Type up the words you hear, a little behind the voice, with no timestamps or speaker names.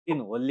किन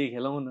होली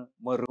खेलौँ न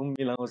म रुम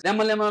मिलाउँछु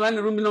ल्यामालाई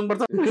रुम मिलाउनु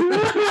पर्छ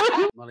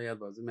मलाई याद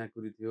भयो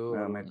म्याकुरी थियो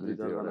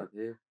दुईजना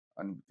थिए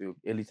अनि त्यो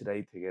एलिस राई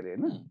थियो के अरे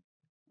हैन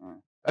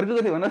अर्को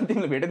कति भन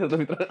तिमीले भेटेथौ त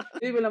भित्र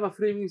त्यही बेलामा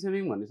फ्रेमिङ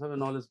सेमिङ भन्ने सबै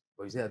नलेज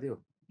भइसकेको थियो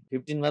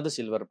 15 मा त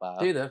सिल्भर पायो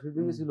त्यही त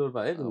 15 मा सिल्भर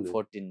पाए तिमीले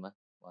 14 मा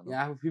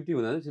यहाँ आफू 50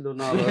 हुँदा चाहिँ सिल्भर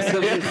नआउँछ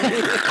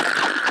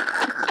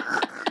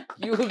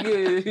के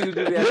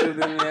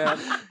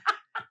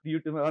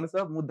युट्युबमा आउनु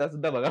सब मुद्दा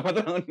सुद्धा भगा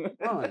मात्र आउनु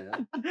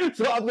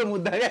सबको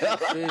मुद्दा क्या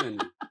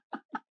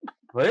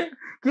है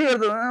के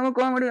गर्छ म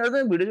कमेडी गर्छ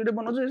भिडियो सिडियो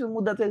बनाउँछु यसो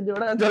मुद्दा चाहिँ एक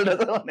दुईवटा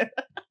चल्दैछ भने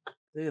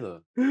त्यही त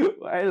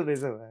वाइल्ड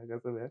रहेछ भएको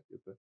छ यार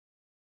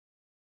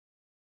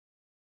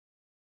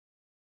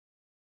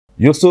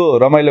यो सो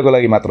रमाइलोको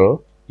लागि मात्र हो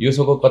यो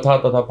सोको कथा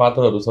तथा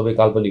पात्रहरू सबै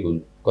काल्पनिक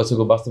हुन्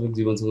कसैको वास्तविक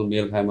जीवनसँग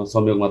मेल खाएमा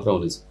संयोग मात्र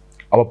हुनेछ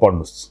अब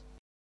पढ्नुस्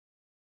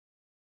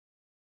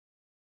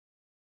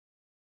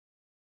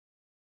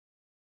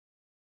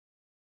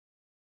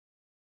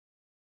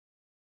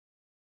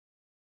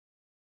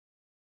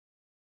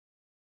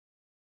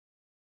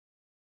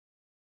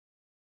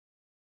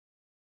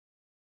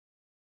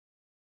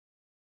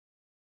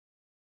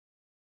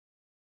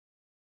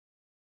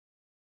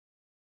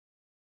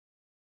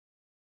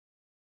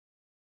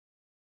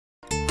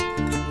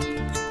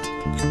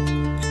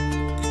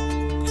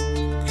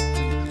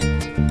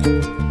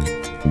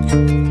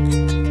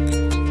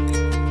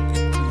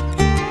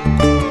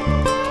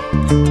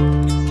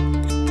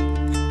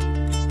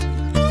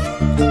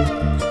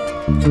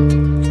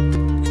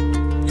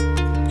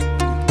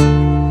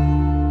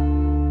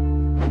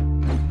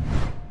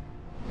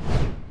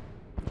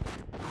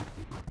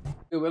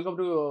welcome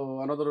to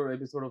another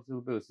episode of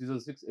season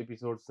 6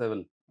 episode 7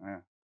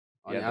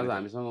 अनि आज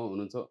हामीसँग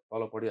हुनुहुन्छ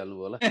तल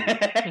पढिहाल्नुभयो होला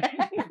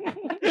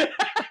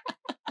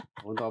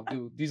हो त अब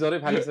त्यो टिजरै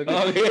फालिसक्यो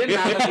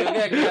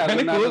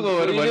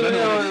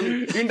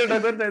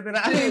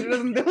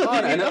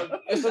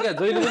यस्तो क्या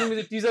जहिले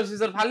पनि टिजर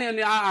सिजर फाल्ने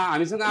अनि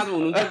हामीसँग आज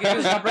हुनुहुन्छ के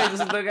सरप्राइज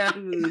जस्तो क्या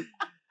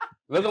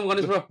welcome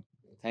Ganesh bro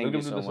thank you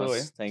so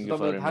much thank you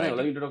for थाहा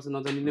होला इन्ट्रोडक्सन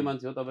नजानिने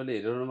मान्छे हो तपाईले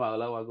हेरेर नभएको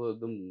होला उहाँको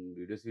एकदम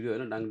भिडियो सिडियो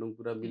हैन डाङडुङ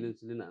पुरा मिलियन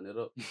सिलियन हानेर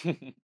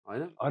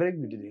हैन हरेक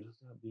भिडियो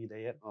देख्नुस् बिदा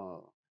यार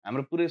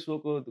हाम्रो पुरै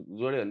सोको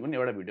जोड्यो भने पनि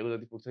एउटा भिडियोको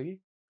जति पुग्छ कि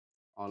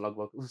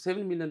लगभग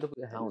 7 मिलियन त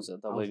आउँछ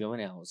तपाईको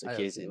पनि आउँछ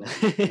के छैन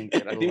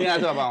तिमी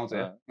आज अब आउँछ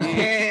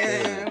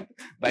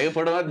भाइको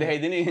फोटोमा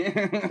देखाइदिने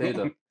त्यही त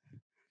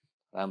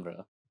राम्रो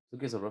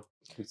के छ ब्रो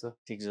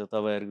ठीक छ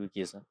तपाईहरुको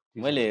के छ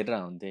मैले हेरेर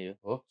हुन्थे यो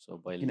हो सो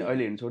पहिले किन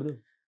अहिले हिँड्न छोड्दियौ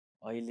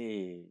अहिले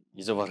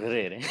हिजो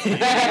भर्खरै हेरे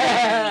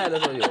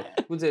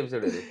कुन चाहिँ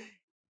एपिसोड हेरे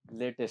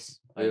लेटेस्ट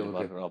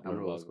अपलोड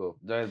भएको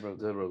जय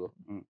ब्रोको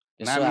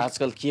यसो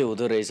आजकल के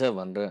हुँदो रहेछ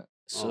भनेर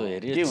सो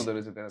हेरियो के हुँदो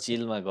रहेछ त्यहाँ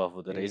चिलमा गफ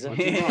हुँदो रहेछ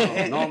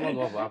नर्मल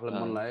गफ आफुलाई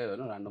मन लाग्यो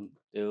हैन र्यान्डम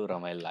त्यो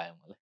रमाइलो लाग्यो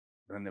मलाई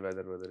धन्यवाद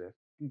ब्रदर यार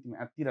तिमी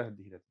आत्तिरा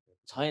देखिरहेको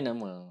छैन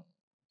म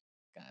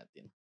कहाँ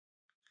दिन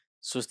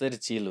सुस्तरी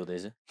चिल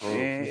हुँदैछ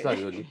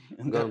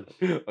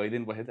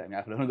दिन बसेछ हामी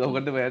आफूलाई गफ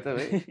गर्दै भएछ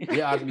भाइ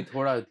ये आदमी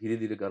थोड़ा धीरे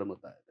धीरे गर्म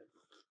होता है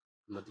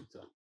ल ठीक छ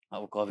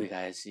अब कफी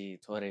खाएपछि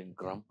थोरै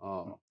गरम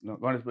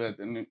गणेश भाइ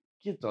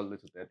के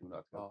चल्दैछ त्यहाँ तिम्रो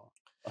आजकल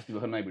अस्ति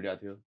भर्खर नयाँ भिडियो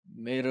आएको थियो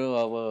मेरो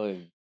अब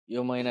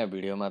यो महिना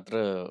भिडियो मात्र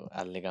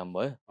हाल्ने काम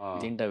भयो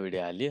 3टा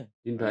भिडियो हालियो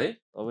 3टा है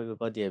तपाईको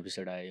कति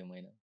एपिसोड आयो यो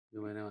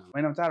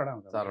महिनामा 4वटा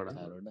आउँछ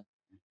 4वटा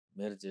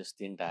मेरो जस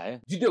 3टा आयो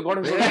जित्यो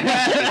गणेश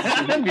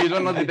भिडियो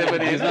नजिते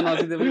पनि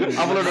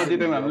अपलोड नजिते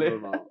पनि हामीले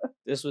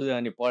त्यसपछि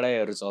अनि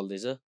पढाइहरु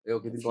चल्दैछ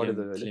ओके दिन पढ्दै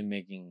छ फिल्म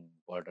मेकिङ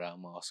पढ्रा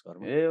म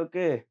अस्करमा ए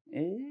ओके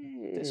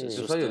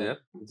सही हो यार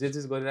जे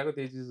चीज गरिराको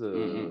त्यही चीज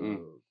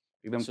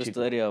एकदम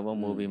सुस्तरी अब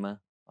मुभीमा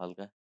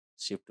हल्का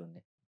शिफ्ट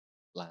हुने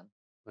प्लान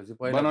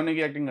बनाउने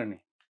कि एक्टिङ गर्ने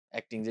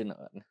एक्टिङ चाहिँ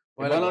नगर्ने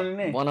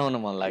बनाउने बनाउन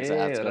मन लाग्छ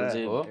आजकल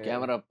चाहिँ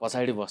क्यामेरा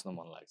पछाडी बस्न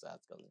मन लाग्छ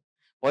आजकल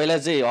पहिला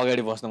चाहिँ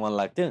अगाडि बस्न मन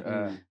लाग्थ्यो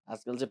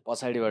आजकल चाहिँ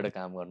पछाडीबाट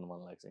काम गर्न मन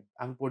लाग्छ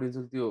आफू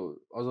पोटेन्शियल त्यो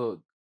अझ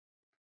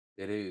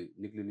धेरै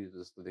निक्लिने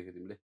जस्तो देखे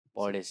तिमीले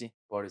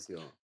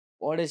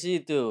पढेपछि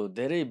त्यो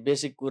धेरै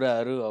बेसिक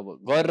कुराहरू अब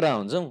गरेर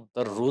हुन्छौ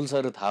तर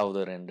रुल्सहरू थाहा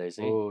हुँदैन रहेछ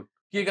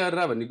के गरेर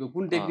भनेको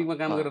कुन टेक्निकमा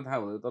काम गरेर थाहा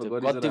हुँदैन तर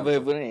कतिपय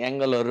पनि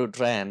एंगलहरू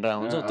ट्राई हानेर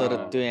हुन्छ तर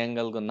त्यो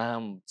एंगलको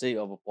नाम चाहिँ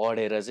अब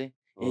पढेर चाहिँ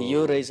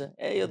यो रहेछ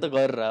यो त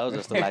गरेर हो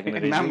जस्तो लाग्ने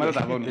यो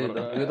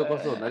त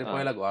कस्तो भन्दाखेरि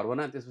पहिला घर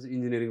बना त्यसपछि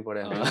इन्जिनियरिङ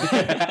पढायो ल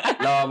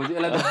अब चाहिँ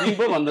यसलाई त बिङ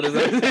पो भन्दो रहेछ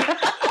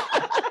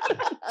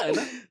हैन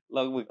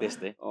लगभग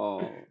त्यस्तै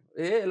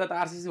यसलाई त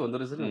आरसीसी भन्दो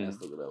रहेछ नि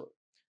यस्तो कुरा हो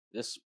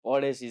जस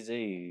पढेपछि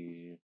चाहिँ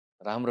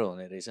राम्रो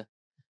हुने रहेछ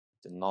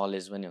त्यो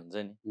नलेज पनि हुन्छ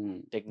नि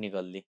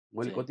टेक्निकल्ली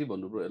मैले कति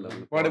भन्नु ब्रो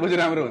यसलाई पढेपछि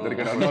राम्रो हुन्छ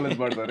केटा नलेज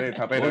बढ्छ रे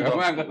थाहा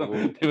पाइरहेको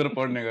तिम्रो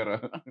पढ्ने गर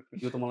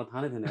यो त मलाई थाहा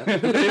नै थिएन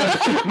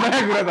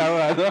नयाँ कुरा थाहा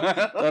भयो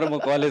तर म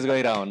कलेज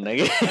गइरा हुन्न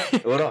कि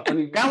हो र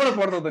अनि कहाँबाट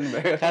पढ्छौ त नि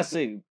भाइ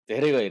खासै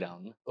धेरै गइरा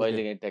हुन्न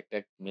कहिले काहीँ ट्याक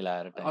ट्याक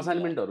मिलाएर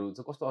असाइनमेन्टहरु हुन्छ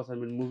कस्तो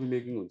असाइनमेन्ट मुभी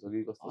मेकिङ हुन्छ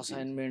कि कस्तो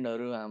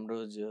असाइनमेन्टहरु हाम्रो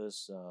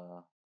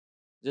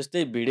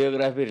जस्तै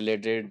भिडियोग्राफी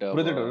रिलेटेड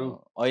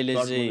अहिले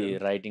चाहिँ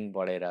राइटिङ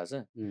पढाइरहेछ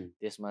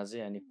त्यसमा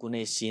चाहिँ अनि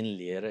कुनै सिन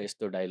लिएर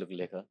यस्तो डायलग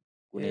लेख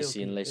कुनै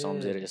सिनलाई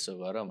सम्झेर यसो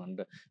गर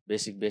भनेर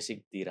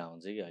बेसिकतिर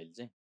हुन्छ कि अहिले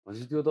चाहिँ।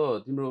 भनेपछि त्यो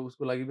त तिम्रो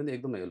उसको लागि पनि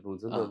एकदम हेल्प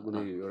हुन्छ नि त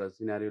कुनै एउटा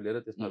सिनारियो लिएर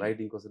त्यसमा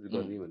राइटिङ कसरी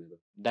गर्ने भनेर।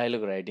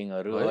 डायलग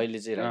राइटिङहरू अहिले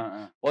चाहिँ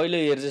पहिलो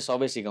इयर चाहिँ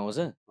सबै सिकाउँछ,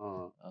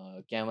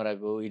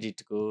 क्यामेराको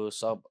एडिटको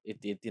सब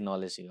यति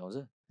नलेज सिकाउँछ।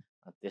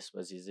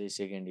 त्यसपछि चाहिँ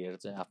सेकेन्ड इयर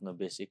चाहिँ आफ्नो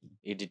बेसिक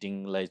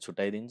एडिटिङलाई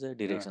छुट्याइदिन्छ,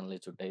 डिरेक्सनलाई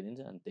छुट्याइदिन्छ,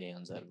 अनि त्यही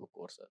अनुसारको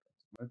कोर्सहरू।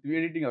 त्यो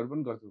एडिटिङहरू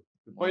पनि गर्छु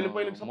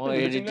म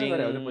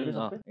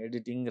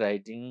एडिटिङ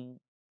राइटिङ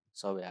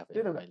सबै आफै।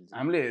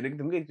 हामीले हेरेको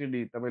थियौँ कि एकचोटि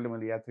तपाईँले,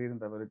 मैले याद छैन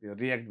तपाईँले त्यो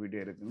रियाक्ट भिडियो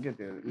हेरेको थियौँ कि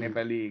त्यो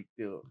नेपाली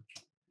त्यो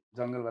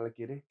जङ्गलवाला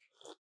के अरे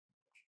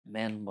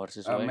म्यान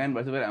भर्सेस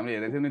हामीले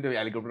हेरेको थियौँ नि, त्यो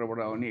हेलिकप्टरबाट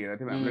आउने हेरेको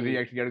थियौँ, हामीले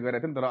रियाक्ट गरेको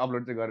थियौँ तर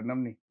अपलोड चाहिँ गरेनौँ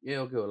नि।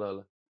 ओके होला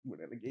होला,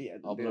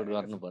 अपलोड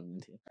गर्नुपर्ने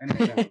थियो,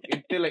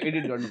 त्यसलाई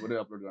एडिट गर्नु पर्यो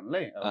अपलोड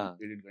गर्नलाई,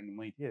 एडिट गर्ने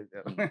मै थिएँ,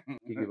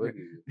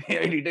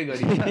 एडिटै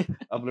गरि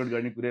अपलोड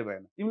गर्ने कुरै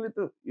भएन। तिमीले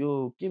त यो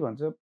के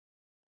भन्छ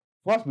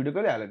फर्स्ट भिडियो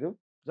कहिले हालेको थियौ?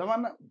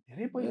 जमाना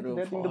धेरै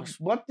पहिला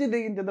बच्चे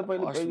देखिन्थ्यो त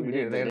पहिला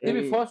भिडियो हेर्दा।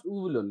 तिमी फर्स्ट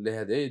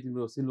लेखेको थिए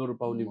तिम्रो सिल्भर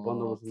पाउने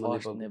 15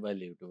 वर्षमा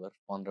नेपाली युट्युबर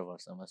 15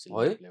 वर्षमा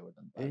सिल्भर प्ले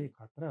बटन पाए।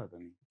 खतरा हो त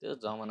नि त्यो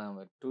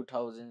जमानामा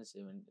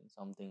 2017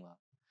 समथिङमा।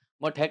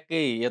 म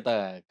ठ्याक्कै यता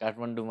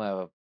काठमाडौँमा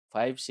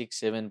 5, 6,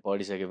 7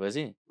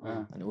 पढिसकेपछि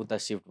अनि उता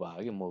सिफ्ट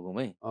भयो कि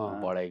मगुमै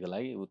पढाइको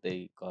लागि। उतै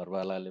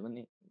घरवालाले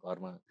पनि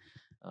घरमा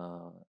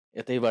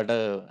यतैबाट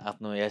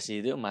आफ्नो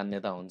यासिदियो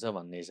मान्यता हुन्छ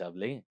भन्ने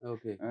हिसाबले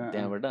कि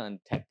त्यहाँबाट अनि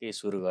ठ्याक्कै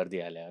सुरु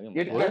गरिदिइहाल्यो कि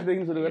 8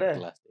 क्लासदेखि सुरु गरे।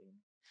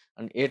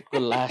 अनि 8 को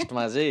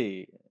लास्टमा चाहिँ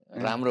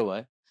राम्रो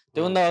भयो।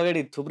 त्योभन्दा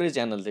अगाडि थुप्रै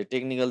च्यानल थियो,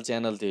 टेक्निकल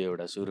च्यानल थियो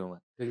एउटा सुरुमा,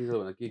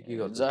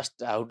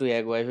 just how to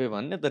hack wifi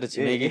भन्ने, तर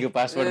छिमेकीको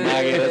पासवर्ड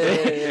मागेर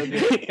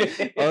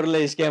चाहिँ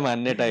अरूलाई स्क्याम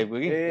हान्ने टाइपको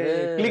कि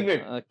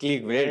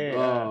क्लिक भेट।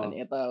 अनि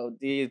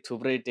यताउति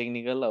थुप्रै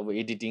टेक्निकल अब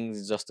एडिटिङ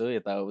जस्तो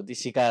यताउति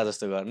सिकाए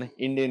जस्तो गर्ने,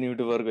 इन्डियन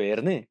युट्युबरको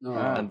हेर्ने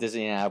अनि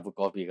त्यसै यहाँ आफू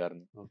कपी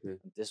गर्ने।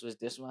 त्यसपछि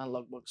त्यसमा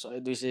लगभग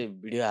 100-200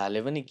 भिडियो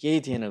हाले पनि केही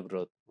थिएन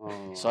ग्रोथ,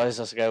 100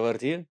 सब्सक्राइबर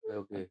थियो।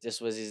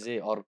 त्यसपछि चाहिँ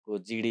अर्को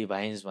जिडी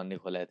भाइन्स भन्ने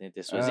खोलेको थिएँ,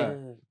 त्यसपछि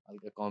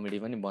हल्का कमेडी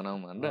पनि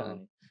बनाऊँ भनेर।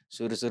 अनि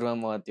सुरुमा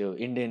म त्यो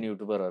इन्डियन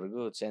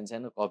युट्युबरहरूको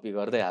सानो कपी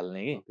गर्दै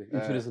हाल्ने कि,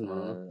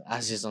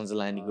 आशिष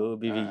अञ्चलानीको,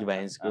 बिबी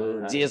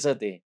भाइन्सको जे छ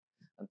त्यही।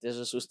 अनि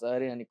त्यसो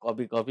सुस्तरी अनि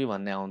कपी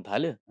भन्ने आउनु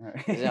थाल्यो।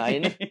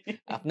 होइन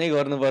आफ्नै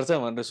गर्नुपर्छ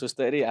भनेर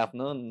सुस्तरी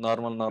आफ्नो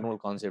नर्मल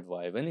कन्सेप्ट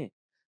भयो पनि।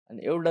 अनि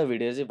एउटा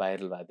भिडियो चाहिँ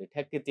भाइरल भएको थियो,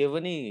 ठ्याक्कै त्यो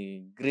पनि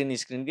ग्रिन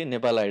स्क्रिनकै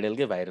नेपाल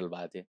आइडलकै भाइरल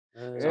भएको थियो।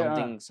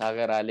 समथिङ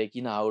सागर आले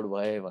किन आउट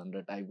भए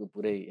भनेर टाइपको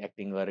पुरै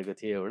एक्टिङ गरेको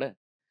थियो एउटा।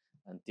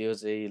 अनि त्यो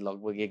चाहिँ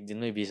लगभग एक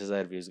दिनमै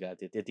 20,000 भ्युज गएको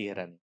थियो त्यतिखेर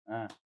नि।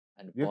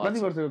 अनि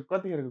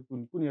कतिखेरको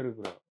कुन इयरको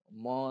कुरा?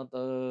 म त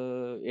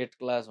 8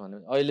 क्लास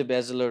भनेपछि अहिले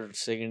ब्याचलर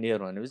सेकेन्ड इयर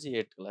भनेपछि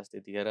 8 क्लास,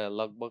 त्यतिखेर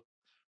लगभग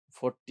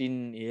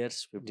 14 इयर्स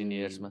 15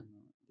 इयर्समा।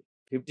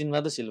 15 मा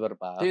त सिल्भर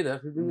पायो। त्यही त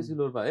 15 मा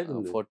सिल्भर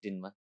पायो।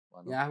 14 मा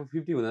आफू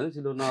 50 हुँदा नि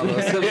सिल्भर नआउँछ।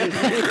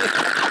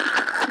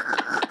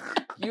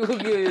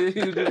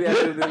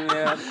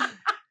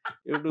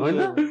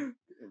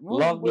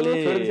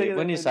 लगले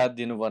पनि साथ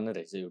दिनुपर्ने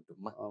रहेछ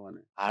युट्युबमा,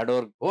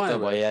 हार्डवर्क त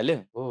भइहाल्यो।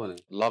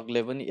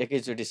 लगले पनि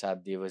एकैचोटि साथ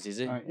दिएपछि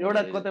चाहिँ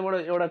एउटा कतैबाट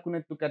एउटा कुनै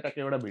टुक्का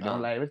एउटा भिडियोमा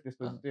लगाएपछि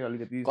त्यसपछि चाहिँ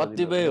अलिकति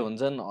कतिपय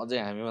हुन्छन् अझै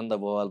हामीभन्दा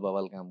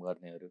बवाल काम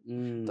गर्नेहरू,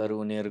 तर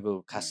उनीहरूको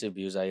खासै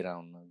भ्युज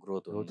आइरहन्न,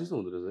 ग्रोथ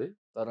हुँदैन।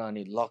 तर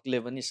अनि लकले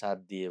पनि साथ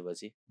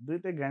दिएपछि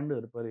दुईटै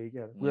गान्डोहरू परे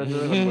क्या, पूजा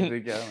गर्नुपर्छ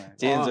क्या,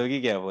 चेन्ज हो कि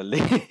क्या बोल्दै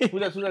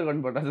पूजा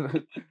गर्नुपर्छ,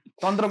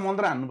 तन्त्र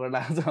मन्त्र हान्नु पर्ला।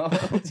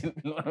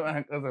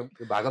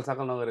 भागल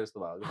साकल नगरे जस्तो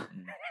भयो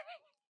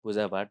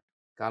पूजा पाठ।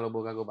 कालो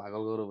बोकाको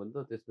भागल गरौँ भने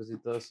त त्यसपछि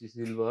त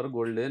सिल्भर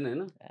गोल्डन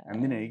होइन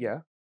हान्दिन है क्या,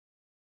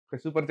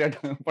 सुपर च्याट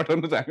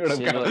पठाउनु छ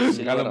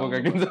एउटा बोका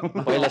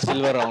किन्छ। पहिला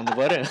सिल्भर आउनु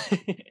पर्यो,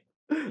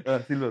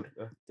 सिल्भर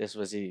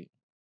त्यसपछि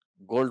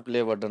गोल्ड प्ले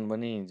बटन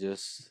पनि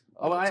जस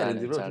अब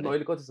आइहाल्यो ब्रो।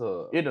 अहिले कति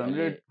छ?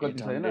 800 कति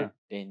छ हैन?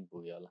 10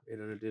 पुग्यो होला।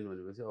 810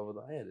 भनेपछि अब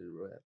त आइहाल्यो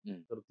ब्रो यार।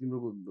 तर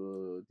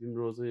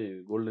तिम्रो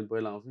चाहिँ गोल्डन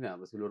पहिला आउँछ नि,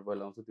 हाम्रो सिल्भर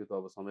पहिला आउँछ, त्यो त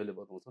अब समयले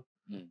बताउँछ।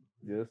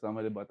 यो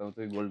समयले बताउँछ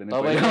गोल्डन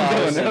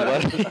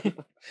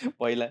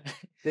पहिला।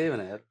 त्यही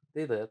भने यार,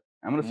 त्यही त यार।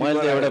 मैले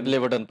त एउटा प्ले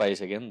बटन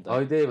पाइसकेँ नि त।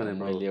 त्यही भने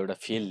मैले एउटा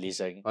फिल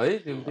लिइसकेँ है।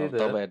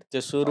 तपाईहरु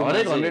त्यो सुरुमा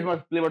 100 मा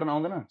प्ले बटन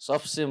आउँदैन।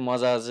 सबसे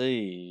मजा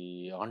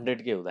चाहिँ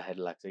 100 के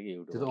हुँदाखेरि लाग्छ कि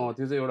युट्युब।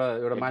 त्यो चाहिँ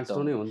एउटा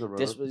माइलस्टोन नै हो नि त ब्रो।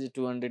 त्यसपछि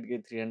 200 के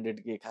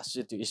 300 के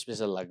खासै त्यो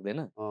स्पेशल लाग्दैन।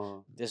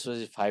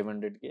 त्यसपछि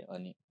 500 के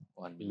अनि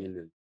 1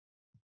 मिलियन।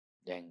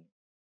 ड्याङ।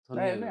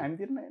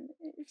 हामीतिर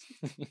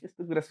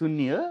यस्तो कुरा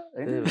सुन्नी हो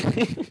हैन।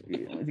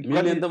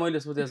 मिलियन त मैले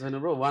सोचेको छैन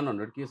ब्रो,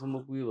 100 के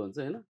सम्म पुग्यो भन्छ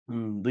हैन।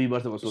 2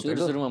 वर्षमा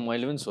सोचेको। सुरुमा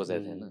मैले पनि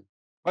सोचेको थिएन।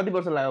 कति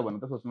वर्ष लाग्यो भन्नु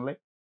त सोच्नलाई?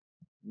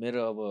 मेरो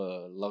अब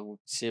लगभग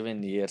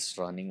 7 इयर्स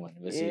रनिङ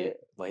भनेपछि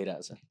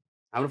भइरहेछ।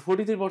 हाम्रो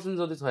 43%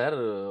 जति छ यार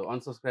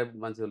अनसब्स्क्राइब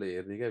मान्छेहरूले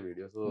हेर्ने क्या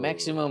भिडियो। सो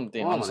म्याक्सिमम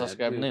त्यही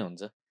अनसब्स्क्राइब नै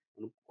हुन्छ।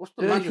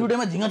 कस्तो मान्छे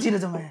स्टुडियोमा झिङ्गा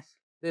छिरेछ म।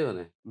 त्यही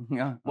भने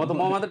म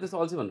मात्र त्यस्तो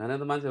अल्छी भन्नु ठाने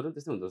त मान्छेहरू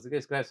त्यस्तै हुन्छ कि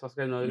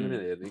सब्स्क्राइब नगरिकन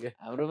हेर्ने क्या।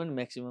 हाम्रो पनि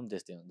म्याक्सिमम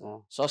त्यस्तै हुन्छ।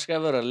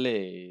 सब्स्क्राइबरहरूले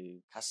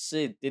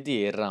खासै त्यति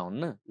हेरेर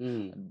हुन्न,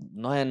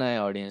 नयाँ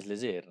अडियन्सले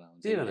चाहिँ हेरेर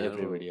हुन्छ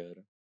एभ्री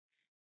भिडियोहरू।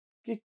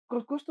 के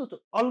कस्तो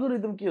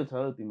अल्गोरिदम के छ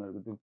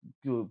तिमीहरूको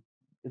त्यो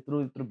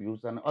यत्रो भ्युज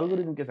जान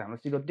अल्गोरिदम के छ हामीलाई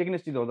सिकाउ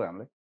टेक्निक सिकाउँछ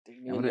हामीलाई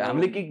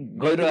हामीले के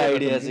मेरो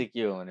आइडिया चाहिँ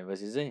के हो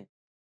भनेपछि चाहिँ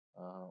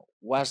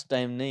वाच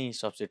टाइम नै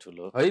सबसे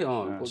ठुलो है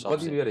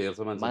कति बेर हेर्छ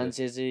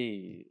मान्छे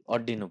चाहिँ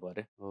अड्डिनु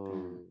पर्यो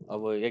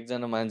अब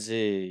एकजना मान्छे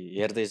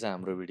हेर्दैछ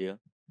हाम्रो भिडियो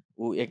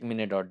ऊ 1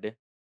 मिनेट अड्ड्यो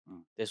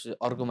त्यसपछि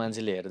अर्को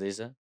मान्छेले हेर्दैछ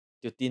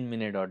त्यो 3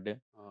 मिनेट अड्ड्यो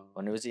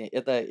भनेपछि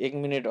यता 1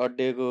 मिनेट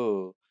अड्डिएको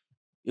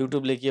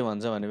युट्युबले के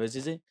भन्छ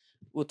भनेपछि चाहिँ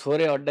ऊ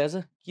थोरै अड्डाएछ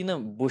किन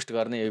बुस्ट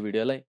गर्ने यो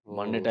भिडियोलाई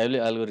भन्ने टाइपले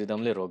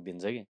एल्गोरिदमले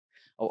रोकिदिन्छ कि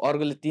अब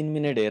अर्कोले 3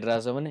 मिनेट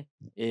हेरिरहेछ भने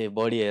ए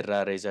बढी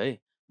हेरिरहेको रहेछ है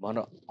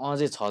भनेर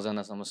अझै 6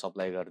 जनासम्म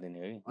सप्लाई गरिदिने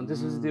हो कि अनि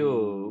त्यसपछि त्यो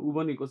ऊ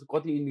पनि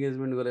कति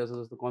इन्गेजमेन्ट गरेको छ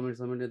जस्तो कमेन्ट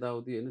समेन्ट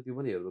यताउति होइन त्यो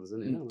पनि हेर्दो रहेछ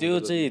नि त्यो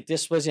चाहिँ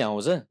त्यसपछि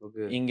आउँछ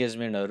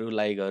इन्गेजमेन्टहरू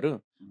लाइकहरू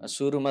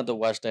सुरुमा त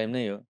वाच टाइम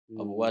नै हो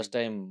अब वाच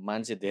टाइम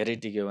मान्छे धेरै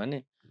टिक्यो भने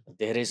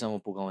धेरैसम्म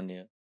पुगाउने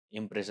हो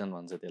इम्प्रेसन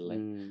भन्छ त्यसलाई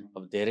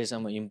अब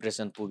धेरैसम्म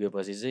इम्प्रेसन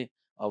पुगेपछि चाहिँ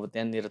अब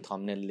त्यहाँनिर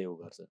थम्बनेलले उ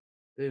गर्छ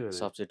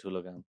सबसे ठुलो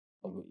काम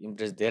अब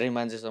इम्प्रेस धेरै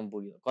मान्छेसम्म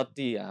पुग्यो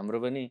कति हाम्रो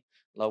पनि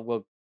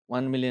लगभग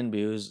 1 मिलियन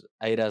भ्युज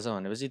आइरहेछ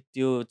भनेपछि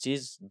त्यो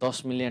चिज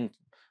 10 मिलियन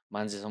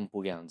मान्छेसम्म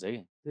पुगे हुन्छ कि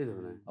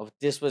अब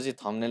त्यसपछि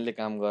थम्बनेलले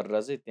काम गरेर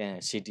चाहिँ त्यहाँ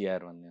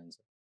सिटिआर भन्ने हुन्छ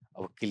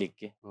अब क्लिक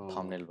के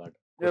थम्बनेलबाट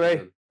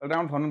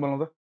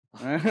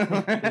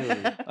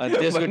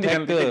त्यसको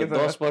ठ्याक्क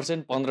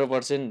 10%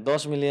 15%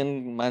 10 मिलियन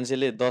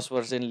मान्छेले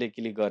 10%ले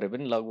क्लिक गरे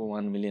पनि लगभग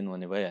 1 मिलियन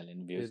हुने भइहाल्यो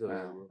नि भ्युज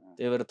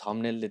त्यही भएर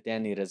थम्बनेलले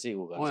त्यहाँनिर चाहिँ उ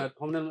गर्छ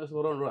थम्बनेलमा यसो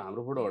गरौँ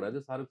हाम्रो फोटो हटाए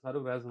चाहिँ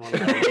शाहरुख राज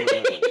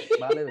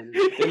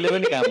त्यसले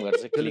पनि काम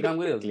गर्छ क्लिक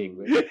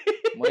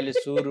मैले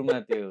सुरुमा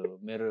त्यो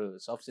मेरो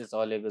सबसे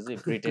चलेको चाहिँ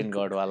प्रिटेन्ड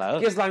गडवाला हो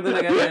केस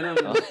लाग्दैन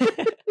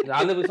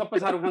हाल्दै सबै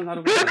शाहरुख खान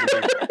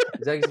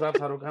ज्याकी श्रफ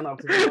शाहरुख खान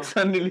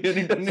सन्नी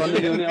लियोनी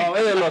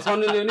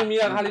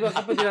मिया खालीको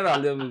सबै चिनाएर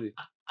हाल्दियो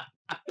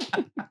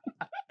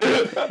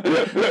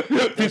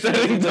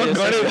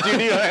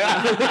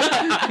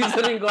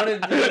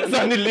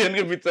सन्नी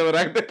लियोनको बिचमा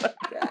राख्दै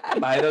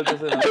भाइरल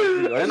त्यसो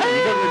हैन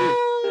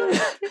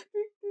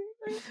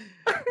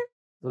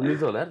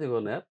हुन्छ होला त्यो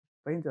गर्नु यार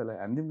पाइन्छ होला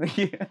हामी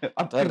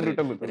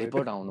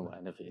रिपोर्ट आउनु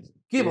भएन फेरि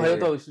के भयो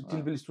त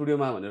चिलबिल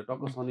स्टुडियोमा भनेर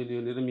टक्क सनी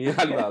लियोनी र मिया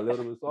खाली हाल्दै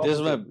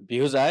त्यसमा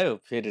भ्युज आयो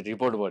फेरि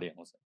रिपोर्ट बढी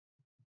आउँछ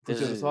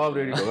त्यसपछि सब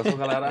रेडी भएको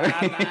सोका लगाएर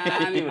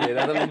नानी भनेर त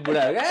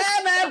बुढा ए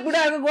ना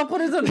बुढाको गफ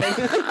रहेछ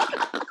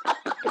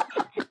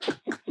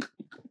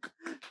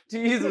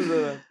चिज हुन्छ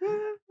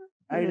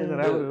आइडिया त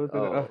राम्रो हो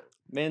त्यो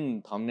मेन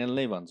थम्बनेल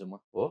नै भन्छु म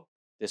हो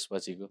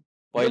त्यसपछिको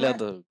पहिला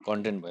त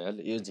कन्टेन्ट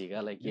भइहाल्यो यो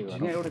झिगालाई के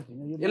गर्नु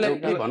यसलाई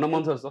के भन्न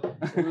मन छ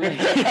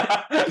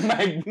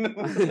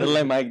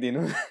यसलाई माइक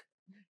दिनु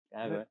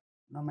कहाँ गयो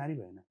नमारी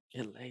भएन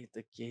यसलाई त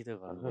केही त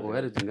गर्नु हो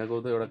यार झिङ्गाको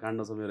त एउटा काण्ड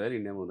छ मेरो यार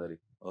इन्डियामा हुँदाखेरि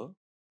हो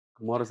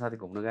म र साथी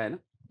घुम्न गए हैन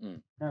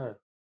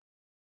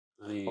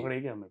अनि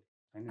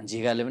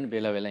झिगाले पनि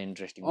बेला बेला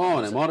इन्ट्रेस्टिङ म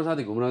र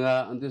साथी घुम्न गए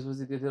अनि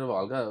त्यसपछि त्यतिखेर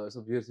हल्का यसो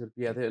बियर सियर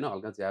पिएको थिएँ होइन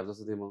हल्का झ्याप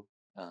जस्तो थिएँ म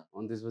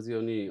अनि त्यसपछि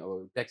अनि अब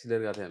ट्याक्सी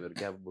लिएर गएको थिएँ हामीहरू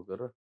क्याब बुक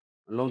गरेर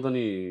लौ त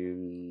नि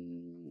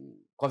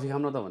कफी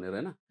खाऊँ न त भनेर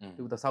होइन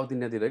त्यो उता साउथ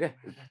इन्डियातिर क्या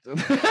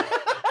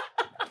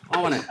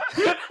भने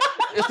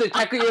यस्तै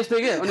ठ्याक्कै यस्तै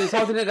के अनि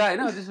साउथ इन्डिया गयो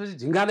होइन त्यसपछि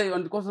झिङ्गाले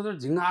अनि कस्तो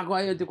झिङ्गा आएको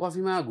आयो त्यो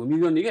कफीमा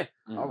घुमिगयो नि क्या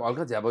अब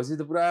हल्का झ्यापछि त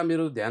पुरा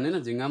मेरो ध्यान होइन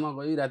झिङ्गामा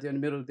गइरहेको थियो अनि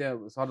मेरो त्यहाँ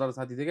सरदार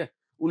साथी थियो क्या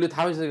उसले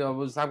थाहा भइसक्यो अब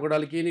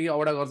सापकोटाले केही न केही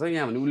औडा गर्छ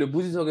यहाँ भने उसले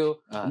बुझिसक्यो म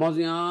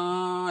चाहिँ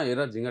यहाँ हेर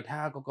झिङ्गा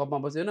ठ्याक्क कपमा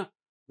बसेँ होइन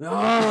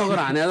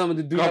हाने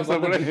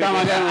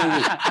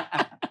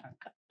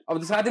अब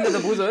त्यो साथीले त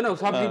बुझ्यो होइन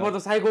सबकिपर त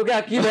साइको क्या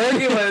के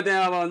भयो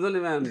त्यहाँ अब हुन्छ नि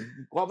म्याम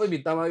कपै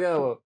भित्तामा क्या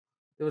अब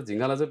त्यो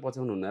झिङ्गालाई चाहिँ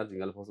पछ्याउनु हुन्न यार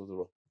झिङ्गाले फसाउँछु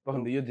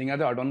यो झिङ्गा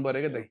चाहिँ हटाउनु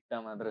पऱ्यो क्या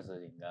मात्र छ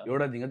झिङ्गा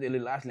एउटा झिङ्गा चाहिँ यसले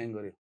लास्ट लाइन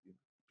गर्यो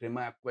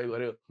फ्रेममा आक्कै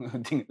गर्यो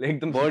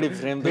एकदम बडी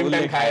फ्रेम त्यसले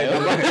खायो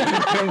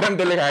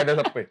त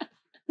सबै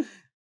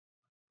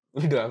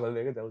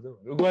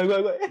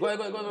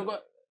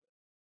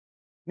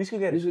निस्क्यो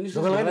क्या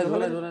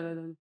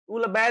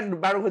उसलाई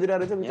बाटो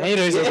खोजिरहेको रहेछ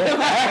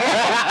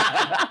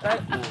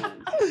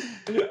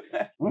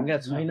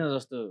छैन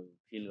जस्तो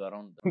फिल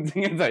गराउँ नि त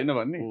छैन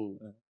भन्ने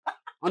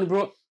अनि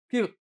ब्रो के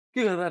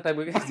गर्दा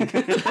टाइपको क्या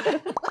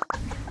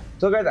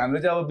सो गाइज हामीले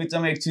चाहिँ अब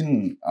बिचमा एकछिन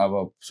अब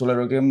सोलर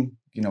रोक्यौँ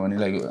किनभने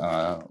like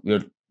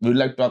we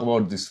like talk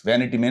about this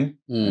vanity main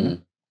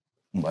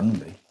भन्नु त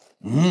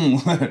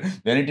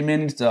भ्यानिटी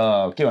मेन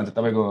के भन्छ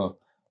तपाईँको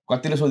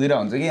कतिले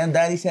सोधिरहेको हुन्छ कि यहाँ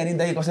दारी स्यारी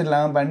दारी कसरी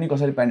लामो पार्ने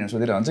कसरी पार्ने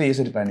सोधिरहेको हुन्छ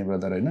यसरी पार्ने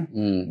ब्रदर होइन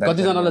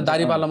कतिजनालाई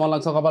दारी पाल्न मन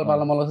लाग्छ कपाल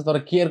पाल्न मन लाग्छ तर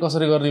केयर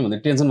कसरी गर्ने भन्ने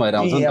टेन्सन भएर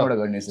आउँछ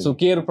सो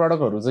केयर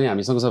प्रडक्टहरू चाहिँ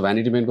हामीसँग छ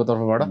भ्यानिटी मेनको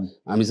तर्फबाट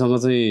हामीसँग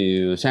चाहिँ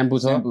स्याम्पू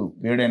छ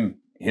बियर्ड एन्ड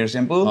हेयर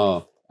स्याम्पू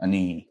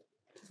अनि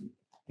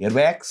hair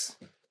wax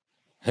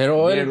hair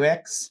oil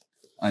wax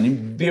अनि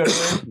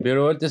बियर्ड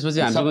ओइल त्यसपछि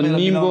हामीसँग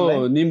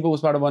निमको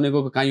उसबाट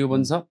बनेको काइयो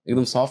पनि छ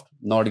एकदम सफ्ट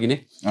नअड्किने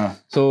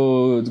सो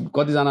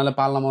कतिजनालाई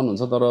पाल्न मन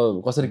हुन्छ तर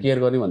कसरी केयर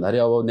गर्ने भन्दाखेरि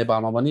अब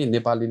नेपालमा पनि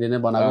नेपालीले नै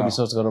बनाएको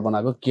रिसर्च गरेर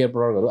बनाएको केयर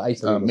प्रडक्टहरू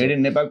आइसक्यो मेड इन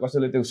नेपाल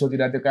कसैले त्यो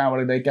सोधिरहेको थियो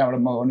कहाँबाट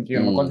मगाउने के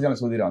कतिजना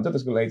सोधिरहेको हुन्छ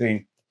त्यसको लागि चाहिँ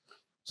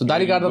सो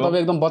दारी काट्दा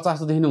तपाईँ एकदम बच्चा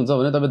जस्तो देखिनुहुन्छ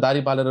भने तपाईँ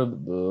दारी पालेर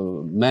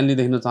म्यानली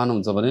देखिन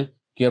चाहनुहुन्छ भने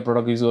केयर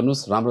प्रडक्ट युज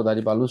गर्नुहोस्, राम्रो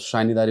दारी पाल्नुहोस्,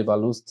 साइनी दारी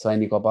पाल्नुहोस्,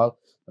 साइनी कपाल।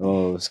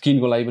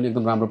 स्किनको लागि पनि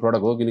एकदम राम्रो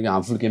प्रडक्ट हो किनकि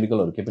हार्मफुल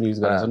केमिकलहरू के पनि युज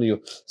गरेको छैन। यो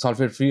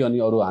सल्फेट फ्री अनि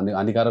अरू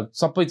हानिकारक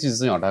सबै चिज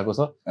चाहिँ हटाएको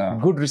छ।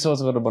 गुड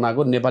रिसर्च गरेर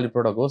बनाएको नेपाली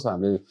प्रडक्ट हो।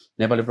 हामीले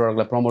नेपाली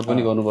प्रडक्टलाई प्रमोट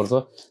पनि गर्नुपर्छ।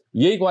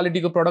 यही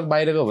क्वालिटीको प्रडक्ट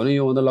बाहिर गयो भने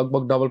योभन्दा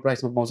लगभग डबल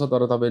प्राइसमा पाउँछ।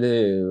 तर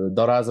तपाईँले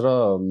दराज र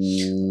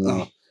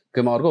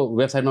केमा अर्को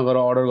वेबसाइटमा गएर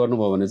अर्डर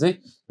गर्नुभयो भने चाहिँ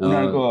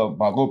उनीहरूको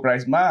भएको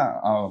प्राइसमा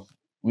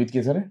विथ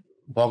के छ अरे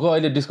भएको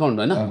अहिले डिस्काउन्ट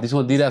होइन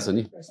डिस्काउन्ट दिइरहेको छ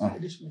नि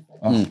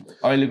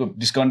अहिलेको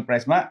डिस्काउन्ट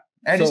प्राइसमा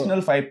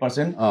एडिसनल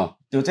 5%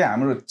 त्यो चाहिँ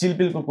हाम्रो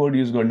चिलपिलको कोड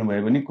युज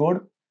गर्नुभयो भने कोड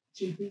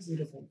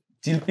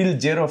चिलपिल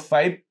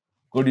 05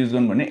 कोड युज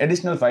गर्नु भने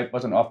एडिसनल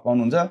 5% अफ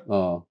पाउनुहुन्छ।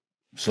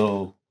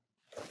 सो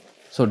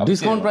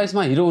डिस्काउन्ट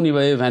प्राइसमा हिरो हुने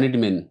भए भ्यानिटी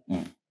मेन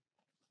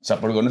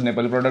सपोर्ट गर्नुहोस्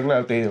नेपाली प्रडक्टलाई।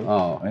 अब त्यही हो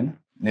होइन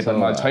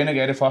नेपालमा छैन के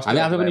अरे फर्स्ट हामी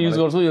आफै पनि युज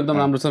गर्छौँ एकदम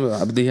राम्रो छ।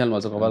 अब देखिहाल्नु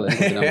भएको छ कपाल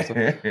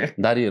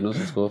दारी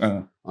हेर्नुहोस् उसको।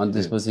 अनि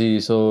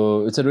त्यसपछि so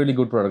it's a really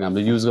good product.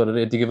 हामीले युज गरेर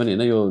यतिकै पनि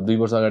होइन यो 2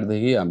 वर्ष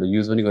अगाडिदेखि हामीले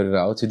युज पनि गरेर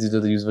आयो।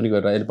 क्षितिजले त युज पनि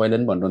गरेर अहिले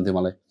पहिला पनि भनिरहन्थ्यो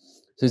मलाई।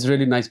 So it's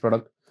really nice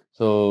product.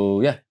 So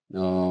या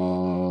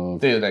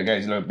त्यही हो त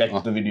guys back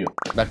to the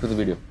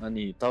video.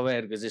 अनि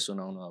तपाईँहरूको चाहिँ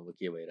सुनाउनु अब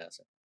के भइरहेछ?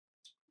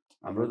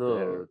 हाम्रो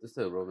त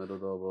त्यस्तै हो ब्रो। मेरो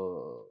त अब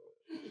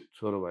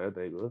छोरो भयो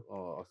तपाईँको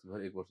अस्ति भर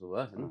 1 वर्ष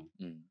भयो होइन।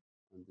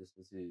 अनि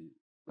त्यसपछि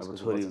अब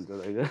छोरी हुन्छ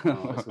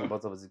तपाईँको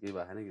बच्चा केही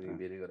भएन किनकि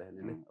बिहे गरेर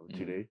अब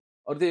छिटै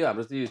अरू त्यही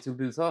हाम्रो चाहिँ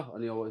सिक्टिल छ।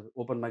 अनि अब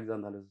ओपन माइक जान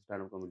थाल्यो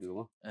स्ट्यान्डअप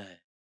कमेडीकोमा।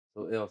 सो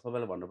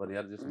सबैलाई भन्नुपर्ने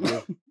यार जस्तो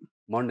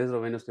मन्डेज र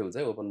वेडनेसडे हुन्छ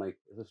है ओपन माइक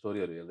यसो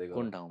स्टोरीहरू हेर्दै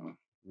कुन ठाउँमा?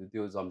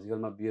 त्यो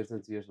झम्सिकलमा बियर्स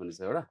एन्ड चियर्स भन्ने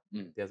छ एउटा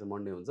त्यहाँ चाहिँ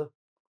मन्डे हुन्छ।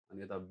 अनि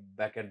यता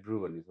ब्याक एट ब्रु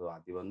भन्ने छ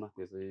हात्तीवनमा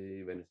त्यो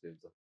चाहिँ वेडनेसडे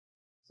हुन्छ।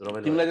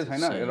 तिमीलाई चाहिँ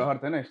छैन रहर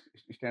छैन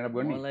स्ट्यान्डअप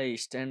गर्ने? मलाई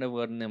स्ट्यान्डअप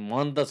गर्ने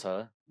मन त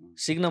छ,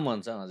 सिक्न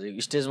मन छ अझै।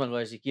 स्टेजमा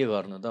गएपछि के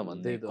गर्नु त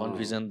भन्ने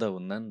कन्फ्युजन त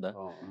हुँदैन नि त।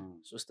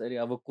 सुस्तरी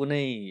अब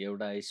कुनै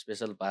एउटा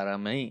स्पेसल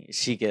पारामै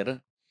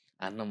सिकेर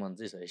हान्न मन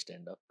चाहिँ छ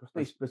स्ट्यान्डअप।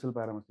 कस्तो स्पेसल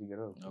पारामा सिकेर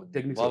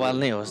बवाल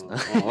नै होस् न,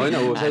 होइन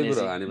हो सही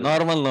कुरा हामी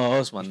नर्मल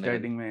नहोस् भन्ने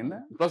स्टार्टिङमा हैन।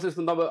 प्लस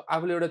यस्तो अब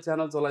आफूले एउटा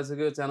च्यानल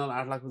चलाइसक्यो, च्यानल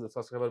 8 लाख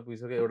सब्स्क्राइबर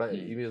पुगिसक्यो, एउटा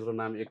इमेज र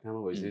नाम एक ठाउँमा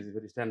भइसकेपछि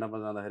फेरि स्ट्यान्डअपमा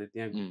जाँदाखेरि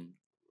त्यहाँ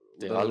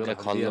त्यो हल्का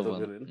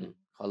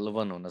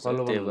खल्लोपन हुन सक्छ।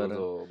 त्यही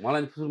भएर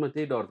मलाई सुरुमा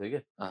त्यही डर थियो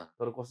क्या।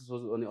 तर कस्तो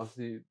सोच अनि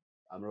अस्ति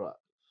हाम्रो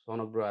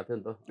सनक ब्रो आएको थियो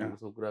नि त,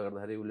 उसँग कुरा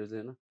गर्दाखेरि उसले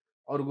चाहिँ होइन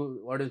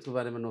अरूको अडियन्सको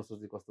बारेमा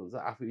नसोच्ने कस्तो हुन्छ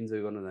आफू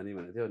इन्जोय गर्न जाने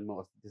भनेको थियो। अनि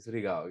म अस्ति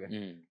त्यसरी गएको क्या।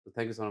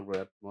 थ्याङ्क यू सनक ब्रो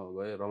यार, म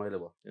गएँ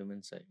रमाइलो भयो।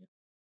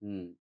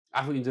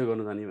 आफू इन्जोय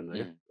गर्न जाने भनेर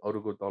क्या,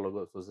 अरूको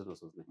तलको सोचेर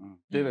नसोच्ने।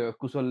 त्यही भएर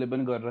कुशलले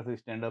पनि गरिरहेको छ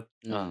स्ट्यान्डअप,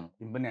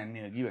 तिमी पनि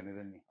हान्ने हो कि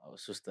भनेर नि। अब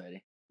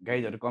सुस्तरी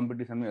गाइजहरू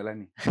कम्पिटिसनमै होला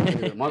नि।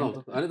 मजा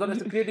आउँछ। अनि तर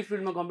यस्तो क्रिएटिभ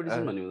फिल्डमा कम्पिटिसन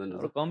भन्ने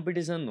हुँदैन।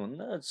 कम्पिटिसन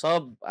हुँदा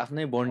सब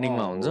आफ्नै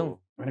बन्डिङमा हुन्छ।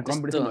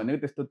 कम्पिटिसन भनेको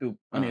त्यस्तो त्यो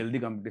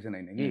अनहेल्दी कम्पिटिसन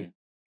होइन कि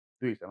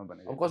त्यो हिसाबमा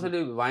भनेको। अब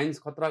कसैले भाइन्स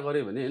खतरा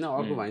गर्यो भने होइन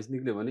अर्को भाइन्स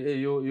निक्ल्यो भने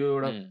ए यो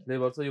एउटा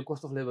फ्लेभर छ, यो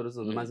कस्तो फ्लेभर छ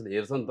मान्छेले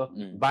हेर्छ नि त,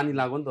 बानी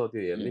लाग्यो नि त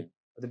त्यो हेर्ने।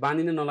 त्यो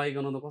बानी नै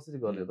नलागिकन त कसरी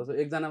गर्ने त?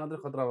 एकजना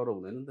मात्रै खतरा गरेर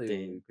हुँदैन नि त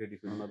यो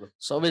क्रिएटिभ फिल्डमा त।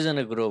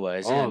 सबैजना ग्रो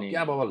भएपछि अनि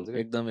क्या बवाल हुन्छ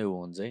एकदमै उ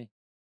हुन्छ है।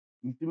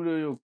 तिम्रो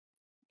यो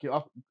के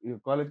यो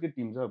कलेजकै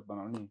टिम छ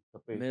बनाउने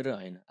सबै?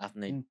 मेरो हैन,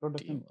 आफ्नै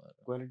प्रोडक्सन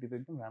क्वालिटी त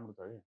एकदम राम्रो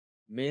छ के।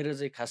 मेरो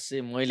चाहिँ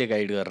खासै मैले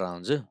गाइड गरेर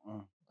हुन्छु।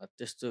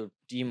 त्यस्तो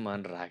टिम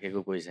भनेर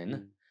राखेको कोही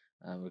छैन।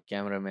 हाम्रो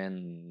क्यामेराम्यान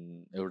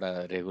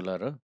एउटा रेगुलर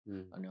हो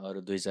अनि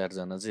अरू 2-4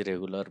 जना चाहिँ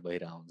रेगुलर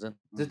भइरहेको हुन्छन्।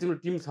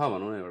 तिम्रो टिम छ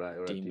भनौँ न,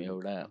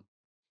 एउटा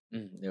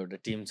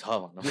टिम छ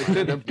भनौँ।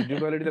 भिडियो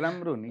क्वालिटी त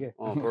राम्रो हुने के।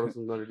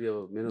 प्रोडक्सन क्वालिटी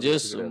अब मेरो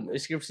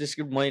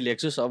स्क्रिप्ट मै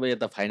लेख्छु, सबै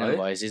यता फाइनल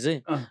भएपछि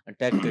चाहिँ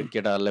ट्याग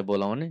केटाहरूलाई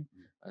बोलाउने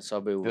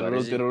सबै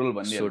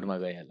सुटमा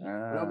गइहाल्छ।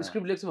 अब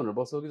स्क्रिप्ट लेख्छु भनेर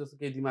बस्छौ कि जस्तो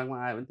केही दिमागमा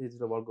आयो भने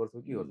त्यतिखेर वर्क गर्छौ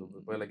कि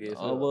गर्छौ पहिला के?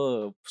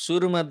 अब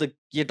सुरुमा त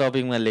के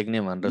टपिकमा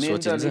लेख्ने भनेर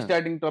सोचिन्छ।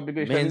 स्टार्टिङ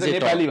टपिक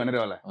नेपाली भनेर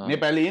होला,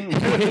 नेपाली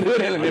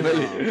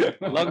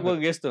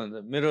लगभग यस्तो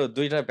हुन्छ। मेरो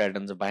 2टा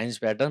प्याटर्न छ,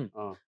 भाइन्स प्याटर्न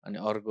अनि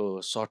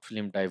अर्को सर्ट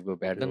फिल्म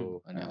टाइपको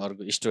प्याटर्न अनि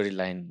अर्को स्टोरी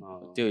लाइन।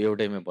 त्यो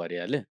एउटैमै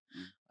परिहाल्यो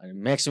अनि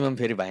म्याक्सिमम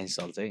फेरि भाइन्स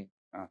चल्छ है।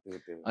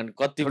 अनि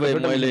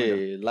कतिपय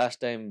मैले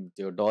लास्ट टाइम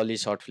त्यो डली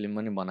सर्ट फिल्म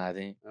पनि बनाएको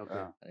थिएँ,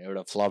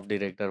 एउटा फ्लप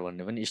डिरेक्टर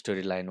भन्ने पनि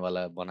स्टोरी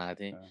लाइनवाला बनाएको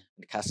थिएँ।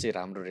 अनि खासै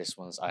राम्रो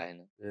रेस्पोन्स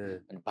आएन।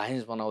 अनि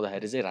भाइन्स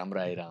बनाउँदाखेरि चाहिँ राम्रो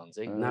आइरहेको हुन्छ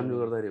है। नामले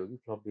गर्दाखेरि हो कि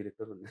फ्लप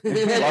डिरेक्टर भन्ने?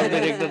 फ्लप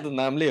डिरेक्टर त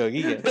नामले हो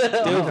कि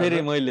त्यो फेरि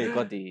मैले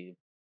कति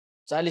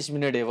 40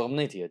 मिनट एभब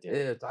नै थियो त्यो।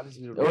 40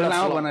 मिनट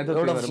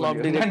एउटा फ्लप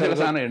डिरेक्टर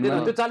सानो हेर्नु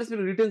त्यो 40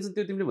 मिनट रिटेन्सन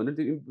त्यो तिमीले भन्ने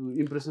त्यो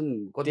इम्प्रेसन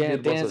कति त्यहाँ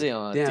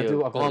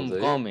चाहिँ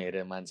कम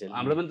हेरे मान्छेले।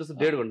 हाम्रो पनि त्यस्तो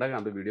 1.5 घण्टाको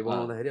हाम्रो भिडियो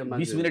बनाउँदाखेरि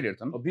 20 मिनट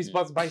हेर्छन्,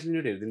 20-22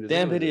 मिनट हेर्दिन्छ।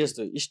 त्यहाँ फेरि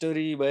यस्तो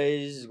स्टोरी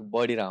वाइज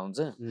बढिरहेको हुन्छ,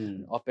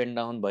 अप एन्ड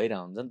डाउन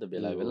भइरहेको हुन्छ नि त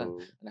बेला बेला।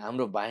 अनि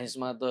हाम्रो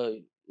भाइन्समा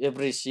त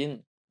एभ्री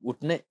सिन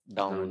उठ्ने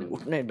डाउन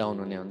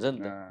हुने हुन्छ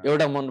नि त।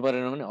 एउटा मन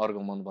परेन भने अर्को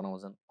मन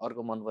बनाउँछन्,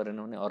 अर्को मन परेन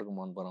भने अर्को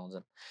मन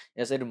बनाउँछन्।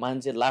 यसरी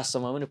मान्छे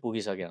लास्टसम्म पनि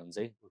पुगिसकेको हुन्छ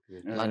है।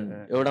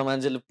 एउटा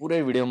मान्छेले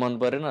पुरै भिडियो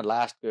मन परेन,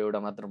 लास्टको एउटा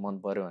मात्र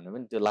मन पर्यो भने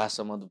पनि त्यो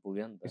लास्टसम्म त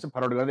पुग्यो नि त।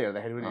 फरवर्ड गर्दै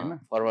हेर्दाखेरि पनि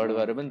हैन, फरवर्ड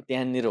गरे पनि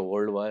त्यहाँनिर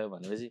होल्ड भयो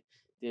भनेपछि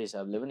त्यो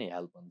हिसाबले पनि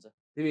हेल्प हुन्छ।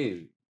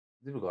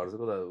 तिम्रो घर चाहिँ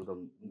कता उता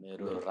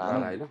मेरो रारा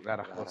रारा होइन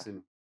रारा पश्चिम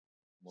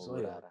मोगो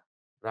रारा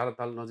रारा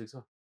ताल नजिक छ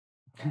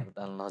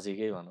ताल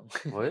नजिकै भनौँ।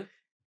 है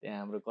त्यहाँ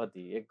हाम्रो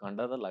कति 1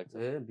 घन्टा त लाग्छ।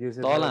 ए बियर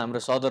तल हाम्रो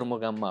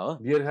सदरमुकाममा हो।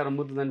 बियर खाएर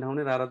मुतु जाने ठाउँ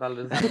नै रारा ताल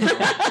रहेछ।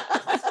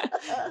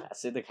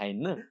 खासै त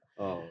खाइन्न।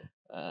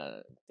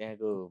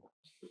 त्यहाँको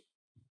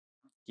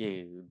के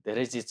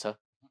धेरै चिज छ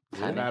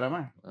खाने।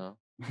 रारामा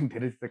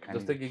धेरै चिज खाने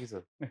जस्तै के छ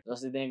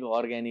जस्तै त्यहाँको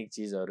अर्ग्यानिक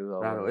चिजहरू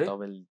अब रारो है?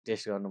 तपाईँले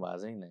टेस्ट गर्नु भएको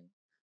छैन नि।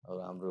 अब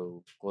हाम्रो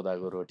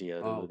कोदाको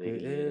रोटीहरूदेखि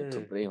लिएर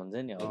थुप्रै हुन्छ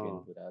नि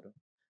अर्ग्यानिक कुराहरू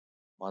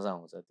मजा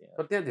आउँछ त्यहाँ।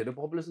 तर त्यहाँ धेरै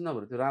पपुलेसन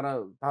नभएर त्यो रारा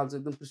ताल चाहिँ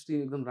एकदम प्रिस्टिन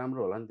एकदम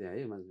राम्रो होला नि त्यहाँ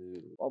है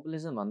मान्छे।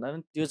 पपुलेसन भन्दा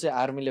पनि त्यो चाहिँ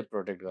आर्मीले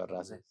प्रोटेक्ट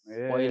गरिरहेको छ।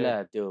 पहिला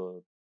त्यो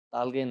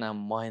तालकै नाम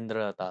महेन्द्र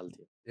ताल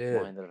थियो।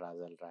 महेन्द्र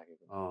राजाले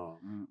राखेको।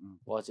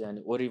 पछि अनि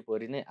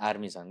वरिपरि नै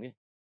आर्मी छन् कि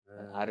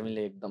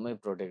आर्मीले एकदमै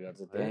प्रोटेक्ट गर्छ।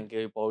 त्यहाँ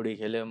केही पौडी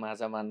खेल्यो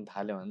माछा मार्न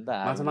थाल्यो भने त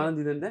माछा मार्न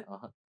दिँदैन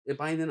त्यहाँ ए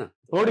पाइँदैन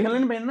पौडी खेल्न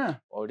नि पाइन्न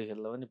पौडी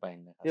खेल्न पनि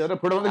पाइन्न।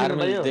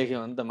 आर्मीले देख्यो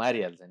भने त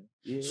मारिहाल्छ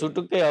नि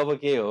सुटुक्कै। अब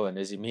के हो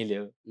भनेपछि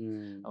मिल्यो।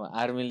 अब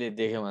आर्मीले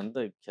देख्यो भने त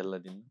खेल्न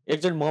दिनु।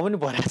 एकचोटि म पनि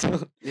परेको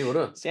छु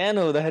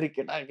सानो हुँदाखेरि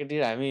केटाकेटी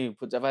हामी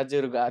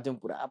फुच्चापाचीहरू गएको थियौँ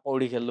पुरा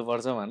पौडी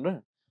खेल्नुपर्छ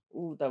भनेर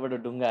उताबाट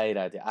ढुङ्गा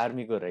आइरहेको थियो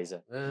आर्मीको रहेछ।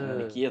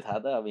 के थाहा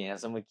त अब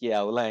यहाँसम्म के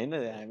आउला होइन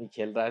हामी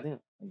खेलिरहेको थियौँ।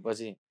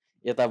 पछि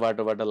यता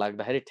बाटोबाट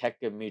लाग्दाखेरि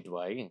ठ्याक्कै मिट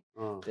भयो कि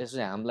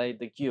त्यसपछि हामीलाई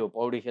त के हो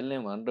पौडी खेल्ने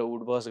भनेर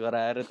उठबस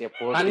गराएर त्यहाँ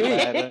पोट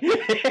लगाएर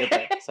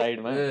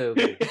साइडमा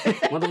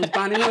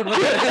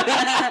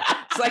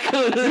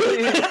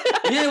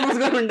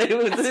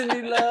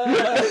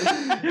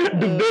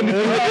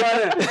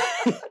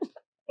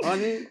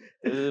अनि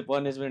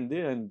पनिसमेन्ट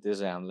दियो अनि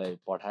त्यसो हामीलाई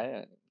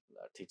पठायो।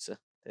 ठिक छ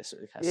त्यसो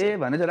ए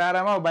भनेपछि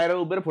रारामा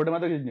बाहिर उभिएर फोटो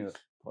मात्र खिच्ने हो।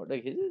 फोटो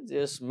खिच्यो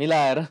जस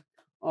मिलाएर।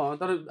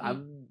 तर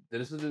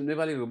धेरै जस्तो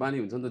नेपालीहरूको बानी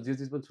हुन्छ नि त जे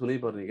चिज पनि छुनै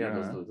पर्ने क्या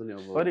जस्तो हुन्छ नि।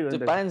 अब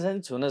त्यो पाइन्छ नि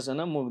छुन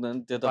मुग्दैन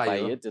त्यो त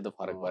पाइयो त्यो त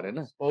फरक परेन।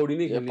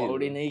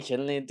 पौडी नै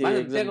खेल्ने त्यो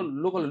त्यहाँको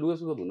लोकल लुगा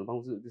सुगा धुन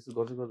पाउँछ त्यस्तो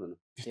गर्छ गर्दैन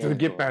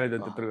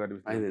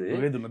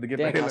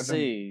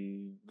खासै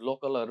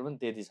लोकलहरू पनि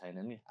त्यति छैन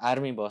नि।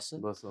 आर्मी बस्छ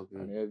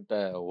अनि एउटा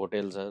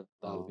होटेल छ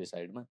तालकै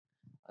साइडमा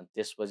अनि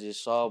त्यसपछि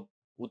सब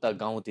उता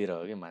गाउँतिर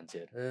हो कि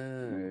मान्छेहरू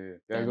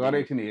हेर्ने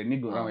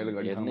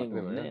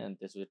अनि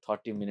त्यसपछि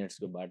 30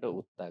 मिनट्सको बाटो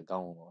उता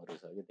गाउँहरू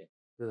छ कि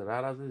त्यहाँ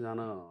रारा चाहिँ जान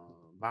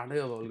बाटै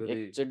अब अलिकति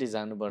एकचोटि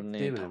जानुपर्ने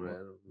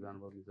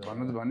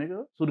भनेको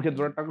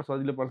सुर्खेतबाट टक्क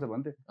सजिलो पर्छ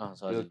भन्थे।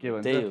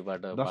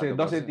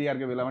 दसैँ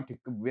तिहारको बेलामा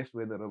ठिक्क बेस्ट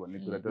वेदर हो भन्ने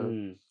कुरा त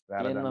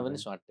ट्रेनमा पनि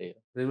स्वाटै हो।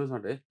 ट्रेनमा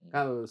स्वाटै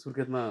कहाँ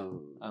सुर्खेतमा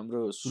हाम्रो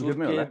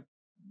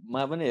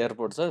सुर्खेतमा पनि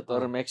एयरपोर्ट छ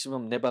तर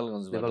म्याक्सिमम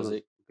नेपालगञ्जबाट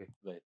चाहिँ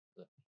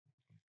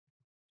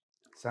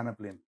सानो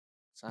प्लेन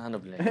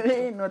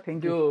नो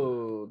थ्याङ्क यू।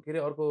 के अरे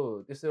अर्को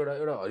त्यस्तो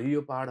एउटा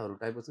हरियो पहाडहरू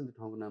टाइपको छ नि त्यो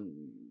ठाउँको नाम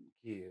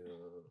के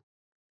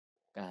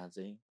कहाँ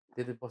चाहिँ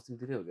त्यतै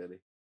पश्चिमतिरै हो क्या अरे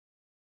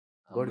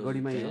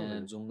गढीमै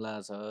जुम्ला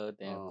छ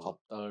त्यहाँ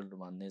खप्तड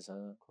भन्ने छ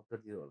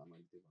खप्तडतिर होला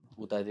मैले त्यो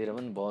उतातिर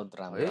पनि बहुत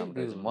राम्रो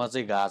राम्रो म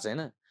चाहिँ गएको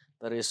छैन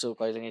तर यसो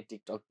कहिलेकाहीँ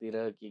टिकटकतिर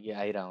के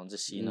आइरहेको हुन्छ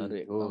सिनहरू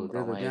एकदम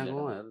रमाइलो।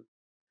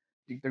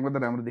 टिकटकमा त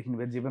राम्रो देखिनु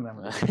भए जे पनि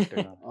राम्रो।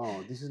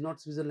 This is not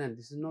Switzerland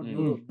this is not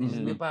Europe this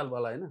is Nepal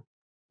वाला हैन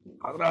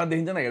खतरा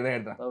देखिन्छ न हेर्दा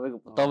हेर्दा।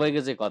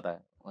 तपाईको चाहिँ कता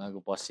उहाँको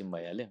पश्चिम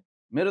भइहाल्यो।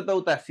 मेरो त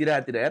उता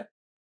सिरातिर यार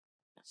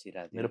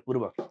सिरातिर मेरो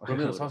पूर्व।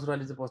 मेरो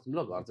ससुराली चाहिँ पश्चिम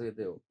ल घर चाहिँ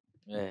यतै हो।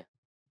 ए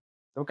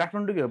तब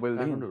काठमाडौँ के हो पहिले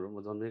काठमाडौँ हो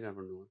म जन्मै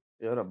काठमाडौँमा।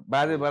 ए र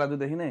बाजे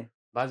बराजुदेखि नै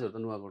बाजेहरु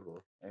त नुवाकोटको हो।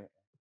 ए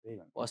त्यही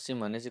भन्छ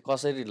पश्चिम भने चाहिँ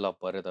कसरी लप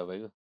पर्यो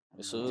तपाईको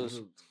यसो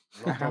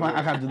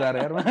आँखा जुदाएर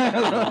यार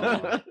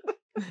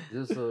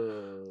जस्तो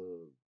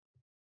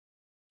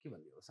के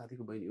भन्ने हो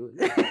साथीको बहिनी हो।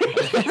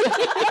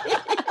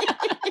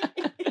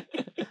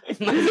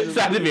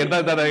 साथी भेट्दा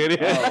जाँदाखेरि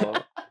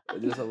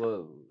जस अब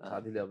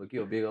साथीले अब के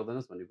हो बे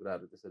गर्दैनस् भन्ने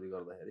कुराहरू त्यसरी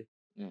गर्दाखेरि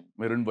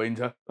मेरो पनि बहिनी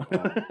छ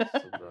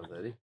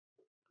गर्दाखेरि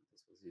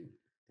त्यसपछि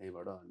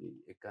त्यहीँबाट अनि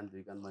एक कान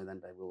दुई कान मैदान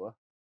टाइपको भयो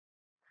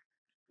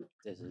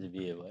त्यसपछि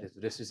बिहे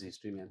भयो। Rest is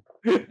history man.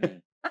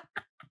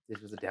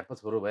 त्यसपछि ढ्याप्प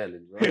छोरो भइहाल्यो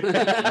नि।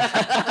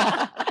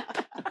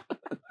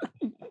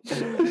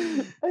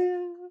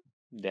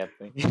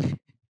 ढ्याप्पै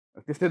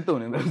त्यस्तै त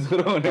हुने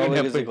छोरो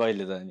भने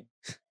कहिले त नि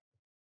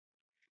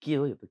के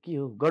हो यो त के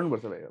हो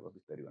गर्नुपर्छ भाइ अब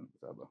बिस्तारै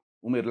गर्नुपर्छ अब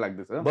उमेर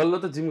लाग्दैछ बल्ल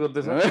त जिम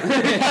गर्दैछ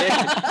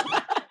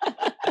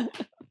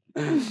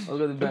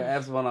अलिकति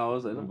एप्स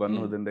बनाओस् होइन भन्नु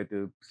हुँदैन त्यो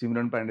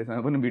सिमरन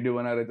पाण्डेसँग पनि भिडियो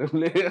बनाएर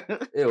उसले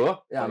ए हो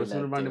ए हाम्रो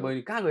सिमरन पाण्डे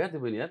बहिनी कहाँ गयो त्यो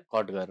बहिनी यार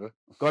कट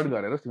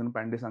गरेर सिमरन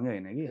पाण्डेसँगै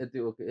होइन कि ए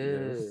त्यो ओके ए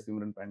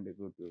सिमरन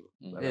पाण्डेको त्यो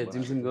ए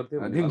जिम गर्थ्यो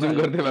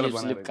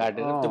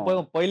काटेर त्यो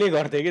पहिल्यै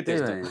गर्थे कि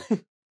त्यस्तो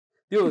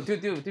त्यो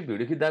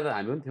भिडियो खिच्दा त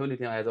हामी पनि थियौँ नि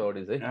त्यहाँ एज अ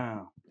अडियन्स है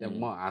त्यहाँ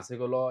म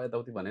हाँसेको ल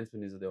यताउति भनेर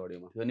सुनिन्छ त्यो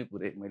अडियोमा थियो नि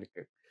पुरै मैले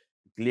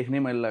लेख्नै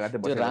मैले लगाएको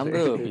थिएँ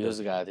राम्रो भ्युज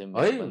गएको थियो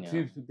है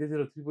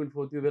त्यतिखेर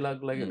 3.4 त्यो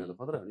बेलाको लागि होइन त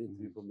खतरा हो नि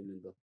 3.4 मिलियन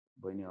त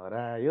बहिनी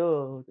हरायो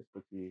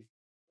त्यसपछि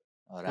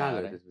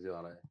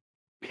हरायो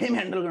फेम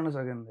ह्यान्डल गर्न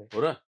सकेन हो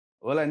र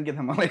होला नि के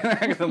थाहा मलाई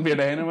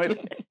भेटाएन मैले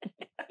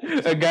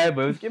गायब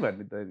भयो के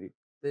भन्ने त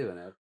त्यही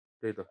भने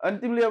त्यही त अनि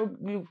तिमीले अब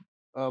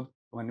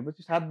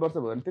भनेपछि 7 वर्ष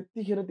भयो भने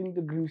त्यतिखेर तिमी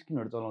त्यो ग्रिन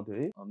स्क्रिनहरु चलाउँथ्यौ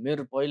है?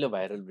 मेरो पहिलो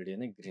भाइरल भिडियो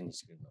नै ग्रिन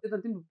स्क्रिन हो। त्यही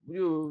त तिमी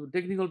यो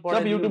टेक्निकल सब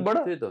पढाइ युट्युबबाट?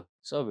 त्यही त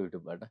सब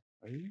युट्युबबाट। है?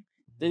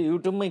 त्यही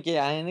युट्युबमै केही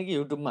आएन कि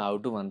युट्युबमा हाउ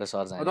टु भनेर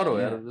सर्च तर हो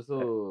हाने यार जस्तो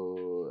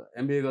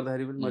एमबिए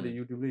गर्दाखेरि पनि मैले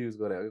युट्युब नै युज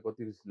गरेँ है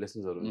कति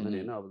लेसन्सहरु हुन्छ नि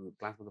हैन अब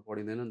क्लासमा त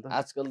पढिदैन नि त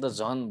आजकल त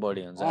झन्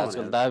बढी हुन्छ।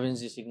 आजकल भनेर।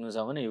 दाभिन्सी सिक्नु छ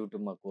भने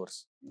युट्युबमा कोर्स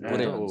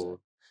पुरै हो। हुन्छ।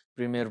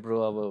 प्रिमियर प्रो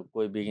अब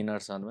कोही बिगिनर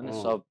छन् भने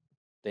सब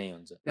त्यही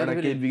हुन्छ। एउटा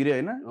केही बिग्रियो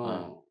हैन?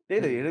 त्यही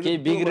त हेरेर केही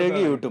बिग्रियो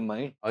कि युट्युबमा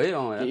है है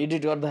यार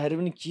एडिट गर्दाखेरि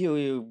पनि के हो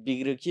यो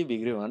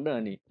बिग्रियो भनेर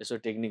अनि यसो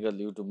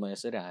टेक्निकल युट्युबमा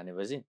यसरी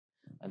हानेपछि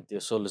अनि त्यो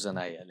सोलुसन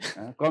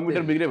आइहाल्यो।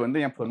 कम्प्युटर बिग्रियो भने त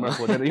यहाँ फोनबाट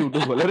खोलेर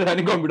युट्युब खोलेर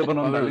अनि कम्प्युटर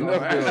बनाउन थालिन्छ।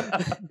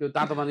 त्यो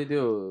तातो पानी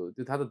त्यो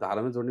थाहा त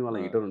धारामा जोड्ने वाला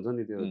हिटर हुन्छ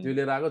नि त्यो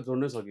लिएर आएको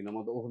जोड्नै सकिनँ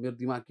म त ओहो मेरो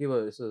दिमाग के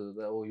भयो यसो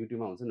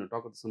युट्युबमा हुन्छ नि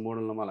टक्क त्यस्तो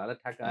मोडल नम्बर हालेर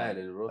ठ्याक्क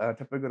आइहाल्यो ब्रो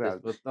ठ्याप्पै कुरा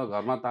त्यसपछि त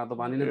घरमा तातो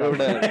पानी नै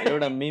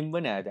एउटा मिम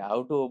पनि आएको थियो हाउ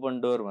टु ओपन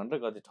डोर भनेर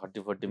कति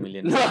 30-40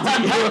 मिलियन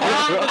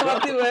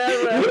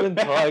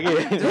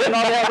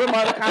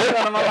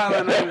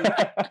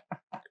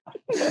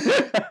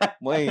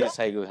मै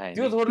साइको खाएँ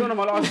त्यो छोड्नु न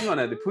मलाई अस्ति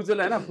भनेको थिएँ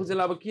फुचेल होइन फुचेल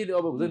अब के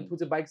अब हुन्छ नि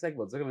फुचे बाइक साइक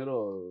भन्छ क्या मेरो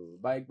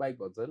बाइक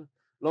भन्छ होइन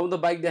ल त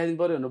बाइक देखाइदिनु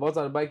पऱ्यो भने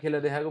बच्चाहरू बाइक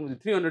खेलेर देखाएको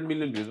 300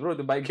 मिलियन भ्युज ब्रो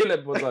त्यो बाइक खेलेर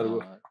बच्चाहरूको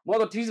म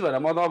त ठिस भएर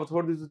म त अब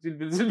छोडिदिन्छु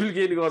चिलबिल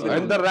केही गर्दैन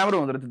होइन तर राम्रो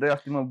हुँदो रहेछ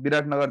अस्ति म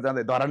विराटनगर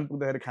जाँदै धरान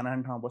पुग्दाखेरि खाना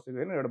खाने ठाउँमा बसेको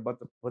होइन एउटा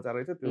बच्चा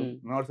रहेछ त्यो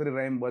नर्सरी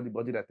राइम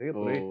बजिरहेको थियो कि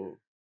पुरै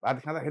भात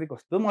खाँदाखेरि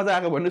कस्तो मजा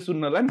आएको भन्ने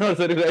सुन्नलाई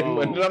नर्सरी राइम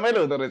भन्ने रमाइलो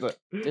हुँदो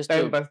रहेछ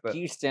टाइम पास त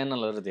किड्स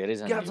च्यानलहरु धेरै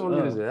छन् क्या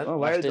चल्दिरहेछ यार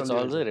वाइल्ड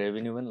चल्छ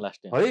रेभेन्यू पनि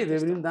लास्ट है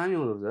रेभेन्यू दामी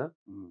आउँदो रहेछ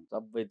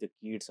सबै त्यो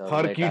किड्स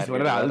फर किड्स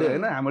भनेर हाल्दै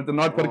हैन हाम्रो त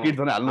नट फर किड्स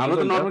भनेर हाल्नु हाम्रो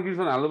त नट फर किड्स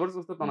भनेर हाल्नु पर्छ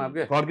जस्तो तनाव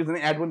के फर किड्स भने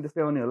एड पनि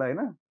त्यस्तै आउने होला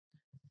हैन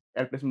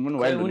एडभर्टाइजमेन्ट पनि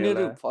वाइल्ड हुने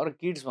उनीहरु होला फर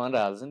किड्स भनेर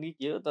हाल्छन् कि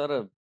के हो तर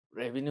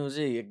रेभेन्यू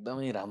चाहिँ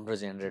एकदमै राम्रो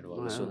जेनेरेट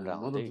भएको सुनेर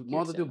म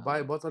त त्यो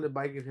बच्चाले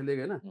बाइक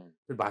खेलेको हैन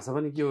त्यो भाषा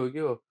पनि के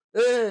हो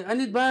ए आई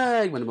निड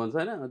बाइक भन्ने भन्छ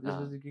हैन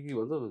त्यसपछि के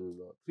भन्छ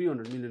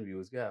 300 मिलियन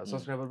भ्युज क्या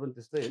सब्स्क्राइबर पनि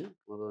त्यस्तै हैन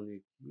म त अनि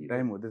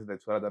टाइम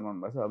हुँदैछ छोरा जन्माउनु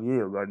भएको छ अब यही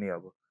हो गर्ने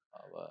अब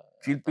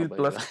चिलपिल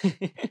प्लस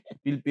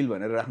पिल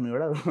भनेर राख्नु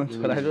एउटा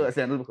छोराको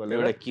च्यानल खोलेर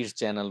एउटा किड्स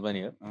च्यानल पनि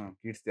हो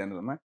किड्स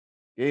च्यानलमा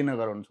केही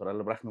नगराउनु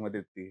छोराले राख्नु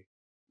मात्रै त्यति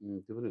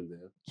त्यो पनि हुन्छ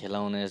यार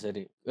खेलाउने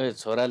यसरी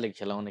छोराले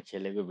खेलाउने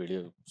खेलेको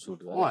भिडियो सुट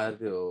गर्छ यार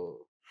त्यो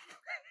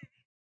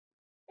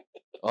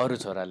अरु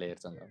छोराले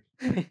हेर्छन्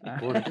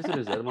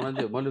त्यसरी यार मलाई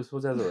त्यो मैले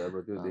सोचेको हो यार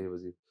त्यो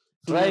देखेपछि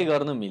ट्राई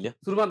गर्नु मिल्यो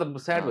सुरुमा त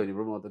स्याड भयो नि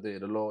ब्रो म त त्यो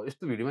हेरेर ल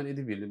यस्तो भिडियोमा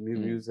यति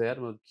भ्युज छ यार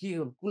म के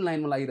कुन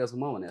लाइनमा लागिरहेको छु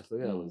म भने जस्तो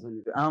क्या हुन्छ नि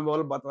आमा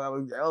बाउले बच्चा अब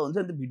हुन्छ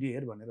नि त भिडियो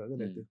हेर भनेर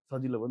त्यो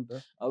सजिलो हो नि त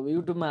अब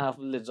युट्युबमा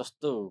आफूले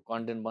जस्तो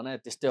कन्टेन्ट बनाए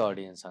त्यस्तै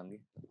अडियन्स छन् कि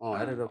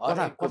हेरेर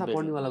कथा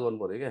पढ्ने वाला गर्नु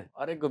पर्यो क्या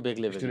हरेकको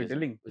बेग्लै स्टोरी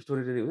टेलिङ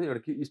हुन्छ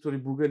एउटा स्टोरी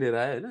बुकै लिएर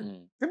आयो हैन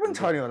त्यो पनि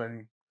छ नि होला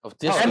नि अब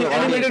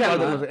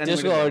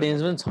त्यसको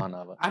अडियन्स पनि छन्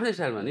अब आफ्नै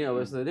स्टाइलमा नि अब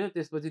यस्तो हैन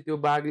त्यसपछि त्यो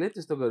बाघले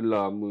त्यस्तो गरे ल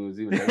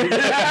मुजी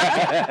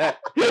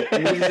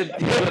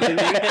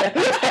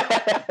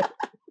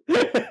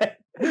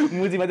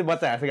मुजीमा चाहिँ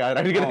बच्चा हाँसेको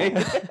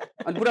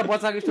अनि पुरा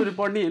बच्चाको स्टोरी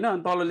पढ्ने हैन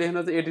अनि तल लेख्न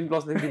चाहिँ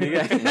 18+ लेखिदिने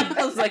क्या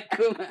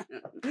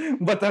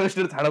बच्चाको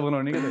स्टोरी छाडा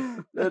बनाउने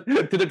क्या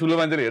त्यो त ठुलो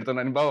मान्छेले हेर्छन्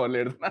अनि बाबुहरूले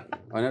हेर्छन्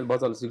होइन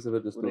बच्चाले सिक्छ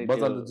फेरि त्यस्तो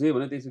बच्चाले जे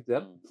भने त्यही सिक्छ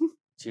यार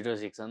छिटो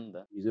सिक्छ नि त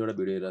हिजो एउटा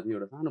भिडियो हेरेको थिएँ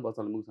एउटा सानो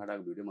बच्चाले मुख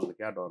छाडाको भिडियो मलाई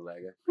क्या डर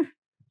लाग्यो क्या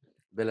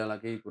बेला बेला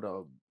केही कुरा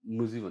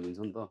मुजी भनिन्छ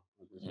नि त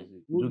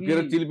झुकेर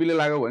चिलपिले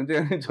लाग्यो भने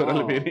चाहिँ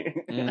छोराले फेरि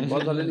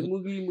बच्चाले नि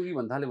मुगी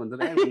भन्न थाल्यो भन्छ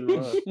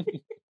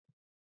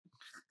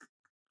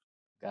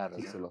गाह्रो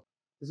छ ल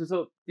त्यसो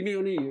तिमी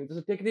अनि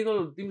त्यसो टेक्निकल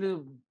तिमीले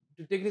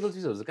त्यो टेक्निकल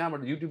चिजहरु चाहिँ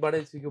कहाँबाट युट्युबबाटै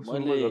सिक्यौ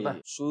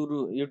सुरु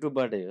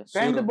युट्युबबाटै हो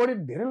टाइम त बढी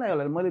धेरै लाग्यो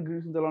होला मैले ग्रिन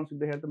स्क्रिन चलाउन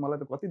सिक्दाखेरि त मलाई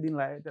त कति दिन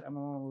लाग्यो तर म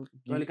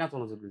अहिले कहाँ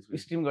चलाउँछ ग्रिन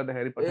स्क्रिन स्ट्रिम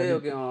गर्दाखेरि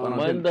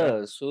मैले त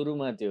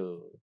सुरुमा त्यो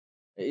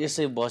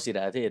यसै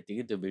बसिरहेको थिएँ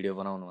यतिकै त्यो भिडियो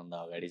बनाउनुभन्दा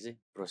अगाडि चाहिँ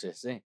प्रोसेस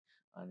चाहिँ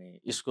अनि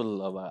स्कुल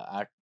अब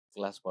 8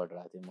 क्लास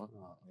पढिरहेको थिएँ म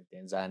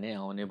त्यहाँ जाने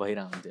आउने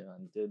भइरहन्थ्यो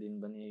अनि त्यो दिन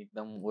पनि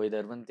एकदम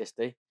वेदर पनि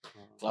त्यस्तै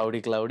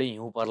क्लाउडी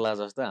हिउँ पर्ला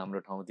जस्तो हाम्रो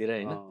ठाउँतिर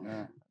होइन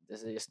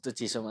त्यसै यस्तो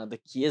चिसोमा त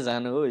के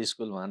जानु हो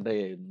स्कुल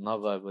भनेर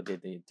नगएको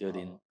त्यो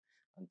दिन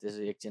अनि त्यसो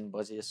एकछिन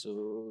पछि यसो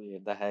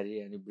हेर्दाखेरि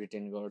अनि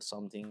ब्रिटेन गड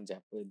समथिङ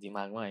झ्याप्पै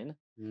दिमागमा होइन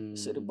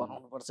यसरी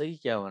बनाउनु पर्छ कि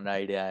क्या भनेर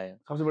आइडिया आयो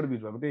सबसे बढी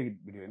भ्युज भएको त्यही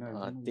भिडियो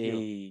होइन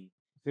त्यही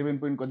 7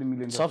 point कति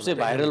मिलियन सबसे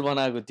भाइरल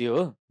बनाएको त्यो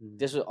हो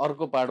त्यसो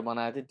अर्को पार्ट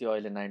बनाएको थियो त्यो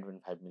अहिले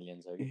 9.5 मिलियन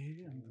छ कि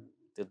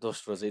त्यो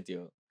दोस्रो चाहिँ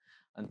त्यो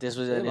अनि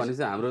त्यसपछि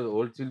भनेपछि हाम्रो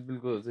होल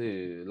चिलबिलको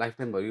चाहिँ लाइफ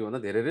टाइम भयो भन्दा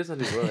धेरै नै छ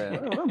नि ब्रो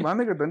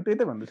भनेको त त्यही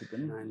त भन्दैछु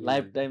नि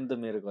लाइफ टाइम त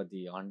मेरो कति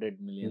 100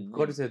 मिलियन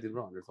कटिसक्यो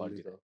तिम्रो 100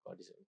 कटिसक्यो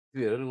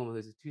त्यो हेरेर म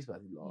चाहिँ चिज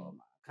भएको ल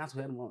कहाँ छ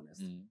यार म भने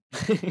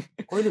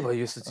कहिले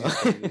भयो यस्तो चिज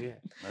है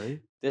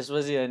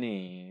त्यसपछि अनि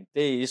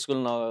त्यही स्कुल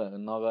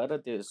नगएर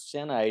त्यो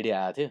सानो आइडिया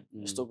आएको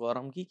थियो यस्तो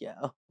गरौँ कि क्या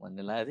हो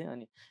भन्ने लागेको थियो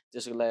अनि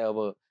त्यसको लागि अब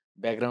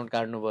ब्याकग्राउन्ड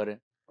काट्नु पर्यो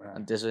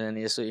अनि त्यसपछि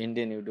अनि यसो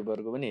इन्डियन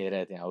युट्युबरको पनि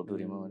हेरेको थिएँ हाउ टु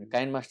रिमुभ भने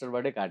काइन्ड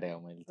मास्टरबाटै काटेँ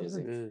मैले त्यो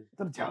चाहिँ।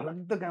 तर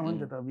झ्याउलाग्दो काम हो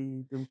नि त अबि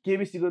त्यो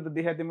केबिसीको त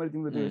देखाएको थिएँ मैले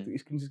तिम्रो त्यो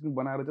स्क्रिन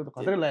बनाएर चाहिँ त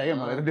खतरै लाग्यो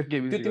क्या मलाई त त्यो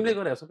केबिसी त्यो तिमीले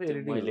गरे सबै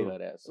एडिटिङ मैले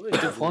गरेँ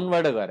त्यो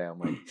फोनबाट गरेँ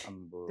मैले।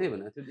 त्यही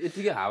भने त्यो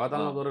यतिकै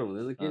हावातालमा गरेर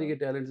हुँदैन के के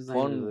ट्यालेन्ट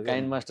चाहिँ फोन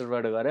काइन्ड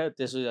मास्टरबाट गरेँ।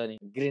 त्यसपछि अनि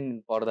ग्रिन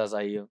पर्दा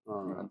चाहियो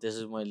अनि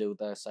त्यसपछि मैले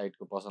उता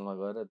साइडको पसलमा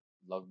गएर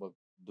लगभग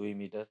 2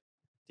 मिटर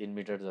 3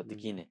 मिटर जति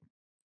किनेँ।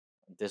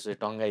 त्यसपछि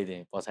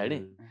टङ्गाइदिएँ पछाडि।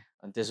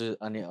 अनि त्यसपछि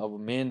अनि अब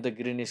मेन त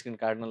ग्रिन स्क्रिन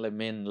काट्नलाई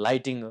मेन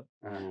लाइटिङ हो।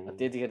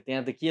 त्यतिखेर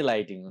त्यहाँ त के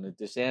लाइटिङ हुनु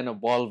त्यो सानो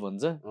बल्ब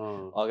हुन्छ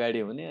अगाडि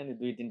हुने अनि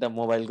 2-3टा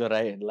मोबाइलको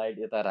लाइट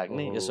यता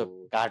राख्ने यसो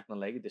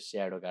काट्नलाई कि त्यो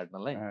स्याडो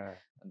काट्नलाई।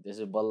 अनि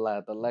त्यसपछि बल्ल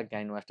तल्ला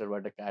काइन्ड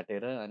मास्टरबाट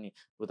काटेर अनि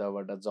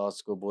उताबाट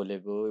जजको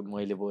बोलेको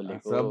मैले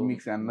बोलेको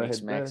मिक्स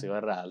म्याक्स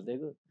गरेर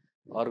हालिदिएको।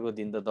 अर्को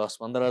दिन त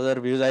 10-15 हजार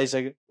भ्युज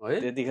आइसक्यो।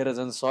 त्यतिखेर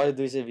झन्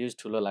 100-200 भ्युज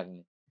ठुलो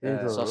लाग्ने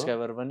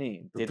सब्सक्राइबर पनि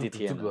त्यति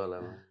थिएन।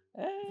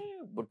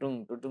 बुटुङ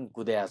टुटुङ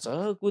कुद्याछ।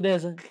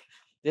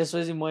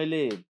 त्यसपछि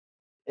मैले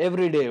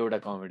एभ्री डे एउटा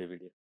कमेडी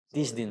भिडियो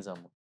 30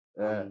 दिनसम्म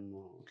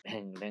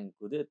ढ्याङ ढ्याङ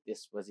कुद्यो।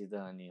 त्यसपछि त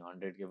अनि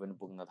 100K पनि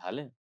पुग्न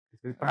थाल्यो।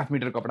 5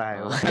 मिटर कपडा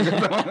आयो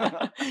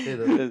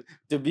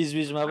त्यो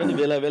बिचबिचमा पनि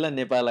बेला बेला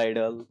नेपाल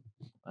आइडल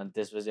अनि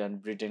त्यसपछि अनि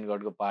ब्रिटेन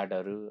गडको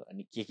पार्टहरू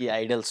अनि के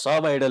आइडल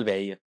सब आइडल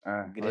भ्याइयो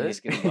ग्रिन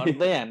स्क्रिन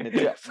गर्दै हान्ने।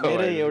 त्यो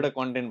मेरै एउटा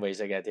कन्टेन्ट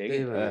भइसकेको थियो कि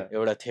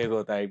एउटा थेगो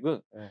टाइपको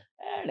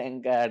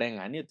ढ्याङ्का ढ्याङ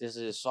हान्यो।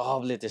 त्यसपछि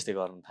सबले त्यस्तै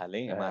गर्न थाले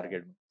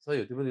मार्केटमा। सही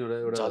हो त्यो पनि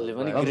एउटा जसले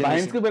पनि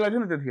भाइन्सको बेला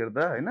थियो नि त्यतिखेर त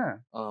हैन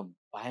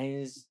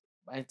भाइन्स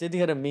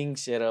त्यतिखेर मिङ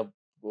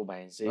सेरपको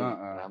भाइन्स चाहिँ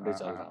राम्रै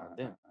चल्न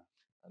हुन्थ्यो।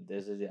 अनि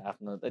त्यसपछि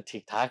आफ्नो त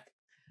ठिकठाक।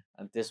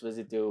 अनि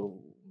त्यसपछि त्यो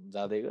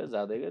जाँदै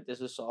गयो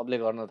त्यसपछि सबले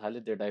गर्न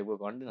थाल्यो त्यो टाइपको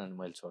कन्टेन्ट अनि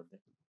मैले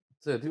छोडिदिएँ।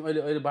 तिमी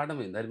अहिले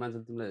बाटोमा हिँड्दाखेरि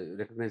मान्छेले तिमीलाई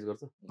रेकगनाइज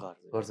गर्छ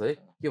है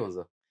के भन्छ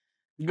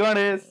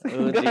गणेश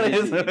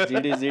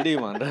जिडी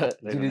भनेर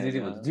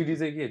जिडी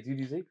चाहिँ के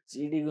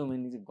जिडीको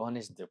मिनिङ चाहिँ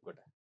गणेश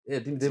देवकोटा। ए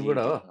तिमी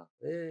देवकोटा हो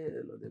ए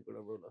ल देवकोटा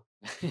ब्रो ल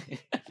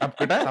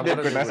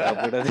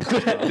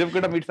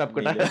देवकोटा मिट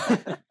सापकोटा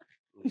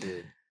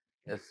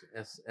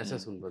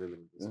एसएस हुनु पर्यो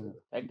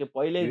ठ्याक्कै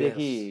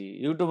पहिल्यैदेखि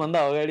युट्युब भन्दा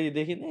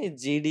अगाडिदेखि नै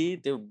जिडी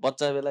त्यो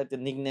बच्चा बेला त्यो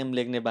निकनेम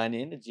लेख्ने बानी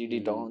होइन जिडी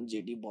डन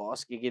जिडी बस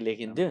के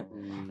लेखिन्थ्यो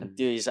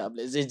त्यो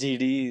हिसाबले चाहिँ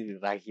जिडी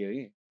राखियो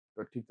कि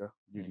ठिक छ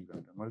जिडी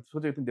गर्दा मैले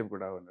सोचेको थिएँ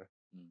देवकोटा भनेर।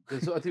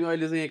 तिमी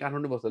अहिले चाहिँ यहाँ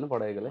काठमाडौँ बस्छ होइन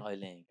पढाइको लागि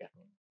अहिले यहीँ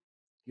काठमाडौँ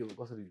के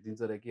कसरी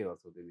दिनचर्या के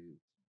गर्छौ तिमी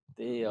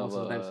त्यही अब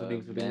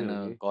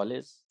बिहान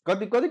कलेज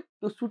कति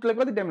त्यो सुटलाई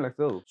कति टाइम लाग्छ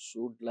हौ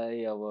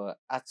सुटलाई अब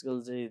आजकल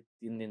चाहिँ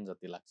 3 दिन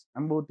जति लाग्छ।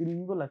 आम्बो 3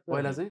 दिनको लाग्छ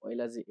पहिला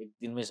चाहिँ 1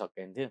 दिनमै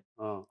सकिन्थ्यो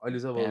अहिले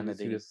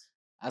चाहिँ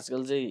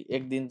आजकल चाहिँ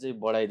 1 दिन चाहिँ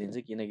बढाइदिन्छ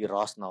किनकि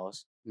रस नहोस्।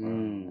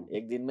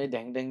 1 दिनमै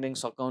ढ्याङ ढ्याङ ढ्याङ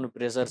सकाउनु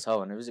प्रेसर छ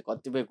भनेपछि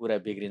कतिपय कुरा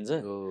बिग्रिन्छ।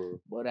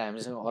 बरु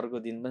हामीसँग अर्को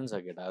दिन पनि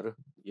छ केटाहरू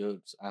यो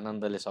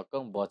आनन्दले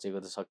सकाउँ बचेको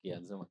त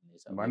सकिहाल्छ भन्ने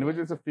हिसाब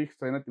भनेपछि चाहिँ फिक्स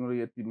छैन तिम्रो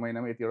यो 3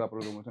 महिनामा यतिवटा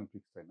अपलोड गर्नु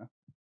फिक्स छैन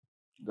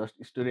जस्ट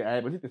स्टोरी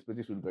आएपछि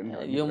त्यसपछि सुट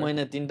गर्ने। यो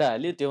महिना 3टा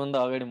हाल्यो त्योभन्दा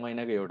अगाडि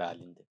महिनाको एउटा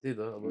हालिन्थ्यो। त्यही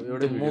त अब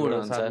एउटा मुड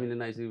हुन्छ 7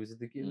 मिलियन आइसकेपछि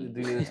त के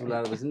 2 महिना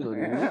चुलाएर बस्नु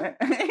नि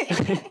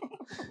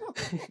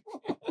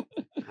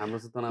हाम्रो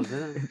त तनाव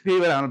छैन त्यही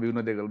भएर हाम्रो भ्यू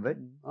नदिएको भाइ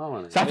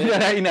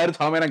साथीहरु यिनीहरु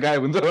 6 महिना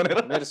गायब हुन्छ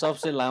भनेर। मेरो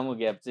सबसे लामो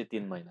ग्याप चाहिँ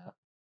 3 महिना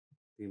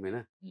 3 महिना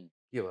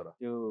के भएर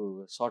त्यो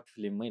सर्ट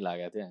फिल्ममै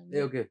लागेको थियो हामी।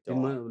 ए ओके 3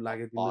 महिना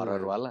लाग्यो 3 महिना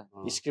हरर वाला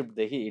स्क्रिप्ट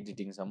देखि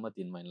एडिटिङ सम्म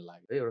 3 महिना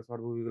लाग्यो। एउटा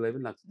सर्ट मुभीको लागि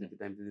पनि लाग्छ त्यति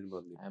टाइम चाहिँ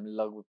दिनुपर्ने। हामी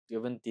लगभग त्यो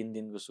पनि 3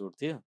 दिनको सुट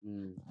थियो।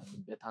 हामी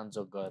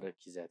बेथानचोक गएर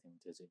खिचेको थियौँ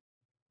त्यो चाहिँ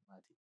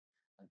माथि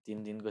 3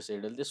 दिनको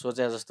सेड्युल थियो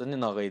सोचे जस्तो नि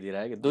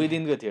नगइदिरहेको 2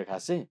 दिनको थियो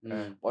खासै।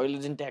 पहिलो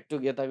दिन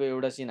ट्याकटुक यताको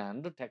एउटा सिन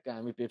हानेर ठ्याक्क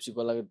हामी पेप्सी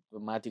कोलाको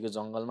माथिको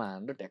जङ्गलमा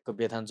हानेर ट्याक्क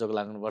बेथानचोक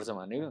लाग्नुपर्छ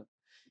भनेको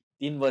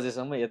 3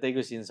 बजेसम्म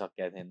यतैको सिन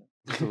सकिएको थिएन।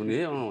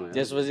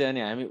 त्यसपछि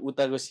अनि हामी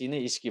उताको सिनै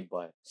स्किप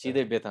भयो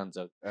सिधै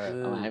बेथानचोक।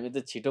 अब हामी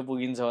त छिटो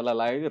पुगिन्छ होला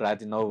लाग्यो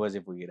राति 9 बजे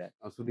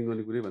पुगिरहेको। सुटिङ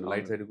गर्ने कुरै भन्दा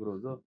लाइट साइड कुरो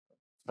हुन्छ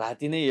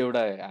राति नै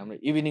एउटा हाम्रो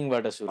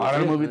इभिनिङबाट सुरु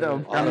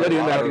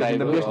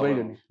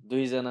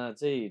 2 जना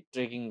चाहिँ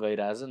ट्रेकिङ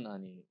गइरहेछन्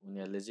अनि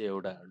उनीहरूले चाहिँ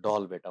एउटा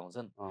डल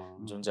भेटाउँछन्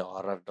जुन चाहिँ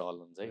हरर डल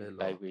हुन्छ कि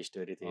टाइपको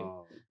स्टोरी थियो।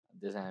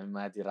 त्यसमा हामी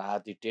माथि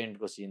राति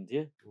टेन्टको सिन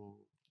थियो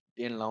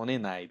टेन्ट लाउनै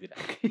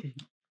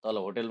नआइदिरहेको तल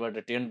होटेलबाट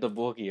टेन्ट त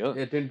बोकियो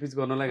टेन्ट पिच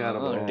गर्नलाई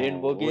गाह्रो टेन्ट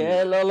बोकियो ए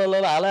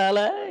ल हाल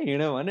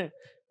हिँड्यो भने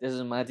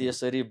त्यसपछि माथि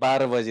यसरी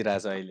 12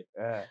 बजिरहेछ अहिले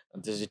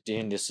त्यसपछि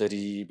टेन्ट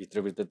यसरी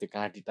भित्रभित्र त्यो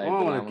काँटी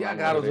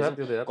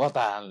टाइपको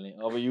कता हाल्ने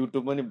अब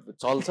युट्युब पनि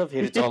चल्छ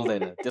फेरि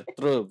चल्दैन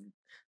त्यत्रो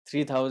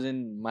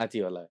 3000 माथि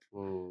होला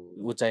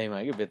उचाइमा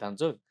कि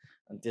बेथानचोक।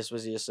 अनि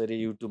त्यसपछि यसरी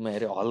युट्युबमा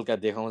हेऱ्यो हल्का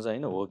देखाउँछ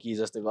होइन हो कि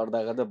जस्तो गर्दा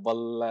गर्दा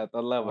बल्ल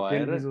तल्ला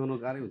भएर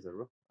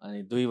अनि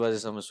 2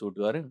 बजेसम्म सुट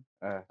गऱ्यो।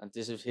 अनि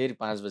त्यसपछि फेरि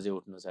 5 बजे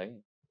उठ्नु छ कि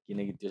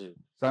किनकि त्यो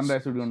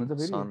सनराइज सुट गर्नु छ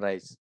फेरि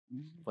सनराइज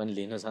पनि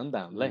लिनु छ नि त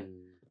हामीलाई।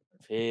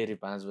 फेरि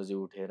 5 बजे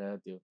उठेर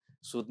त्यो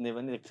सुत्ने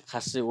पनि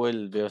खासै ओइल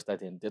व्यवस्था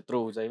थिएन त्यत्रो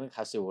उचाइमा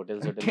खासै होटल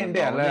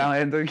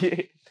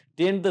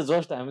टेन्ट त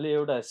जस्ट हामीले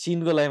एउटा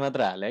सिनको लागि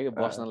मात्र हाले कि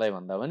बस्नलाई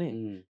भन्दा पनि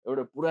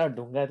एउटा पुरा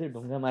ढुङ्गा थियो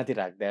ढुङ्गा माथि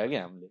राख्दै कि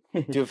हामीले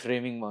त्यो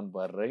फ्रेमिङ मन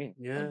परेर कि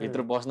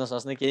भित्र बस्न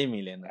सस्ने केही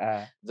मिलेन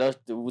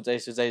जस्ट उचाइ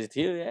सुचाइ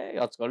थियो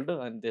अचकल्टो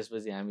अनि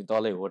त्यसपछि हामी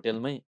तलै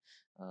होटेलमै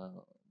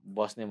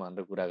बस्ने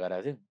भनेर कुरा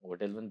गरेको थियौँ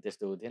होटेल पनि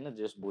त्यस्तो थिएन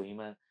जस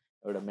भुइँमा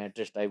एउटा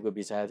म्याट्रेस टाइपको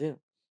बिछाएको थियो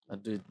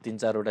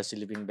 3-4वटा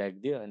स्लिपिङ ब्याग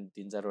दियो अनि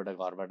 3-4वटा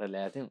घरबाट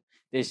ल्याएको थियौँ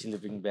त्यही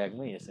स्लिपिङ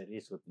ब्यागमै यसरी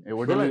सुत्ने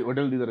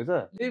होटल दिँदो रहेछ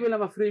त्यही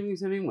बेलामा फ्रेमिङ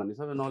सेमिङ भन्ने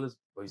सबै नलेज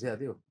भइसकेको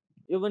थियो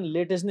यो पनि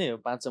लेटेस्ट नै हो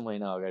 5-6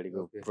 महिना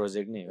अगाडिको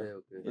प्रोजेक्ट नै हो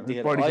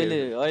यतिखेर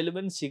अहिले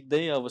पनि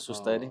सिक्दै अब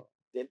सुस्तरी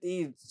त्यति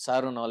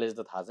साह्रो नलेज त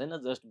थाहा छैन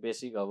जस्ट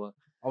बेसिक अब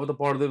त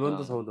पढ्दै पनि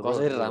त छ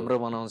कसरी राम्रो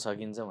बनाउन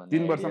सकिन्छ भन्ने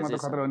 3 वर्षमा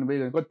त खतरा हुने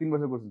भइगयो कति 3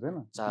 वर्ष कोर्स हुन्छ हैन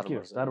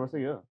 4 वर्ष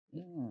हो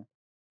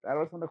 4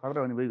 वर्षमा त खतरा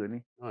हुने भइगयो नि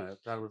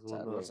 4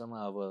 वर्षमा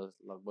अब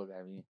लगभग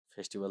हामी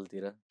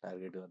फेस्टिभलतिर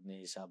टार्गेट गर्ने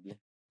हिसाबले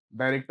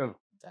डाइरेक्टर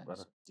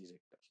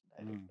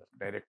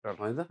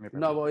हैन त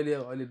किन अब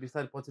अहिले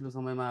बिस्तारै पछिल्लो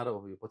समयमा आएर हो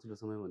यो पछिल्लो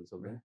समय भन्न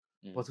सक्दैन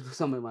पछिल्लो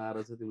समयमा आएर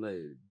चाहिँ तिमीलाई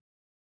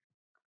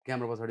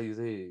क्यामेरा पछाडि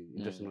चाहिँ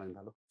इन्ट्रेस्ट लाग्न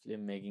थाल्यो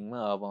फिल्म मेकिङमा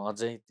अब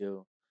अझै त्यो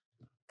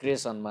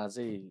क्रिएसनमा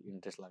चाहिँ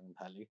इन्ट्रेस्ट लाग्न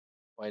थाल्यो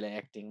पहिला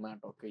एक्टिङमा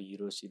टक्कै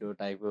हिरो सिरो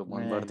टाइपको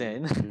मन पर्थ्यो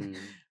हैन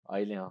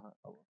अहिले अब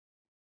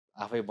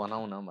आफै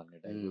बनाउन भन्ने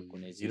टाइपको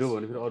कुनै हिरो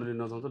भने फेरि अरूले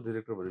नचाउँछ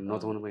डिरेक्टर भने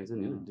नचाउन पाइन्छ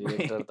नि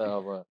डिरेक्टर त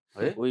अब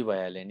उही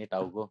भइहाल्यो नि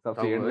टाउको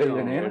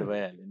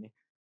भइहाल्यो नि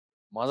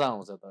मजा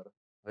आउँछ तर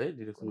है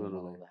डिरेक्सन गर्नु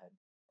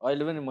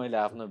अहिले पनि मैले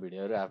आफ्नो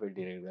भिडियोहरू आफै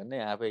डिरेक्ट गर्ने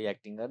आफै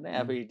एक्टिङ गर्ने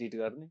आफै एडिट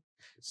गर्ने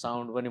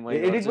साउन्ड पनि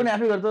मैले एडिट पनि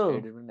आफै गर्छु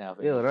एडिट पनि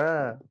आफै ए हो र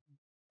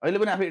अहिले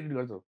पनि आफै एडिट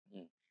गर्छु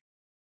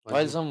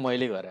अहिलेसम्म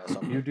मैले गरे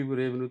युट्युबको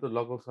रेभेन्यू त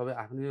लगभग सबै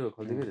आफ्नै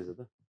खल्तीमै रहेछ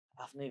त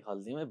आफ्नै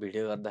खल्तीमै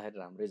भिडियो गर्दाखेरि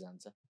राम्रै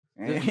जान्छ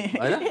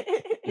हैन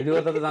भिडियो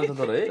गर्दा त जान्छ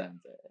तर है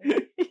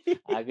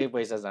आकै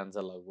पैसा जान्छ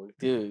लगभग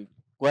त्यो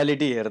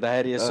क्वालिटी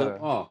हेर्दाखेरि यसो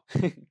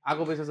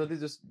आको पैसा जति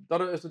तर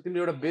यस्तो तिमीले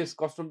एउटा base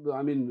custom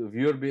I mean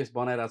viewer base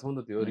बनाइरहेको छौ नि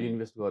त त्यो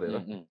रिइन्भेस्ट गरेर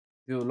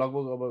त्यो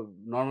लगभग अब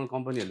नर्मल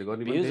कम्पनीहरूले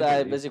गर्ने भ्युज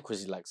आएपछि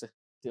खुसी लाग्छ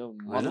त्यो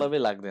मतलबै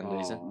लाग्दैन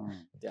रहेछ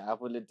त्यो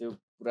आफूले त्यो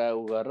पुरा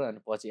उ गरेर अनि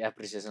पछि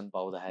एप्रिसिएसन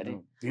पाउँदाखेरि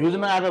भ्युज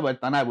नआएको भए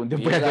तनाव हुन्थ्यो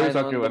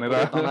सक्यो भनेर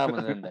तनाव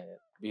हुन्छ नि त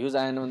भ्युज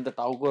आएन भने त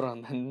टाउको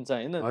रन्दिन्छ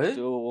हैन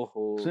त्यो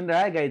ओहो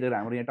सुनिरहे गाइदहरु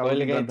हाम्रो यहाँ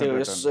टाउको त्यो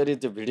यसरी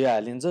त्यो भिडियो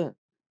हालिन्छ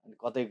अनि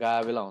कतै गए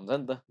बेला हुन्छ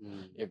नि त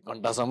 1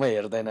 घण्टासम्म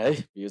हेर्दैन है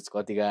भ्युज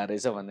कति गए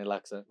रहेछ भन्ने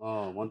लाग्छ 1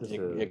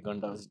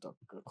 घण्टापछि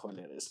टक्क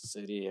खोलेर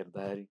यसरी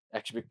हेर्दाखेरि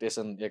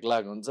एक्सपेक्टेसन 1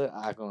 लाख हुन्छ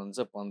आएको हुन्छ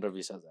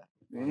 15-20 हजार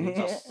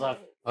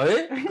है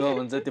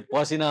हुन्छ त्यो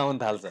पसिना आउन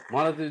थाल्छ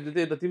मलाई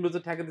त्यो त तिम्रो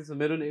चाहिँ ठ्याक्कै त्यस्तो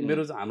मेरो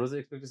चाहिँ हाम्रो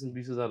चाहिँ एक्सपेक्टेसन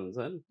 20,000 हुन्छ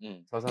हैन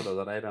 6-7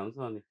 हजार आइरा हुन्छ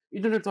अनि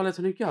इन्टरनेट चलाएको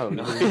छैन के हो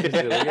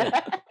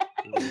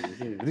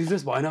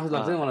रिफ्रेस भएन जस्तो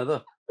लाग्छ मलाई त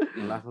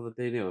लास्टमा त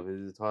त्यही नै हो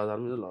फेरि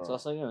 6,000 मै ल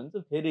ससकै हुन्छ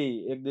फेरि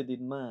 1-2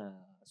 दिनमा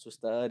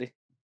सुस्तारी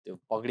त्यो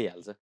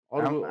पक्डिहाल्छ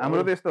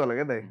हाम्रो त यस्तो होला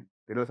के दाइ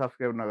धेरै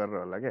सब्स्क्राइब नगरेर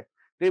होला के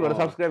त्यही भएर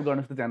सब्स्क्राइब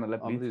गर्नुस् त च्यानललाई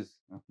प्लिज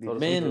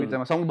मेन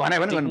सँग भने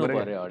पनि गर्नु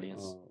पर्यो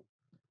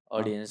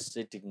ऑडियन्स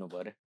चाहिँ टिक्नु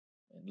पर्यो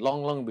लङ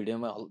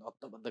भिडियोमा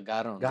हत्तपत्त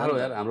गाह्रो हुन्छ गाह्रो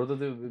यार हाम्रो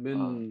त त्यो मेन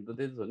त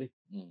त्यही छ नि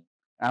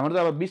हाम्रो त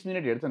अब 20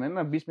 मिनेट हेर्छन् हैन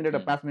 20 मिनेट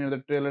 5 मिनेट त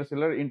ट्रेलर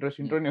सेलर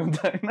इन्ट्रो नै हुन्छ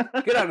हैन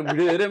केटाको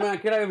भिडियो हेरेमा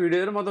केटाको भिडियो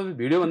हेरे मतलब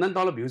भिडियो भन्दा नि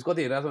तल भ्युज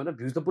कति हेरेको छ भने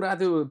भ्युज त पुरा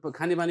त्यो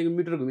खाने पानीको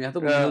मिटर घुमिया त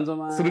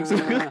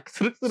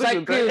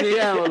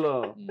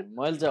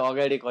मैले चाहिँ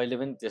अगाडि कहिले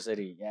पनि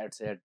त्यसरी एड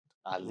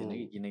हाल्दिन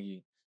कि किनकि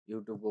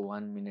युट्युबको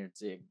 1 मिनेट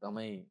चाहिँ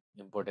एकदमै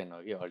इम्पोर्टेन्ट हो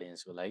कि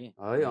अडियन्सको लागि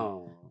है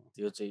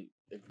त्यो चाहिँ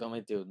एकदमै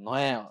त्यो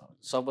नयाँ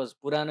सपोज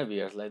पुरानो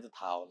भ्युअर्सलाई त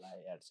थाहा होला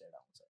एड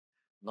आउँछ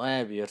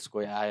नयाँ भ्युअर्स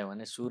कोही आयो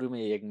भने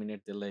सुरुमै 1 मिनेट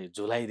त्यसलाई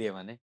झुलाइदियो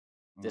भने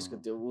त्यसको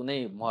त्यो उ नै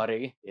मर्यो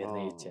कि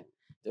हेर्ने इच्छा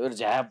त्यो भएर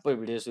झ्याप्पै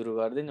भिडियो सुरु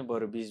गर्दैन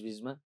बरु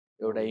बीचमा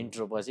एउटा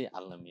इन्ट्रो पछि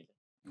हाल्न मिल्यो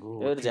त्यो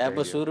भएर झ्याप्प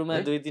सुरुमा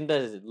 2-3टा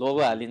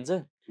लोगो हालिन्छ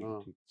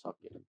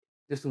सक्यो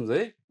त्यस्तो हुन्छ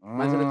है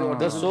मान्छेले त्यो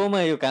त सोमा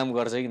यो काम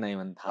गर्छ कि नै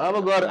भने थाहा अब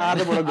गर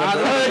आधोबाट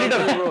गर्छ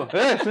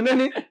ए सुन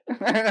नि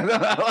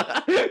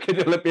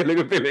केटीलाई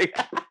पेलेको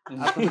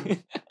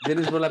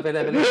जेनिस बोला पेला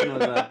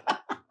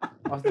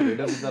अस्ति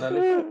भिडियो बिचराले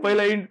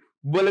पहिला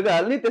बोलेको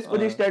हाल्ने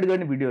त्यसपछि स्टार्ट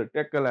गर्ने भिडियो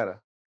ट्याक्क लाएर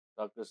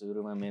टक्क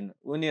सुरुमा मेन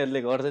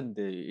उनीहरूले गर्छ नि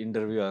त्यो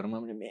इन्टरभ्यूहरुमा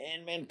पनि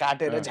मेन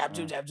काटेर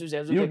झ्याप्छु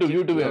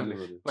युट्युबहरूले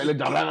पहिला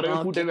झला गरेर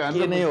कुटेको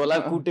हाल्छ नै होला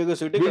कुटेको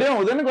सुटेको भिडियो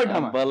हुँदैन कोही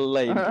ठाउँमा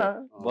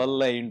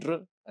बल्ल इन्ट्रो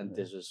अनि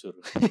त्यसो सुरु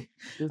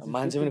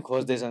मान्छे पनि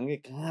खोज्दैछन् कि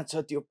कहाँ छ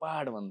त्यो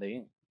पार्ट भन्दै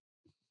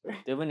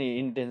त्यो पनि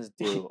इन्टेन्स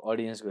त्यो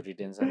अडियन्सको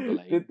रिटेन्सनको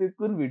लागि त्यो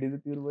कुन भिडियो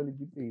चाहिँ त्यो मैले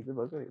गीत हिजो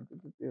भर्खर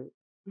त्यो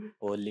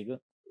होलीको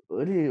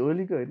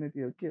होइन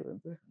त्यो के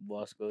भन्छ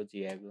बसको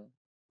चियाको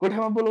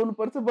कोठामा बोलाउनु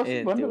पर्छ बस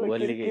भन्नु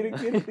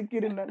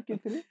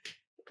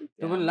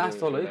त्यो पनि लास्ट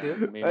चल है त्यो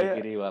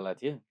मेमिक्री वाला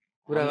थियो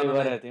कुरा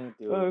गरेको थियौँ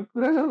त्यो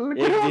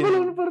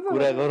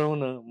कुरा गरौँ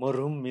न म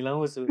रुम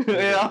मिलाउँछु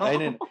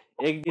हैन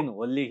एक दिन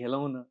होली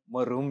खेलाउँ न म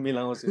रुम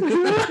मिलाउँछु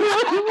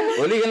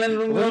होली खेल्न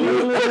रुम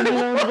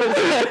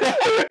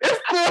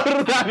यस्तो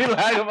दामी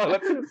लाग्यो मलाई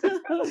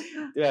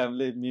त्यो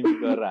हामीले मिम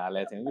गरेर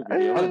हालेको थियौँ कि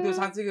भिडियो अनि त्यो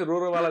साँच्चै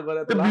रोरोवाला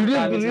गरेर त्यो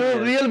भिडियो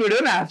रियल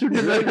भिडियो न हाँस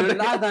उठ्यो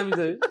दामी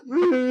छ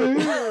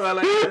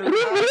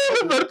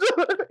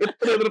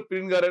यत्रो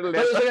प्रिन्ट गरेर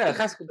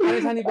खास पानी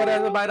सानी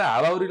परेको छ बाहिर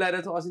हावा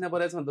उरिरहेको छ असिना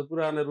परेको छ भने त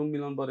कुराहरूलाई रुम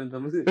मिलाउनु पर्यो नि त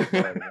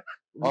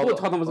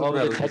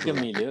ठ्याक्कै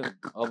मिल्यो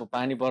अब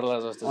पानी पर्ला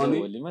जस्तो छ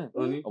होलीमा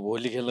अब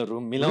होली खेल्न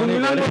रुम मिलाउनै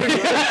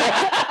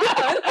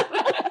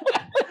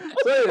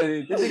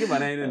त्यसै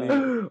भने नि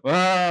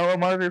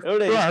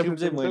एउटा स्क्रिप्ट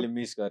चाहिँ मैले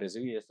मिस गरेछु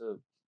कि यस्तो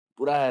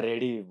पुरा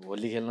रेडी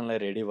होली खेल्नलाई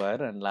रेडी भएर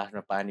अनि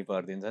लास्टमा पानी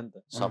परिदिन्छ नि त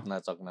सपना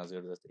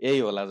चकनाचुर जस्तो यही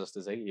होला जस्तो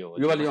छ कि यो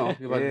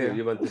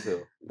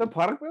त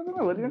फरक पर्दैन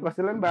होलीमा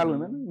कसैलाई पनि बाल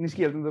हुँदैन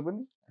निस्किहाल्छ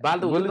पनि बाल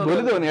त होली त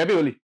हो नि ह्यापी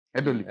होली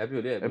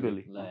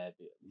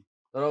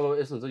तर अब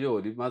यस्तो हुन्छ यो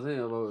होलीमा चाहिँ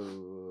अब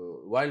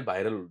वाइल्ड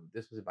भाइरल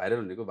त्यसपछि भाइरल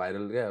हुनेको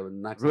भाइरल क्या अब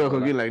नाक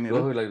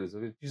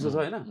चिसो छ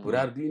होइन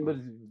भुराहरू दिनभरि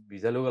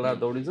भिजा लुगा लगाएर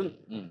दौडिन्छन्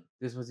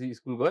त्यसपछि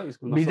स्कुल गयो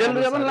स्कुलमा भिजा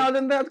लुगा पनि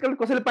लाउँदैन त आजकल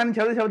कसैले पानी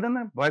छ्याउँदै छ्याउँदैन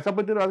भयो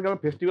सबैतिर आजकल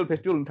फेस्टिभल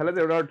हुन थाल्छ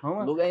एउटा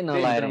ठाउँमा लुगै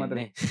नलाएर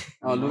मात्रै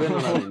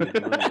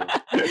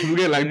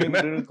लुगै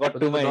लाग्दैन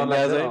कट्टुमा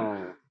हिँड्दा चाहिँ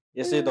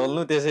यसै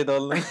दल्नु त्यसै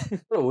दल्नु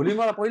तर होली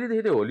मलाई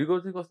पहिलेदेखि त्यो होलीको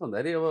चाहिँ कस्तो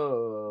भन्दाखेरि अब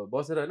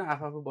बसेर होइन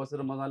आफू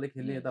बसेर मजाले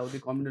खेल्ने यताउति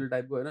कम्युनल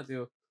टाइपको होइन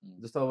त्यो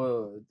जस्तो अब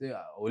त्यो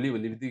होली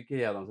भन्ने बित्तिकै के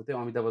याद आउँछ त्यो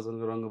अमिताभ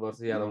बच्चनको रङ्गवर्ष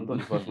याद आउँछ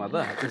नि फर्स्टमा त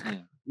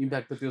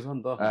इम्प्याक्ट त त्यो छ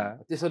नि त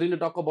त्यसरी नै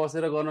टक्क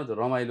बसेर गर्न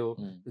रमाइलो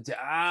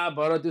ज्या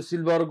भएर त्यो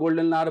सिल्भर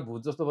गोल्डन लाएर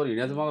भुत जस्तो भएर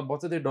हिँडेको मलाई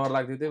बच्चा त्यही डर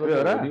लाग्थ्यो त्यही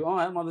भएर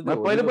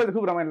पहिले पहिले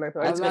खुब रमाइलो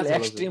लाग्थ्यो आजकल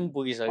एक्सट्रिम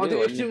पुगिसक्यो त्यो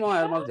एक्सट्रिम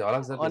मलाई झ्याउ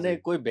लाग्छ अनि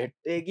कोही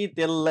भेटे कि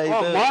त्यसलाई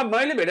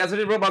मैले भेटेको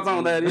छु बच्चा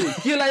हुँदाखेरि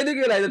के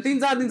लाग्यो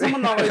 3-4 दिनसम्म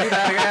नभइदिँदा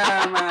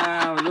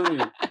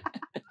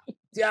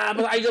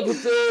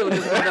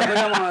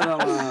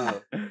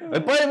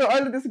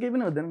अहिले त्यस्तो केही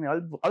पनि हुँदैन नि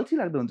अल्छी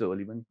लाग्दो हुन्छ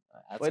होली पनि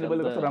पहिले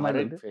पहिले कस्तो रमाइलो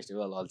हुन्थ्यो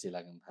फेस्टिभल अल्छी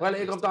लाग्यो पहिला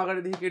एक हप्ता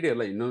अगाडिदेखि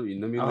केटीहरूलाई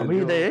हिँड्नु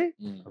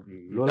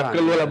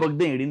लोला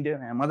बोक्दै हिँडिन्थ्यो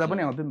मजा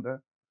पनि आउँथ्यो नि त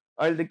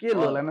अहिले त के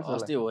लोला न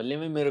अस्ति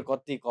होलीमै मेरो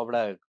कति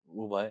कपडा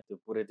उ भयो त्यो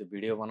पुरै त्यो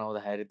भिडियो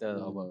बनाउँदाखेरि त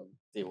अब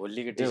त्यो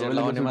होलीको टी सर्ट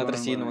लगाउने मात्र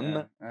सिन हुन्न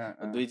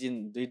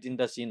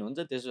 2-3टा सिन हुन्छ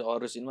त्यसो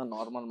अरू सिनमा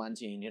नर्मल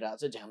मान्छे हिँडिरहेको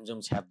छ झ्यामझुम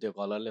छ्याप्थ्यो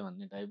कलरले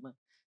भन्ने टाइपमा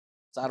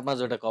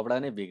 4-5वटा कपडा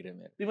नै बिग्रियो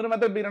मेरो तिम्रो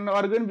मात्र बिग्रन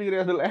अरूको पनि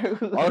बिग्रियो जस्तो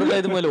लाग्यो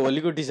अरूलाई त मैले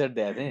होलीको टी सर्ट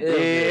दिएको थिएँ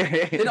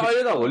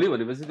अहिले त होली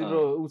भनेपछि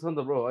तिम्रो उ छ नि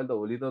त ब्रो अहिले त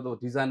होली त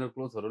डिजाइनर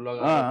क्लोथ्सहरू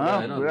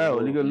लगाएर पुरा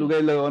होलीको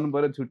लुगाइ लगाउनु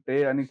पर्यो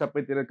छुट्टै अनि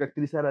सबैतिर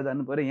त्रिसारा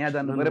जानु पर्यो यहाँ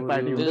जानु पर्यो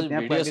पार्टी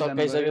भिडियो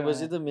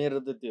सकाइसकेपछि त मेरो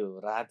त त्यो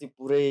राति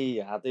पुरै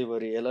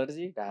हातैभरि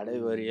एलर्जी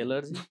ढाडैभरि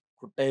एलर्जी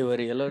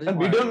खुट्टैभरि एलर्जी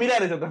भिडियो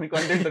मिलाइरहेछ त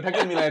कन्टेन्ट त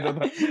ठ्याक्कै मिलाएर त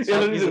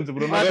एलर्जी हुन्छ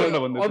ब्रो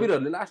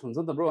अबिरहरूले लास्ट हुन्छ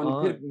नि त ब्रो अनि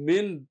फेरि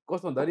मेन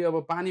कस्तो भन्दाखेरि अब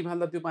पानी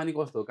फाल्दा त्यो पानी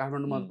कस्तो हो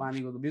काठमाडौँमा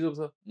पानीको त बिजोग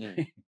छ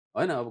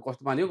होइन अब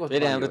कस्तो पानी हो कस्तो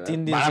फेरि हाम्रो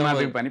 3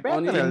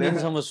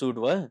 दिनसम्म सुट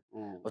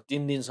भयो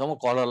 3 दिनसम्म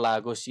कलर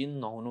लगाएको सिन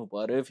नहुनु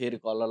पर्यो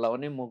फेरि कलर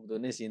लगाउने मुख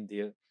धुने सिन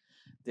थियो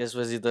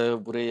त्यसपछि त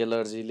पुरै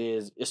एलर्जीले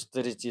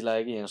यस्तरी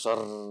चिलायो कि यहाँ सर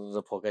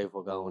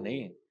फोकाउने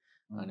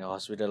अनि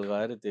हस्पिटल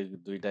गएर त्यो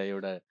 2टा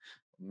एउटा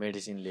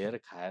मेडिसिन लिएर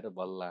खाएर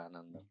बल्ल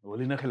आनन्द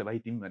होली नखेल भाइ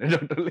तिमी भने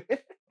डाक्टरले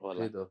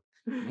होला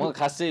म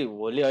खासै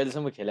होली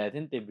अहिलेसम्म खेलाएको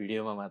थिएँ नि त्यो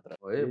भिडियोमा मात्र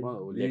है म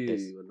होली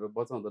भनेर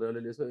बच्चा हुँदा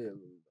अहिले यसो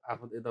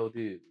आफ्नो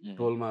यताउति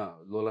टोलमा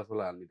लोला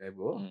सोला हाल्ने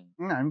टाइपको हो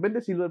हामी पनि त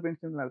सिल्भर पेन्ट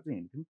लगाएर चाहिँ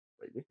हिँड्थ्यौँ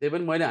पहिले त्यही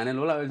पनि मैले हाने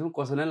लोला अहिलेसम्म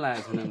कसैले पनि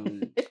लगाएको छैन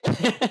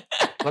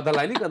कता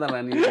लाने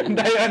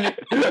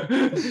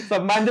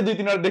सब मान्छे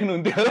 2-3 वटा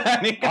देख्नुहुन्थ्यो होला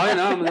नि होइन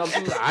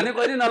हाने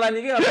कहिले नलाने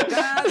कि अब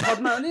कहाँ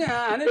छतमा हो नि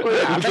हाने कोही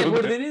हातै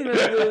फुट्दिने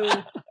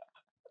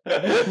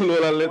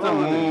लोलाले त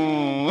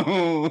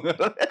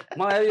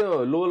मलाई यो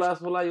लोला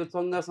सोला यो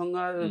चङ्गा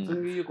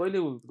चुङ्गी यो कहिले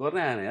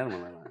गर्नै आएन यार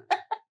मलाई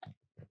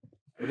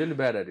रियली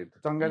ब्याड एट इट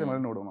चङ्गा चाहिँ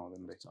मलाई उडाउन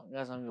आउँदैन भाइ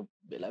चङ्गासँग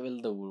बेला बेला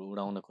त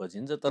उडाउन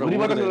खोजिन्छ तर उड्छ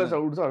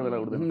अरू बेला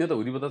उड्दैन मेरो त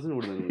हुरी बतास नि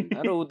उड्दैन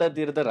अरे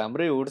उतातिर त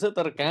राम्रै उड्छ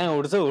तर कहाँ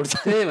उड्छ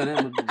त्यही भने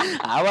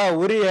हावा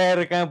उरी आएर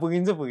कहाँ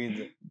पुगिन्छ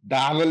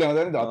धागोले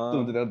आउँदा नि झत्तो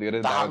हुन्छ धेरै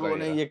धागो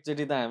नै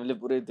एकचोटि त हामीले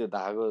पुरै त्यो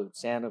धागो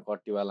सानो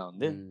कट्टीवाला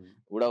हुन्थ्यो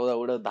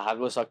उडा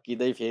धागो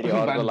सकिँदै फेरि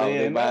अर्को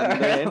लाउँदै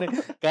बाँध्दै होइन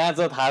कहाँ छ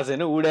थाहा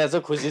छैन उडाएछ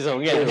खुसी छौँ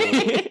क्या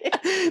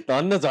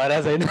धन्न झरा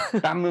छैन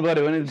तान्नु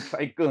पर्यो भने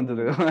साइकको हुन्छ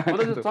त्यो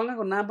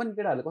चङ्गाको नाम पनि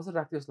केटाहरूले कसरी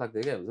राख्थ्यो जस्तो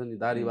लाग्थ्यो क्या हुन्छ नि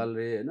दारीवाल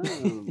रे होइन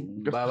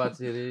बाबा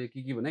चेरे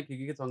के भने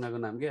के चङ्गाको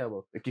नाम के अब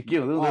के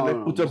हुन्छ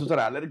पुच्चर सुचर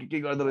हालेर के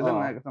गर्दो रहेछ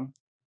उहाँको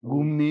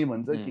घुम्ने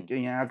भन्छ के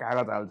यहाँ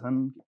कागज हाल्छन्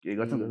के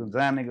गर्छन्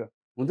जानेको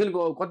हुन्छ नि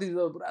कति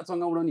पुरा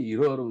चङ्गा उडाउने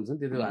हिरोहरू हुन्छ नि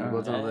त्यति हामी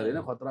बचाउँदा होइन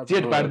खतरा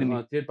चेट पार्दिने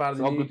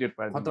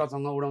खतरा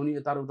चङ्गा उडाउने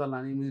यता उता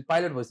लाने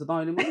पाइलट भएछ त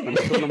अहिले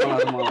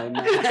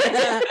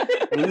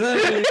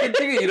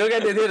केटीको हिरो क्या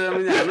त्यति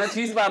हामीलाई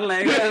चिज पार्न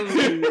लाग्यो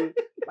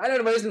पाइलट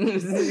भएछ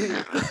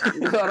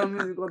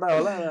कता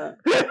होला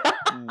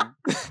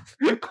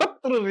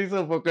कत्रो रहेछ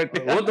पकेट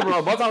हो त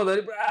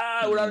बचाउँदाखेरि पुरा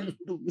उडा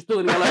यस्तो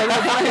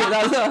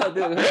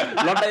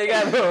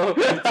लटाइको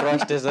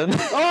फ्रस्ट्रेसन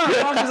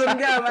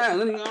क्या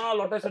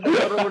लटाइ सटाइ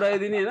गरेर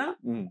उडाइदिने होइन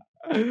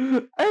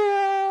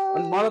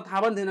अनि मलाई थाहा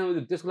पनि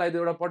थिएन त्यसको लागि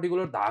एउटा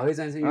पर्टिकुलर धागै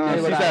चाहिन्छ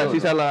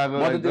सिसा लगाएको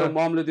म त त्यो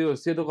ममले त्यो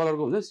सेतो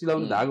कलरको हुन्छ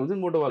सिलाउने धागो हुन्छ नि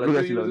मोटोवाला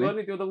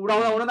त्यो त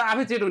उडाउँदा उडाउँदा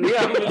आफै चेट हुने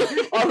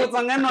अर्को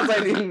सँगै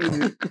नचाहिने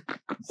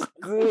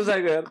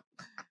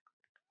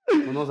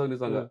नसक्ने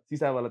सँग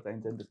सिसावाला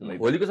चाहिन्छ त्यसको लागि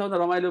होलीको सबभन्दा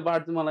रमाइलो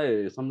पार्ट चाहिँ मलाई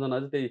सम्झना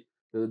चाहिँ त्यही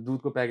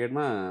दुधको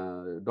प्याकेटमा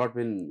डट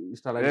पेन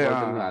स्टारलाइट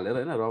हालेर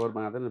होइन रबर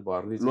बाँधेर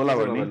भर्ने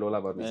लोला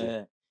भर्ने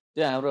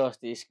त्यो हाम्रो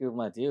अस्ति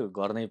स्क्रिप्टमा थियो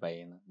गर्नै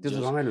पाइएन त्यो त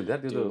रमाइलो हुन्छ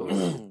त्यो त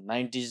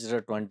 90s र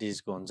 20s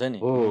को हुन्छ नि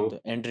त्यो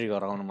एन्ट्री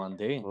गराउनु मन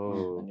थियो कि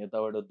अनि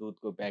यताबाट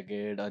दुधको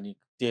प्याकेट अनि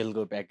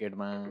तेलको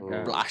प्याकेटमा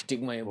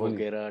प्लास्टिकमै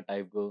बोकेर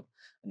टाइपको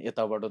अनि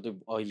यताबाट त्यो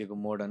अहिलेको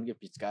मोडर्न के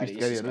पिचकारी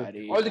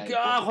अहिले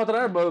क्या खतरा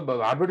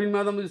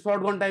हार्डवेयरमा त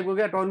सर्टगन टाइपको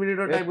क्या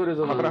टर्मिनेटर टाइपको रहेछ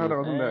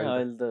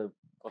अहिले त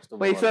कस्तो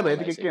पैसा भए त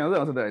के हुन्छ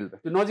अहिले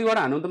त त्यो नजिकबाट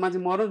हान्नु त मान्छे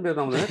मर्नु नि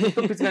बेर्ता हुँदैन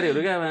त्यस्तो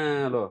पिचकारीहरू क्या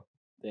ल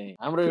त्यही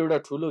हाम्रो एउटा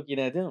ठुलो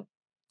किनेको थियो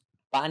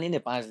पानी नै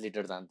 5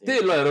 लिटर जान्थ्यो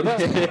त्यही ल हेर त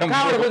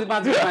कहाँबाट खोजी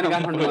 5 लिटर पानी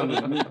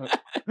काठमाडौँमा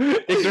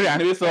एकचोटि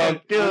हामीले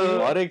सक्यो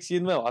हरेक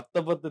सिनमा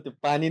हत्तपत्त त्यो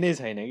पानी नै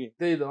छैन कि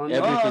त्यही त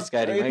एभ्री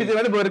पिचकारी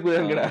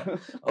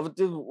अब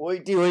त्यो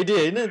ओइटी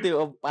होइन त्यो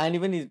अब पानी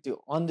पनि त्यो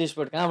अन द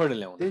स्पट कहाँबाट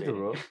ल्याउँछ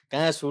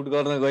कहाँ सुट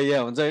गर्न गइया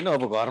हुन्छ होइन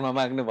अब घरमा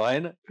माग्नु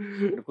भएन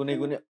कुनै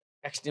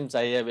एक्सट्रिम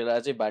चाहिए बेला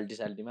चाहिँ बाल्टी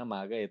साल्टीमा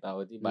माग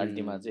यताउति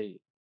बाल्टीमा चाहिँ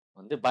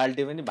भन्थ्यो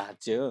बाल्टी पनि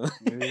भाँच्यो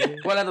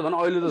पहिला त भन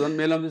अहिले त झन्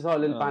मेलम्ची छ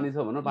अलिअलि पानी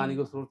छ भन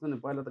पानीको स्रोत छ नि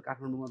पहिला त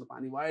काठमाडौँमा त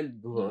पानी वाइल्ड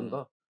दुःख हो नि त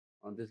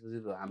अनि त्यसपछि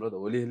त हाम्रो त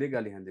होली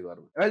गाली खान्थ्यो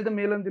घरमा अहिले त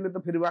मेलम्चीले त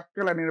फेरि वाक्क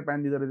लानेर पानी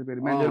दिँदो रहेछ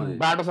फेरि मान्छे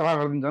बाटो सफा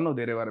गरिदिन्छ नि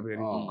धेरै भएर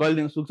फेरि कहिले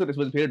दिन सुक्छ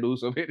त्यसपछि फेरि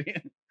ढुस हो फेरि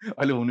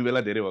अहिले हुने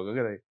बेला धेरै भएको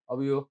क्या अब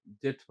यो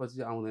जेठपछि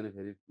आउँदैन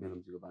फेरि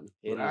मेलम्चीको पानी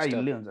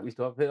अहिले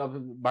हुन्छ फेरि अब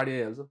बाढी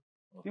आइहाल्छ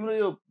तिम्रो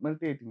यो मैले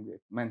त्यही तिमीले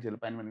मान्छेहरूले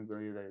पानी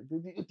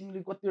तिमीले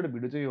कतिवटा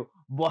भिडियो चाहिँ यो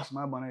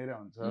बसमा बनाएर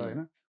हुन्छ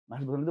होइन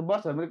मासु बनाउने त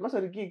बसहरूमा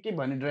कसरी के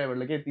भन्ने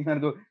ड्राइभरलाई के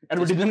तिमीहरूको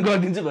एडभर्टिजमेन्ट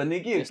गरिदिन्छु भन्ने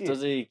के यस्तो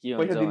चाहिँ के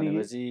हुन्छ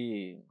भनेपछि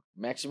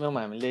म्याक्सिमम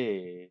हामीले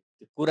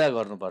कुरा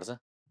गर्नुपर्छ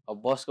अब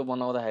बसको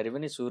बनाउँदाखेरि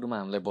पनि सुरुमा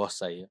हामीलाई बस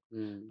चाहियो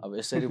अब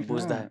यसरी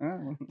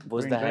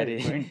बुझ्दाखेरि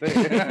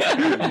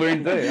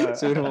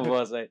सुरुमा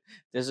बस चाहियो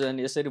त्यसो अनि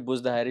यसरी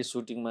बुझ्दाखेरि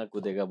सुटिङमा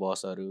कुदेका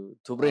बसहरू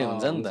थुप्रै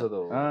हुन्छ नि त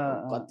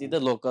कति त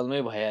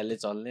लोकलमै भइहाल्यो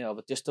चल्ने अब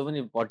त्यस्तो पनि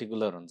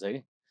पर्टिकुलर हुन्छ कि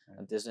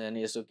अनि त्यसो अनि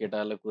यसो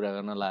केटाहरूलाई कुरा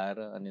गर्न लाएर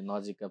अनि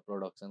नजिकका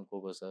प्रोडक्सन को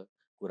छ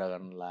कुरा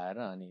गर्न लाएर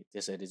अनि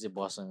त्यसरी चाहिँ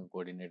बससँग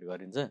कोअर्डिनेट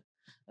गरिन्छ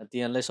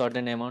तिनीहरूलाई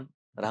सर्टेन एमाउन्ट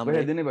राम्रो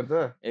एक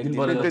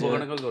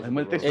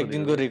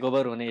दिनको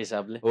रिकभर हुने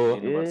हिसाबले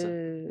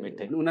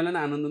उनीहरूलाई नै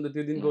आनन्द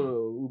त्यो दिनको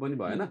ऊ पनि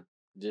भएन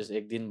जस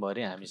एक दिन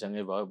भरि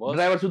हामीसँगै भयो बस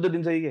ड्राइभर शुद्ध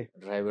दिन्छ कि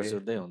ड्राइभर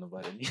शुद्धै हुनु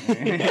पर्यो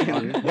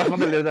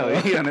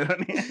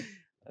नि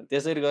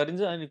त्यसरी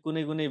गरिन्छ अनि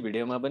कुनै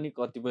भिडियोमा पनि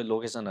कतिपय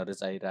लोकेसनहरू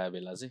चाहिरहेको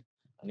बेला चाहिँ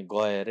अनि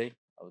गएरै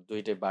अब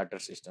दुईटै बाटर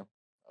सिस्टम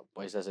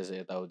पैसा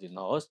यताउति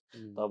नहोस्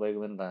तपाईँको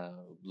पनि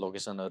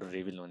लोकेसनहरू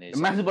रिभिल हुने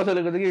मासु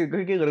पसलेको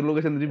के गरेर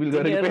लोकेसन रिभिल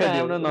गरेर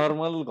हाम्रो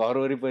नर्मल घर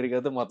वरिपरिका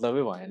त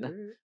मतलबै भएन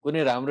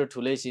कुनै राम्रो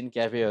ठुलै सिन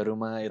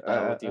क्याफेहरूमा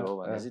यताउति हो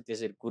भने चाहिँ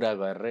त्यसरी कुरा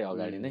गरेरै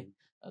अगाडि नै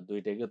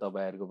दुईटैको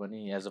तपाईँहरूको पनि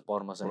एज अ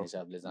प्रमोसन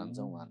हिसाबले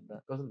जान्छौँ भनेर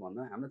कसरी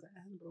भन्दा हाम्रो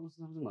चाहिँ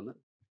प्रमोसन भन्दा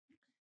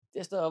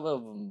त्यस्तो अब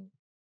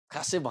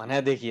खासै भन्या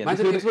देखिएन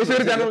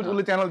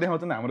च्यानल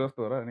देखाउँछ नि हाम्रो जस्तो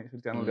हो र अनि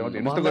च्यानल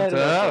देखाउँछ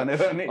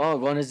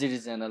गणेशजी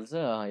च्यानल छ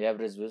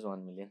एभरेज भ्युज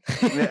 1 मिलियन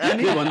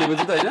अनि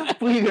भन्दैपछि त हैन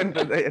पुगिगन त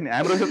अनि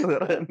हाम्रो जस्तो हो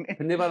र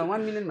नेपालमा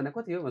 1 मिलियन भने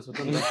कति हो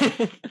सोच्नु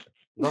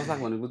 10 लाख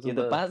भनेको चाहिँ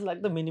त 5 लाख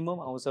त मिनिमम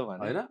आउँछ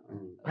भने हैन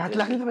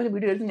 5 लाखले तपाईले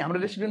भिडियो हेर्छ नि हाम्रो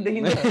रेस्टुरेन्ट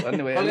देखिन्छ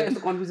भन्ने भयो अहिले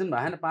यस्तो कन्फ्युजन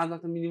भएन 5 लाख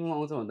त मिनिमम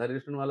आउँछ भन्दा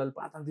रेस्टुरेन्टवालाले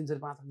 5 लाख दिन्छ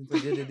 5 लाख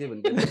दिन्छ दे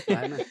भन्ने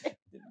हैन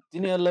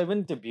तिनीहरूलाई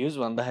पनि त्यो भ्युज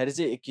भन्दाखेरि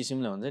चाहिँ एक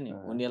किसिमले हुन्छ नि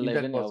उनीहरूलाई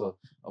पनि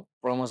अब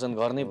प्रमोसन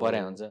गर्नै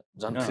पर्या हुन्छ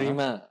झन्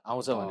फ्रीमा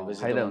आउँछ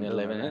भनेपछि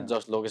उनीहरूलाई पनि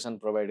जस्ट लोकेसन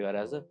प्रोभाइड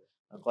गराएको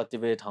छ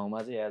कतिपय ठाउँमा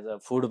चाहिँ एज अ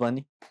फुड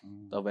पनि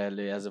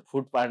तपाईँहरूले एज अ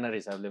फुड पार्टनर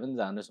हिसाबले पनि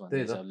जानुहोस्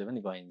भन्ने हिसाबले पनि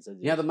गइन्छ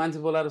यहाँ त मान्छे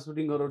बोलाएर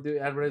सुटिङ गरेर त्यो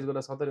एडभर्टाइज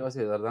गरेर 70-80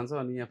 हजार जान्छ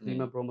अनि यहाँ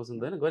फ्रीमा प्रमोसन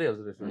त हैन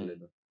गरिहाल्छ रेस्टुरेन्टले त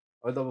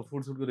अहिले त अब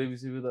फुड सुटको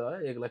रेभिन्यू त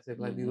 1 लाख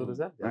 1 लाख दिँदो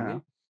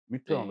रहेछ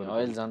मिठो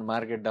अहिले झन्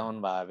मार्केट डाउन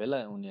भए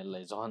बेला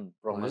उनीहरूलाई झन्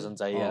प्रमोसन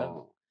चाहियो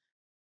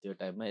त्यो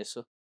टाइममा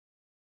यसो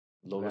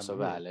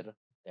लोगोसोगो हालेर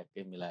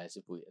ट्याक्कै मिलाएपछि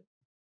पुग्यो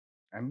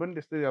हामी पनि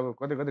त्यस्तै अब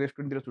कतै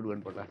रेस्टुरेन्टतिर सुट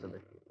गर्नु पर्ला जस्तो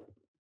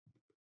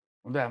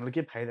हुन्छ हामीलाई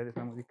के फाइदा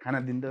त्यसमा खाना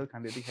दिन्छ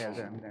खाँदै यति खाइहाल्छ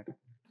हामी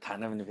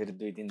खाना पनि फेरि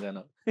 2-3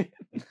 जना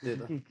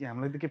के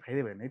हामीलाई त के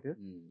फाइदै भएन है त्यो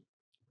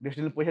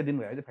रेस्टुरेन्टले पैसा दिनु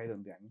भयो चाहिँ फाइदा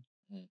हुन्थ्यो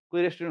हामी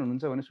कोही रेस्टुरेन्ट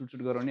हुनुहुन्छ भने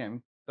सुट गराउने हामी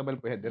तपाईँले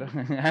पैसा दिएर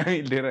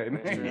हामी लिएर होइन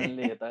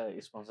रेस्टुरेन्टले यता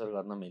स्पोन्सर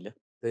गर्न मिल्यो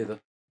त्यही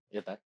त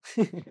यता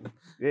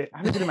ए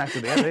आफैले माग्छु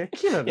के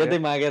यतै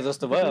मागे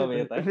जस्तो भयो अब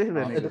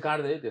यता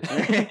काट्दै त्यो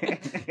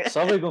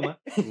सबैकोमा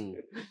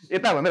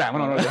यता भनेर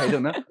हाम्रो अनुहार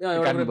देखाइदेऊ न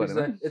काट्नु पर्छ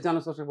ए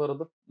च्यानल सब्स्क्राइब गर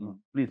त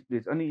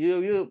प्लिज अनि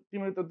यो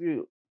तिमीले त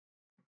त्यो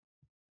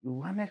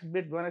 1x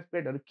bet 1x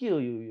betहरु के हो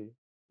यो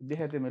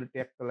देखाएको थियो मैले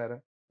ट्याग चलाएर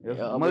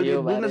मैले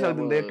बुझ्न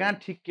सक्दिनँ कहाँ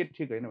ठिक के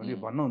ठिक होइन भने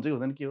भन्नुहुन्छ कि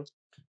हुँदैन के हो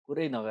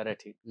कुरै नगरे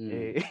ठिक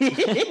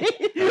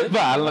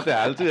हाल्न त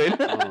हाल्छु होइन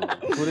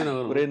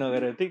कुरै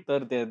नगरे ठिक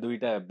तर त्यहाँ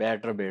दुईटा ब्याट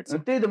र बेट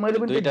छ त्यही त मैले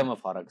पनि दुईटामा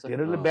फरक छ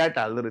धेरैले ब्याट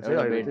हाल्दो रहेछ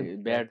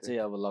ब्याट चाहिँ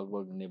अब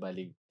लगभग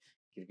नेपाली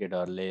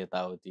क्रिकेटरले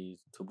यताउति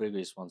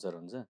थुप्रैको स्पोन्सर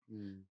हुन्छ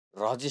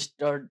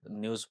रजिस्टर्ड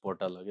न्युज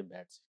पोर्टल हो कि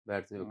ब्याट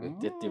चाहिँ ओके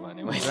त्यति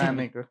भने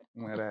जानेको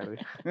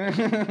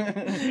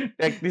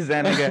ट्याक्टिस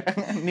जानेका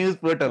न्युज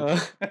पोर्टल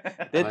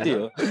त्यति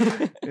हो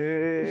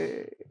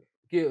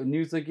के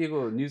न्युज चाहिँ के को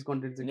न्युज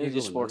कन्टेन्ट चाहिँ न्युज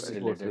स्पोर्ट्स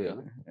रिलेटेड हो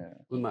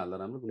कुनमा हाल्दा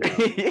राम्रो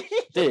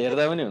त्यो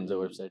हेर्दा पनि हुन्छ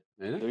वेबसाइट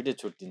दुईटै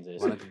छुट्टिन्छ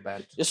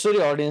यसरी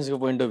अडियन्सको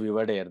पोइन्ट अफ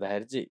भ्यूबाट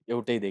हेर्दाखेरि चाहिँ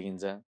एउटै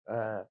देखिन्छ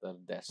तर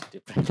द्याट्स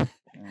डिफरेन्ट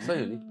सही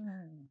हो नि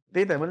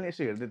त्यही त मैले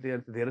यसो हेर्दै त्यो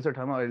धेरै छ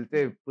ठाउँमा अहिले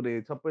चाहिँ पुरै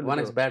सबै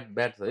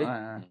ब्याट छ है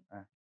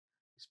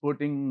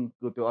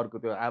स्पोर्टिङको त्यो अर्को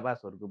त्यो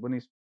आवासहरूको पनि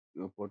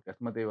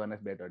पोडकास्टमा त्यही वान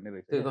एक्स ब्याटहरू नै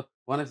रहेछ त्यही त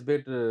वान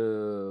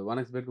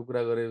एक्स बेटको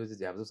कुरा गरेपछि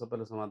झ्याप्चो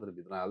सबैलाई समातेर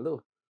भित्र हाल्दो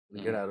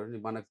केटाहरू नि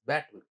one x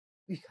bat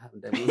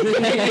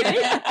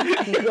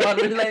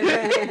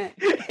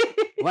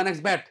one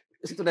x bat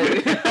यस्तो टाइप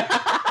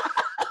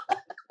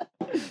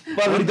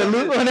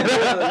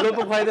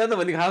लोपो फाइदा त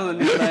भोलि खाऊ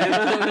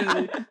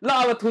ल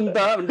अब थुन त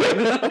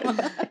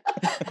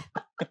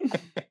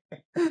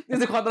त्यो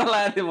चाहिँ खतरा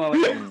लागेको थियो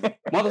मलाई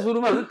म त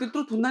सुरुमा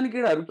त्यत्रो थुन्दा नि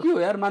केटाहरू के हो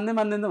यार मान्दै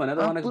मान्दैन त भनेर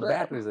वान एक्स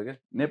ब्याट रहेछ क्या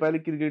नेपाली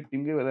क्रिकेट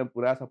टिमकै बेला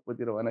पुरा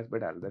सबैतिर वान एक्स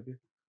ब्याट हाल्दा थियो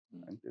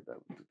अनि त्यो त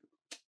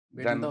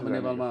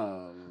नेपालमा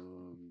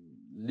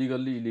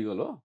लिगल्ली इलिगल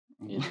हो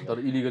तर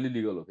इलिगली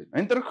लिगल हो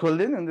होइन तर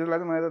खोल्दैन नि त्यसलाई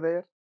त मलाई त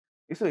यार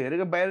यसो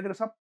हेरेको बाहिरतिर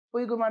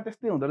सबैकोमा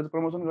त्यस्तै हुँदो रहेछ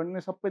प्रमोसन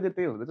गर्ने सबैतिर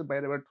त्यही हुँदो रहेछ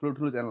बाहिरबाट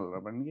ठुलो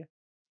जनालहरू पनि क्या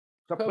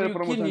सबै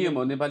प्रमोसन नियम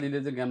हो नेपालीले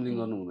चाहिँ ग्याम्लिङ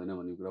गर्नु हुँदैन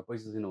भन्ने कुरा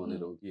पैसा छैन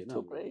भनेर हो कि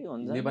होइन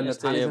नेपालीले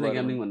थाहा छैन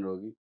ग्याम्लिङ भनेर हो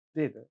कि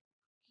त्यही त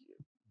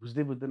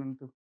बुझ्दै बुझ्दैन नि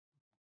त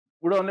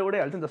उडाउनले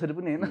उडाइहाल्छ नि जसरी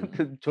पनि होइन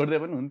त्यो छोड्दै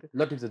पनि हुन्थ्यो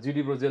ल ठिक छ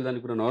जिडी ब्रो जेल जाने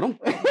कुरा नगरौँ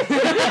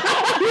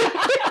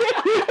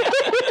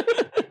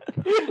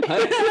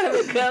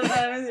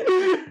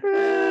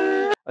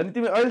अनि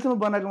तिमी अहिलेसम्म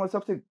बनाएकोमा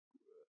सबसे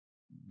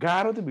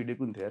गाह्रो चाहिँ भिडियो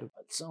कुन थियो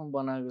अहिलेसम्म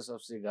बनाएको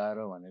सबसे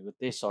गाह्रो भनेको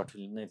त्यही सर्ट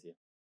फिल्म नै थियो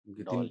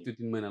त्यो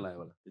 3 महिना लाग्यो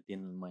होला त्यो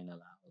 3 महिना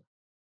लाग्यो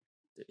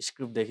त्यो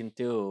स्क्रिप्टदेखि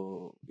त्यो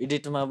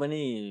एडिटमा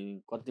पनि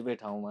कतिपय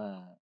ठाउँमा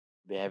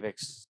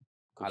भ्याएफएक्स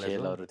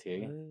खेलहरू थिए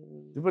कि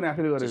त्यो पनि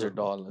आफैले गरेको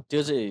डल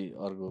त्यो चाहिँ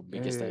अर्को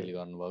विकेश दाइले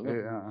गर्नुभएको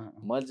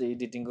मैले चाहिँ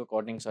एडिटिङको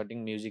कटिङ सटिङ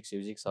म्युजिक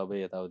स्युजिक सबै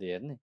यताउति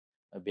हेर्ने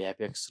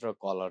भ्याएफएक्स र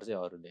कलर चाहिँ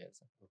अरूले हेर्छ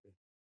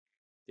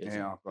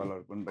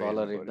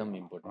कलर एकदम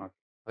इम्पोर्टेन्ट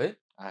है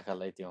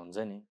आँखालाई त्यो हुन्छ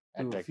नि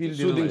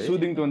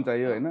सुदिङ टोन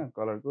चाहियो होइन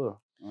कलरको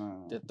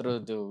त्यत्रो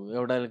त्यो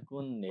एउटाले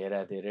कुन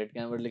हेरेको थियो रेड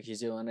क्यामराले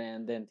खिच्यो भने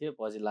एन्ड थियो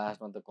पछि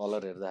लास्टमा त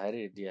कलर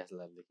हेर्दाखेरि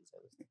डिएसएलआरले खिच्छ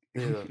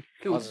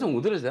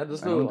हुँदो रहेछ यार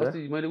जस्तो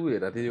अस्ति मैले उ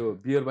हेरेको थिएँ यो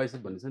बियर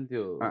बाइसेप भन्ने छ नि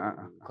त्यो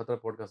खतरा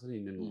पोडकास्ट नि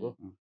इन्डियनको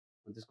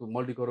अनि त्यसको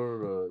मल्टी करोड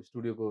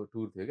स्टुडियोको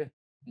टुर थियो क्या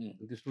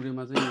त्यो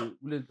स्टुडियोमा चाहिँ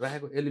उसले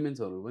राखेको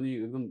एलिमेन्ट्सहरू पनि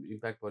एकदम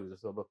इम्प्याक्ट पऱ्यो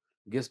जस्तो अब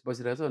गेस्ट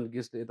बसिरहेको छ अनि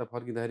गेस्ट यता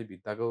फर्किँदाखेरि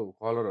भित्ताको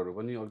कलरहरू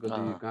पनि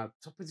अलिकति कहाँ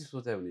सबै चिज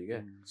सोचायो भने क्या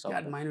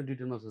माइनर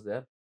डिटेलमा सोच्यो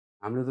यार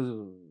हामीले त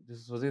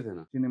त्यस्तो सोचेको थिएन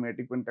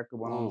सिनेमेटिक पनि ट्याक्क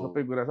बनाउनु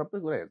सबै कुरा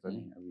हेर्छ नि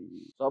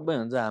सबै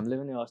हुन्छ हामीले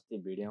पनि अस्ति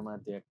भिडियोमा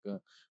त्यो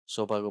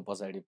सोफाको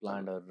पछाडि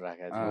प्लान्टहरू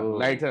राखेको थियो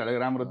लाइट चाहिँ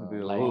राम्रो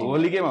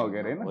होलीकेमा हो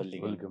क्या होइन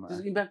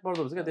इम्प्याक्ट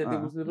पर्दो रहेछ क्या त्यति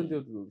उसले पनि त्यो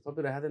सबै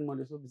राखेको थिएन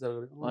मैले यसो विचार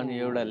गरेँ अनि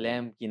एउटा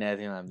ल्याम्प किनेको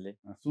थियौँ हामीले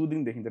सुदिङ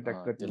देखिन्छ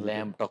ट्याक्क त्यो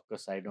ल्याम्प टक्क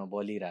साइडमा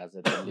बलिरहेको छ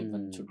त्यसले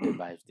पनि छुट्टै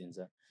भाइब्स दिन्छ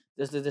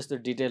त्यस्तो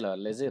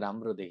डिटेलहरूले चाहिँ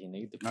राम्रो देखिने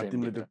कि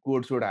तिमीले त्यो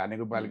कोड सोड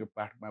हानेको बालीको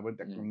पाठमा पनि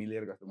ट्याक्क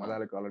मिलेर कस्तो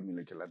मजाले कलर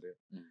मिलेर खेला थियो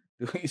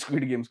त्यो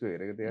स्क्विड गेम्सको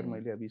हेरेको थिएँ यार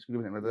मैले अब स्क्विड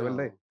गेम्स हेर्दा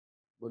तपाईँलाई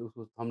बरु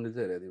उसको थम्बनेल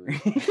चाहिँ हेरेको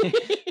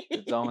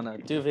थिएँ जमाना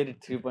त्यो फेरि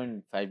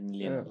 3.5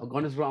 मिलियन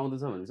गणेश ब्रो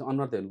आउँदैछ भने चाहिँ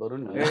अनुहार त हेर्नु पर्यो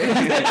नि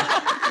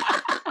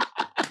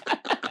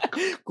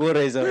को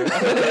रहेछ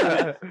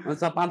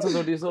 500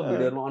 चोटि यसो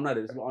भिडियोमा अनुहार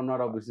हेरेपछि अनुहार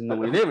अब बिर्सिन्न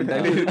मैले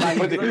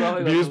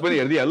भ्युज पनि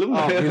हेर्दिहालौँ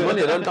भ्युज पनि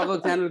हेरेर टक्क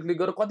च्यानल क्लिक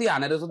गरेर कति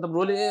हानेर छ त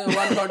ब्रोले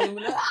 130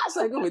 मिलियन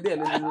आशैको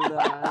भइदिइहाल्यो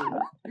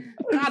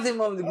कहाँ चाहिँ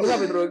म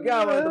गुफाभित्र हो क्या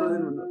अब यत्रो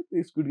दिन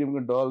स्क्विड गेमको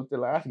डल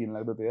चाहिँ लास्ट घिन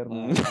लाग्दो थियो यार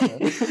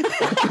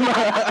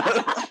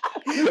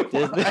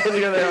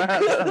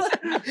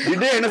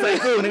भिडियो हेर्न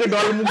सकेको हुनेको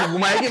डल मुख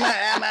घुमायो कि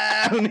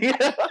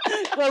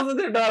कस्तो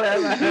थियो डल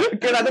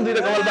केटा त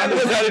दुईटा कपाल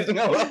बाँधेको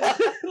गाडीसँग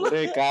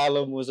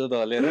कालो मुसो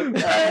धलेर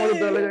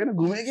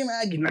घुम्यो कि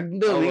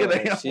घिनलाग्दो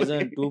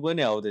सिजन 2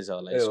 पनि आउँदैछ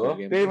होला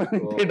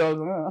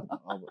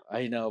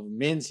होइन अब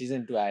मेन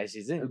सिजन 2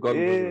 आएपछि चाहिँ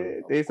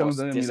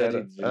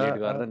रिलेट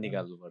गरेर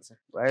निकाल्नुपर्छ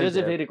त्यो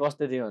चाहिँ फेरि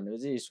कस्तो थियो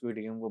भनेपछि स्क्विड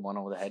गेमको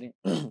बनाउँदाखेरि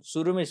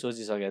सुरुमै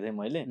सोचिसकेको थिएँ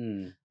मैले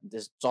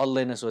त्यस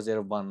चल्दैन सोचेर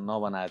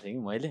नबनाएको थिएँ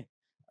कि मैले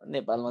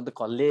नेपालमा त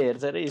कसले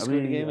हेर्छ रे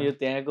स्क्विड गेम यो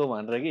त्यहाँको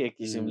भनेर कि एक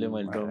किसिमले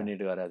मैले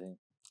डोमिनेट गरेको थिएँ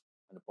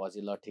अनि पछि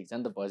ल ठिक छ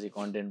नि त पछि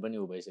कन्टेन्ट पनि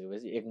उ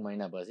भइसकेपछि 1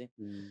 महिनापछि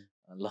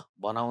ल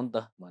बनाऊ नि त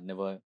भन्ने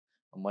भयो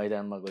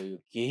मैदानमा गयो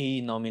केही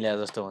नमिल्या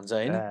जस्तो हुन्छ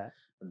होइन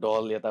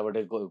डल यताबाट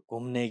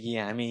घुम्ने कि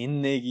हामी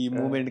हिँड्ने कि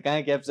मुभमेन्ट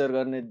कहाँ क्याप्चर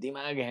गर्ने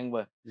दिमाग ह्याङ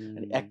भयो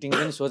अनि एक्टिङ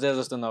पनि सोचे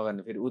जस्तो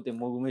नगर्ने फेरि ऊ त्यो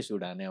मुभीमै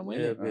सुट हाने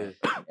मैले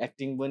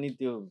एक्टिङ पनि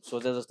त्यो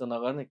सोचे जस्तो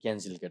नगर्ने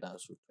क्यान्सल केटा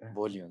सुट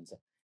भोलि हुन्छ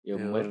यो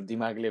मेरो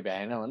दिमागले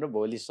भ्याएन भनेर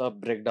भोलि सब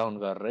ब्रेकडाउन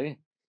गरेर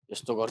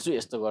यस्तो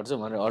गर्छु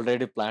भनेर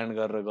अलरेडी प्लान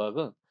गरेर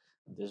गएको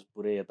त्यस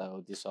पुरै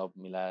यताउति सब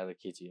मिलाएर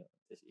खिच्यो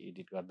त्यस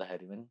एडिट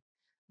गर्दाखेरि पनि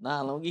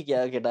नहालौँ कि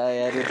क्या केटा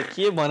यार यो त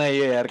के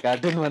बनायो यार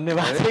कार्टुन भन्ने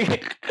भएको थियो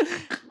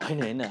कि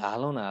होइन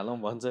हालौँ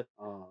भन्छ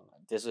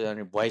त्यसो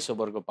अनि भोइस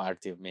ओभरको पार्ट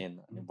थियो मेन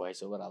अनि भोइस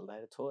ओभर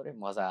हाल्दाखेरि थोरै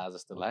मजा आयो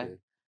जस्तो लाग्यो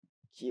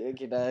के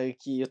केटा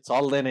कि यो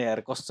चल्दैन यार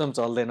कसम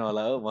चल्दैन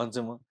होला हो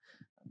भन्छु म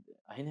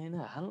होइन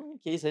हाल्नु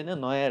केही छैन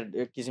नयाँ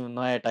एक किसिम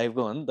नयाँ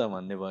टाइपको हो नि त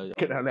भन्ने भयो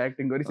केटाले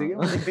एक्टिङ गरिसक्यो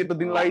त्यस्तो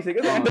दिन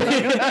लागिसक्यो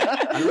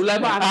उसलाई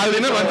पो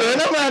हाल्दैन भन्छ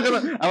हैन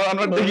अब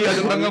अनुहार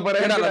देखिहाल्छ रंग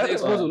परेर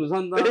एक्सपोज हुनु छ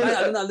नि त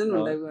हाल्दैन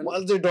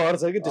मलाई चाहिँ डर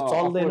छ कि त्यो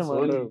चल्दैन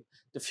भनेर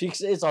त्यो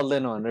फिक्सै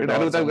चल्दैन भनेर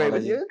डर उता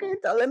गएपछि के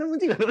चल्दैन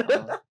मुजी गरेर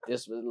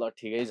त्यसपछि ल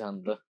ठिकै छ नि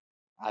त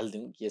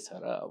हाल्दिउँ के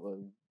छ र अब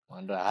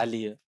भनेर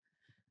हालियो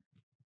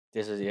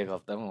त्यसपछि एक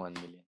हप्तामा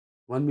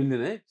 1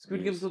 मिलियन है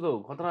स्क्विड गेम्स त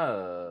खतरा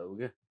हो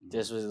के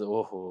त्यसपछि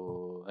ओहो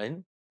हैन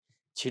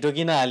छिटो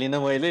किन हालिन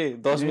मैले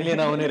 10 मिलियन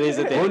आउने रहेछ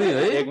त्यहाँ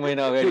एक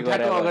महिना अगाडि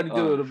गरेर अगाडि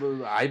त्यो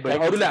हाइप भयो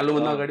अरूले हाल्नु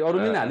भन्दा अगाडि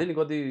अरूले नि हाले नि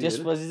कति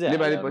त्यसपछि चाहिँ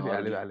नेपाली पछि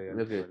हाले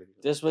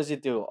त्यसपछि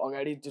त्यो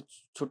अगाडि त्यो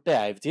छुट्टै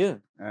हाइप थियो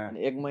अनि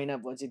एक महिना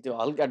पछि त्यो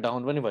हल्का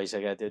डाउन पनि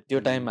भइसकेको थियो त्यो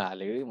टाइममा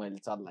हालेको कि मैले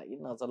चल्ला कि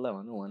नचल्ला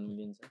भन्नु 1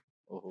 मिलियन छ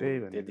ओहो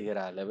त्यतिखेर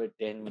हाले भए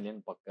 10 मिलियन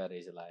पक्का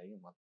रहेछ लाग्यो कि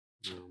मलाई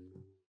 10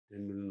 मिलियन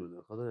भन्दा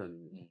कतै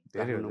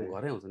धेरै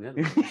घरै आउँछ नि यार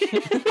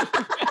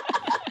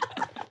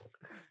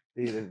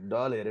त्यही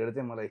डल हेरेर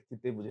चाहिँ मलाई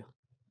चित्तै बुझ्यो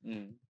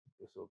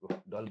त्यसोको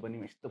डल पनि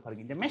यस्तो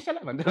फर्किन्छ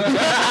मेसला भन्छ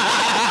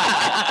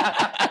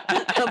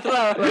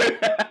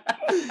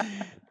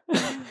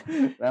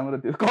राम्रो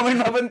थियो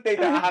कमेन्टमा पनि त्यही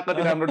त आहा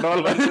कति राम्रो डल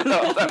भन्छ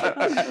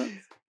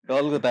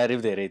डलको तारिफ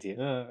धेरै थियो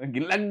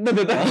घिनलाग्दो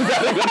थियो त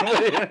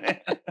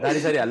दाडी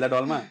सारी हाल्दा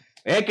डलमा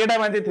ए केटा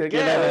मान्छे थियो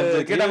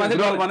केटा मान्छे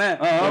डल बनाए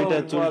एउटा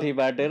चुल्ठी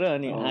बाटेर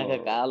अनि आँखा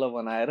कालो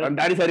बनाएर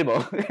दाडी सारी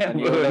भयो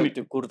अनि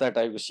त्यो कुर्ता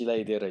टाइपको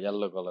सिलाइदिएर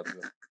येल्लो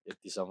कलरको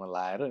यतिसम्म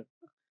लाएर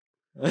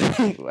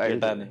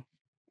केटाले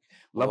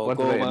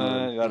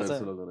गर्छ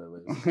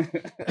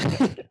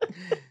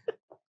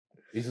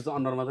यसो चाहिँ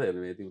अन्डरमा त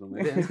हेर्नु यति कुरो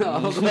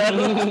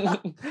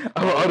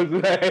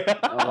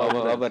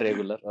अब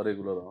रेगुलर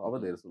अब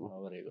धेरै सुन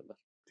अब रेगुलर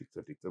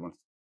ठिक छ म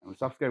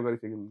सब्स्क्राइब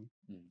गरिसक्यो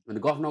अनि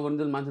गफ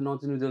नगर्नु मान्छे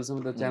नचिन्नु जेलसम्म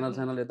त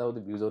च्यानल यताउति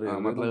भ्युजहरू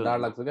मतलब डार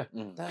लाग्छ क्या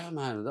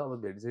तामा हुन्छ अब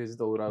भेटिसकेपछि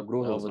त उरा ग्रो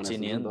होस्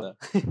चिनियो नि त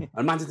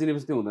अनि मान्छे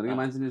चिनेपछि त्यो हुँदैन कि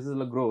मान्छे चिनेपछि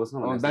ल ग्रो होस् न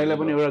दाइलाई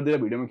पनि एउटा दुईटा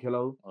भिडियोमा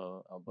खेलाऊ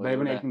दाइ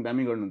पनि एक्टिङ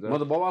दामी गर्नुहुन्छ म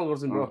त बवाल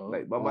गर्छु नि ब्रो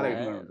बवाल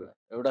एक्टिङ गर्नुहुन्छ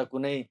एउटा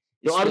कुनै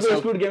त्यो अर्को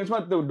स्कुड गेम्समा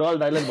त्यो डल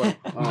डाइलग भयो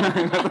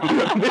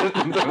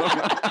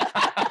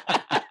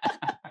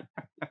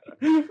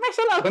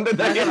मेसला भन्दै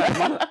जाके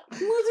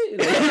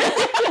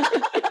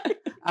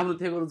आफ्नो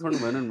थेगोहरू छोड्नु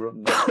भएन नि ब्रो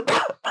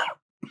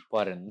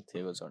परेन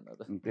थेगो छोड्न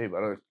त त्यही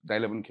भएर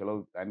दाइले पनि खेलाउ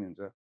दामी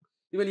हुन्छ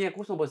तिमीले यहाँ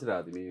कसमा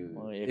बसिरहेको तिमी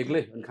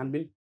एक्लै अनि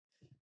खानपिन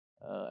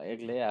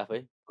एक्लै आफै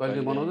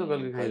कहिले बनाउँछ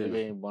कहिले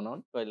कहिले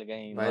बनाउने कहिले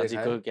काहीँ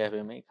नजिकको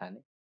क्याफेमै खाने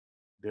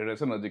धेरै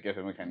छ नजिक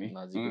क्याफेमा खाने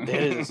नजिक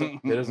धेरै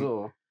जसो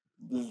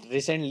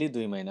रिसेन्टली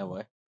 2 महिना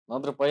भयो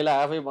नत्र पहिला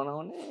आफै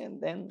बनाउने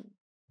देन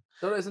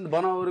तर यसो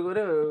बनाउनु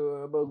गऱ्यो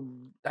अब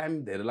टाइम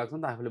धेरै लाग्छ नि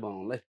त आफूले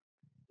बनाउनलाई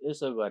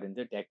यसो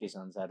गरिन्थ्यो ट्याक्टिस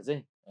अनुसार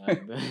चाहिँ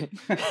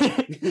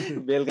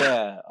बेलुका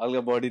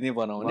हल्का बडी नै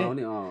बनाउने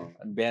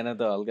बिहान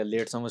त हल्का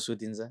लेटसम्म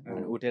सुतिन्छ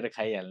उठेर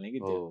खाइहाल्ने कि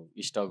त्यो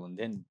स्टक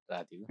हुन्थ्यो नि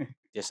रातिको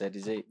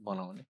त्यसरी चाहिँ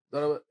बनाउने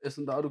तर यसो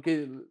त अरू केही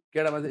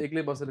केटामा चाहिँ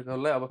एक्लै बसेर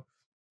खानलाई अब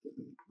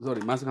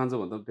सरी मासु खान्छ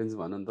भन्दा टेन्सन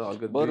भएन नि त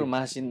हल्का बरु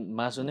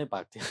मासु नै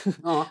पाक्थ्यो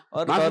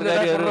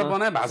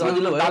बनाए भात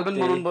दाल पनि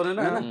बनाउनु परेन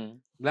होइन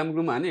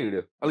ग्लामग्लुम हाने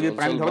हिँड्यो अलिकति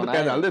पानी थपेर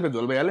प्याज हाल्दै फेरि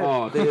झोल भइहाल्यो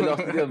त्यही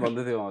अस्ति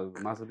भन्दै थियो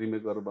मासु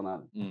रिमेक गरेर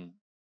बनाएर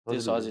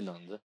त्यो सजिलो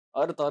हुन्छ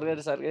अरू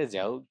तरकारी सरकारी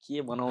झ्याउ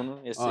के बनाउनु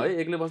है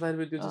एक्लै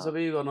बस्दाखेरि त्यो चाहिँ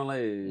सबै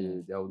गर्नलाई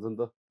झ्याउ हुन्छ नि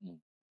त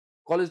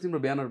कलेज तिम्रो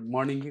बिहान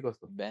मर्निङ कि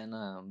कस्तो बिहान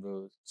हाम्रो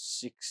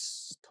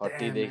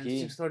 6:30 देखि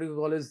 6:30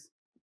 को कलेज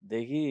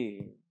देखि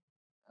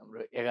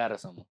हाम्रो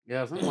 11 सम्म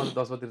म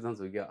 10 बजेतिर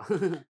जान्छु क्या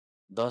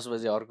 10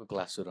 बजे अर्को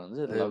क्लास सुरु हुन्छ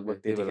लगभग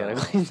त्यतिखेर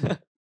गइन्छ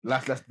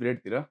लास्ट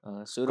पिरियडतिर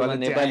सुरुमा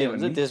नेपाली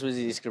हुन्छ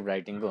त्यसपछि स्क्रिप्ट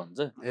राइटिङको हुन्छ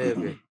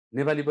ए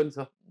नेपाली पनि छ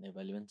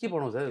नेपाली पनि के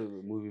पढाउँछ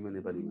मुभीमा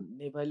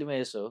नेपालीमा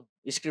यसो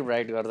स्क्रिप्ट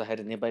राइट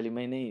गर्दाखेरि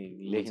नेपालीमै नै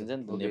लेखिन्छ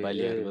नि त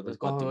नेपालीहरूको त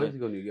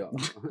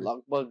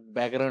लगभग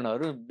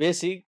व्याकरणहरू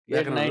बेसिक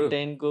 8, 9,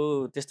 10 को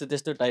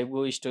त्यस्तो टाइपको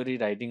स्टोरी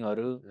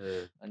राइटिङहरू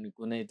अनि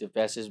कुनै त्यो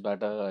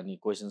प्यासेजबाट अनि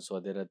क्वेसन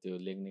सोधेर त्यो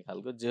लेख्ने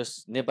खालको जस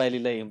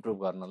नेपालीलाई इम्प्रुभ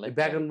गर्नलाई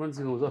व्याकरण पनि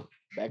सिकाउँछ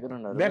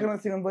व्याकरण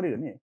सिकाउनु पर्यो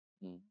नि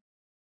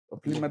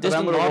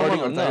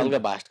हल्का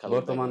भास्ट खालको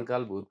वर्तमान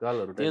काल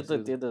भूतकालहरू त्यो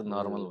त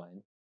नर्मल भयो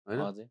नि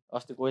अझै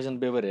अस्ति क्वेसन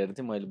पेपर हेरेको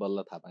थिएँ मैले बल्ल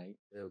थाहा पाएँ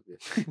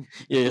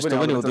ए यस्तो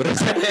पनि हुँदो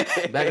रहेछ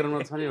व्याकरणमा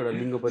छ नि एउटा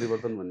लिङ्ग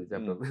परिवर्तन भन्ने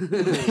च्याप्टर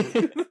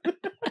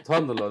छ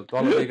छ नि त ल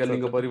तल लेखा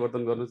लिङ्ग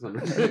परिवर्तन गर्नुस्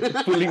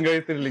भनेर पुलिङ्ग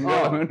स्त्रीलिङ्ग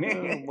बनाउने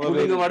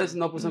पुलिङ्गबाट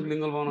नपुंसक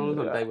लिङ्ग बनाउनुस्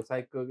भन्ने टाइपको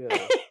साइकको के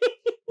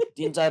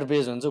 3-4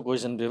 पेज हुन्छ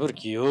क्वेसन पेपर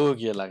के हो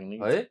के लाग्ने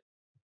है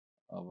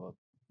अब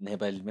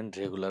नेपाली पनि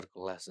रेगुलर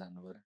क्लास जानु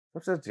पर्यो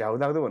सबसे झ्याउ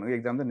लाग्दो भनेको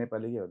एक्जाम त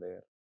नेपालीकै हो त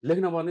यार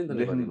लेख्न पर्ने नि त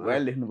नेपालीमा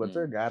लेख्नुपर्छ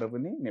गाह्रो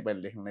पनि नेपाली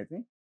लेख्नलाई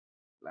चाहिँ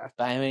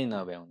टाइमै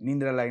नभ्याउने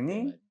निन्द्रा लाग्ने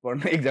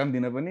पढ्न एक्जाम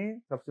दिन पनि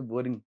सबसे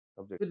बोरिङ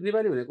सब्जेक्ट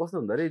नेपाली भने कस्तो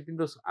हुन्छ अरे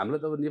तिम्रो हामीलाई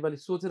त अब नेपाली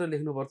सोचेर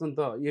लेख्नुपर्छ नि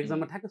त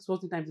एक्जाममा ठ्याक्क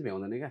सोच्ने टाइम चाहिँ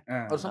भ्याउँदैन क्या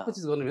अरू सबै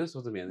चिज गर्नु भ्याउँदैन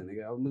सोच्नु भ्याउँदैन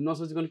क्या अब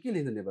नसोचिकन के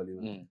लेख्छ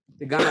नेपालीमा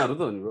त्यो गानाहरू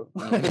त हो नि ब्रो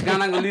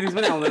गानाको लिरिक्स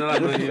पनि आउँदैन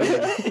राम्रो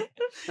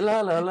ल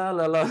ल ल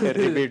ल ल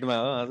रिपिटमा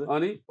हो हजुर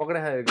अनि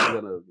पक्राइखाएको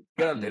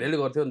केटा धेरैले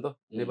गर्थ्यो नि त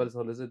नेपाली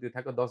सरले चाहिँ त्यो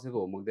ठ्याक्क दसैँको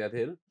होमवर्क दिएको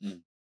थियो होइन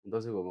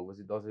दसैँको होमवर्क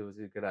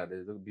दसैँपछि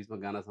केटाहरूले बिचमा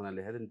गाना साना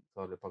लेखाएको थियो नि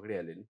सरले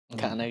पक्रिहाल्यो नि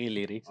गानाकै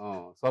लिरिक्स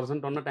सरसँग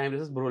टन्न टाइम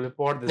रहेछ ब्रोले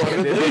पढ्दैछ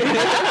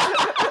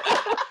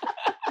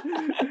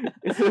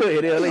यसो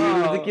हेऱ्यो होला यो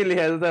चाहिँ के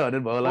लेखाएको छ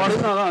भनेर भयो होला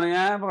पढ्नु न अनि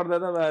यहाँ पढ्दा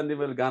त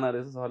नेपाली गाना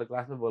रहेछ सरले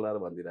क्लासमै बोलाएर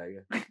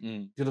भनिदिइरहेको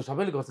त्यो त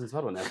सबैले गर्छन्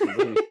सर भने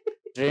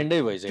ट्रेन्डै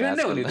भइसक्यो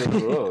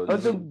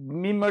त्यो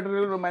मिम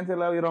मटेरियल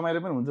मान्छेलाई रमाइलो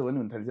पनि हुन्छ भन्ने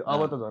हुन थाल्छ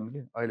अब त झन्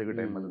के अहिलेको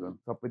टाइममा त झन्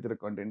सबैतिर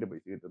कन्टेन्टै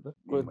भइसक्यो त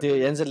त्यो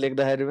एन्सर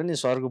लेख्दाखेरि पनि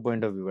सरको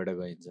पोइन्ट अफ भ्यूबाट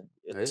गइन्छ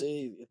यो चाहिँ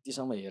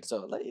यतिसम्म हेर्छ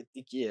होला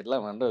यति के हेर्ला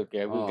भनेर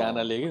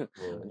गाना लेख्यो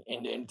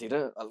एन्ड एन्डतिर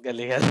हल्का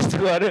लेखा जस्तो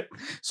गर्यो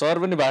सर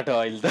पनि बाटो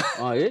अहिले त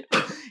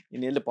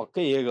यिनीहरूले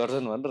पक्कै यो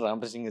गर्छन् भनेर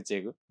राम्रोसँग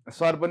चेक हो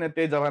सर पनि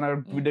त्यही जमानाको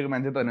पिटेको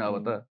मान्छे त नि अब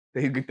त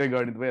त्यही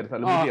गणित भइहाल्छ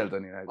बुझिहाल्छ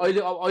नि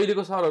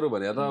अहिलेको सरहरू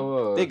भने त अब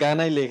त्यही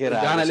गानै लेखेर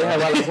गाना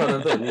लेखावाला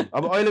सरहरू त नि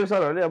अब अहिलेको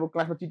सरहरूले अब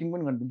क्लासमा चिटिङ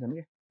पनि गरिदिन्छन्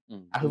क्या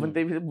आफू पनि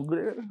त्यही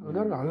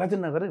हल्ला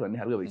चाहिँ नगरे भन्ने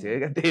खालको भइसक्यो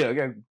क्या त्यही हो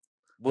क्या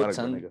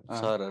बुझ्छन्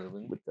सरहरू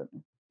पनि बुझ्छन्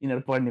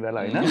यिनीहरू पढ्ने बेला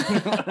होइन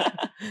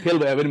फेल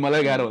भयो भने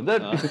मलाई गाह्रो हुन्छ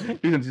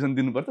ट्युसन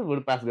दिनुपर्छ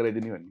बरु पास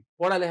गराइदिने भन्ने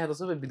पढा लेखा त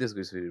सबै विदेश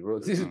गइसक्यो ब्रो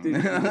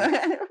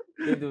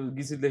त्यो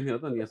गीत लेख्ने हो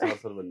त नि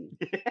सर भन्ने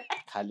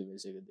खाली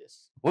भइसक्यो देश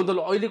हो नि त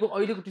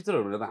अहिलेको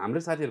टिचरहरू त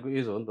हाम्रै साथीहरूको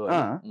एज हो नि त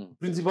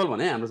प्रिन्सिपल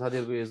भने हाम्रो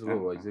साथीहरूको एजको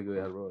भइसक्यो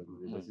यार ब्रो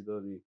पछि त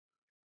नि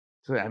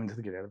हामी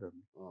जस्तो केटाहरू त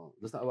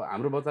जस्तो अब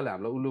हाम्रो बच्चाले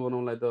हामीलाई उल्लु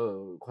बनाउनलाई त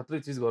खत्रै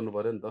चिज गर्नु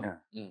पर्यो नि त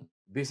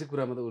बेसिक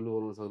कुरामा त उल्लु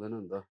बनाउन सक्दैन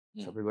नि त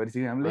सबै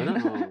गरिसक्यो हामीले होइन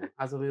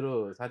आज मेरो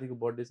साथीको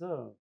बर्थडे छ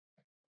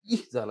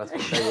जाला हो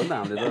नि त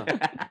हामीले त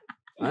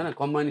होइन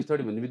कम्बाइन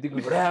स्टडी भन्ने बित्तिकै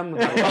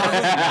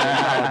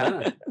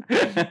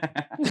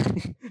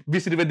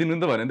 20 रुपियाँ दिनु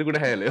त भने त कुरा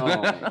खाइहाल्यो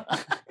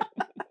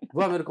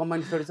बुवा मेरो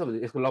कम्बाइन स्टडी छ भने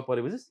यसको लप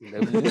परेपछि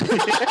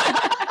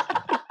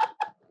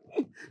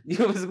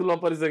यो यसको लप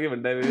परिसक्यो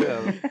भने टाइपको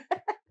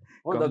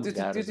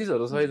त्यो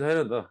चिजहरू सही छैन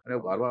नि त अनि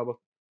घरमा अब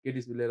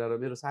केटिस लिएर आएर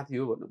मेरो साथी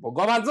हो भन्नु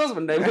गवान्छस्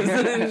भन्ने टाइपको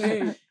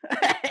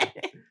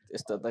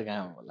त्यस्तो त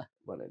कहाँ होला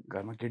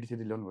घरमा केटी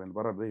सेटी ल्याउनु भयो भने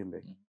बराबर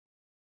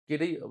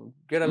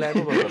केटा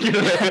ल्याएको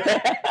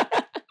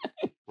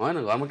होइन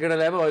घरमा केटा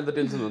ल्याएको अहिले त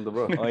टेन्सन हुन्छ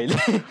ब्रो अहिले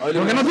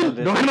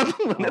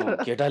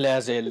केटा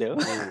ल्याएछ यसले हो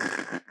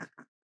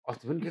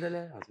अस्ति पनि केटा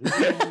ल्यायो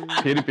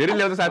फेरि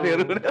ल्याउँछ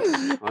साथीहरू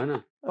होइन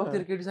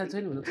तेरो केटी साथी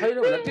छैन भने छैन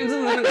भने टेन्सन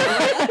छैन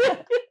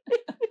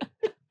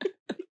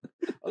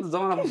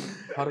जमाना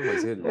फरक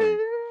भइसक्यो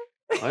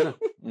होइन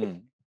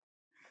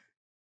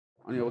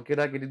अनि अब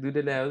केटाकेटी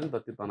दुइटै ल्यायो नि त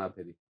त्यो तनाव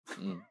फेरि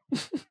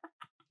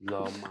ल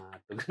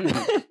माटो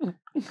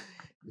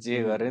जे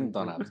गरे नि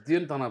तनाव त्यो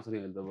नि तनाव छ नि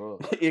अहिले त ब्रो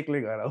एक्लै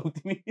घर आऊ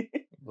तिमी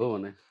हो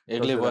भने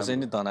एक्लै बसे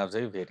नि तनाव छ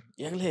कि फेरि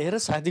एक्लै हेर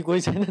साथी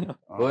कोही छैन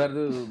हो यार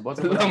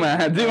त्यो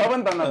जेमा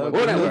पनि तनाव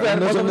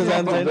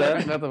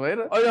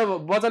अहिले अब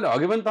बच्चाले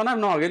हगे पनि तनाव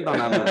नहगे नि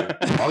तनाव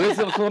हगे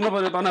सोध्नु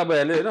पर्यो तनाव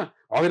भइहाल्यो होइन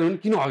हगेन भने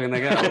किन हगेन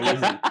क्या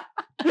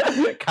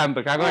खान त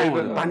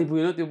खाएको पानी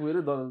पुगेन त्यो पुगेन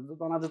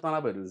तनाव चाहिँ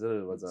तनाव भइरहेको छ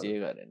बच्चा जे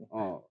गरे नि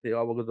त्यही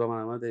अबको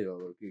जमानामा त्यही हो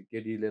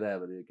केटी लिएर आयो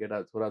भने केटा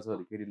छोरा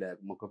छोरी केटी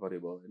ल्याएको मक्क पऱ्यो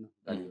भयो होइन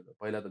गाडीबाट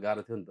पहिला त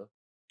गाह्रो थियो नि त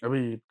अब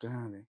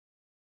कहाँ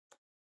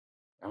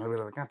हाम्रो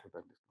बेला कहाँ थियो त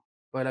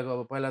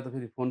पहिला त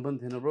फेरि फोन पनि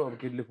थिएन ब्रो अब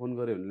केटीले फोन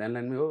गर्यो भने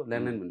ल्यान्डलाइनमै हो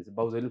ल्यान्डलाइन भनेपछि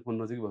बाउजैले फोन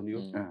नजिक भन्यो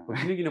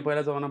किन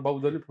पहिला जमाना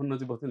बाउजैले फोन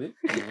नजिक बस्थ्यो नि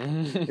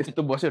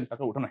यस्तो बस्यो नि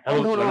टक्क उठाउन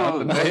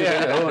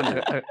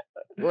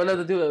पहिला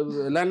त त्यो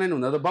ल्यान्डलाइन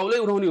हुँदा त बाउले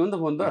उठाउने हो नि त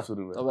फोन त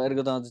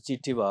तपाईँहरूको त अझ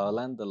चिठी भयो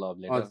होला नि त लभ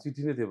लेटर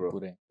चिठी नै थियो ब्रो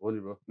पुरै हो नि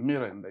ब्रो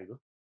मेरो होइन दाइको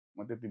म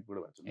त्यति बुढो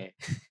भएको छु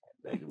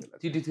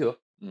चिठी थियो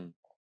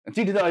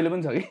चिठी त अहिले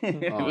पनि छ कि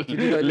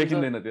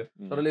लेखिँदैन त्यो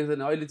तर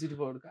लेख्दैन अहिले चिठी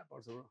पढ्नु कहाँ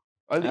पढ्छ ब्रो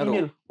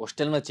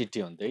होस्टेलमा चिठी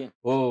हुन्थ्यो कि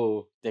हो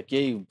त्यहाँ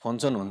केही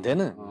फङ्सन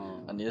हुन्थेन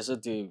अनि यसो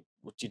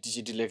त्यो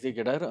चिठी लेख्थ्यो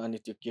केटाहरू अनि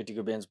त्यो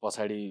केटीको बेन्च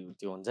पछाडि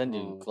त्यो हुन्छ नि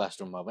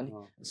क्लासरुममा पनि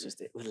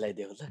सोच्थेँ उसलाई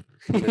दियो होला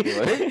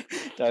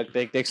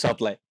टेक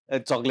सप्लाई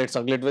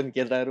चक्लेट पनि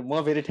केटाहरू म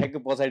फेरि ठ्याक्कै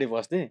पछाडि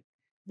बस्थेँ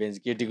बेन्च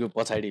केटीको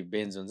पछाडि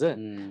बेन्च हुन्छ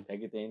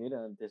ठ्याक्कै त्यहीँनिर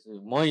अनि त्यसो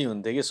मै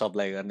हुन्थ्यो कि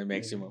सप्लाई गर्ने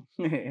म्याक्सिमम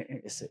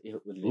यसो यो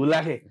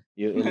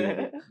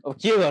अब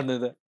के गर्नु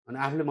त अनि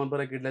आफूले मन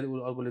पराएको केटीलाई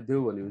अर्कोले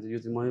देऊ भनेपछि यो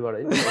चाहिँ मैबाट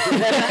है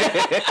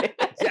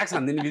च्याक्स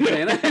हान्दिने बिच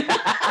होइन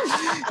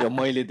यो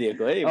मैले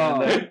दिएको है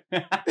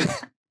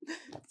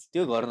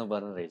त्यो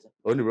गर्नुपर्ने रहेछ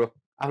हो नि ब्रो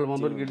आफूलाई मन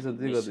पर्ने केटी छ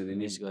त्यही गरिदिने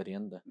नि मिस गरियो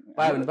नि त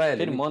पायो भने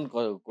पाइहाल्यो फेरि मन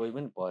कोही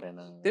पनि परेन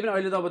त्यही पनि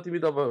अहिले त अब तिमी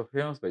त अब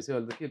फेमस भइसक्यो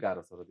अहिले त के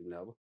गाह्रो छ र तिमीलाई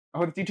अब अब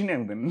चिठी नै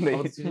हुँदैन नि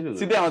अब चिठी नै हुँदैन।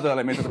 सिधै आउँछ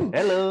होला मेसेज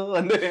हेलो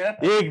भन्दै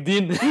एक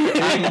दिन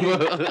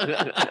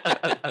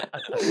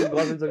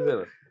गर्नु सक्छ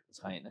र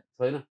छैन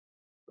छैन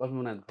कफी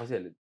बनाएर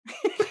खसिहाल्यो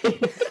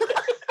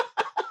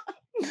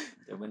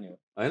त्यो पनि हो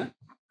होइन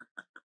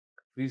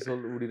फ्री सोल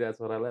उडिरहेको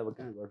छोरालाई अब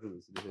कहाँ गर्छु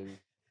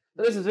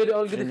तर यसो फेरि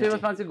अलिकति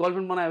फेमस मान्छे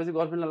गर्लफ्रेन्ड बनाएपछि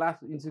गर्लफ्रेन्डलाई लास्ट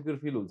इन्सिक्योर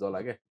फिल हुन्छ होला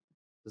क्या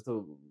जस्तो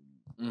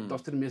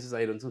जसरी मेसेज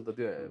आइरहन्छ नि त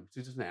त्यो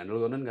सिचुएसन ह्यान्डल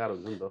गर्न पनि गाह्रो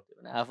हुन्छ नि त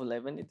आफूलाई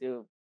पनि त्यो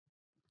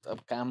अब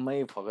काममै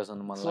फोकस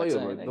हुनु मन सही लाग्छ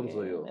हो एकदम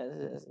सही हो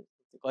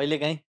कहिले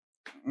काहीँ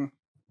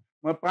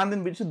म 5 दिन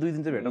बित्छु 2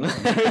 दिन चाहिँ भेटौँ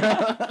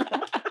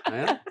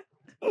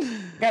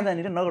कहाँ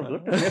जाने र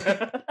नगरकोट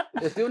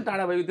त्यो पनि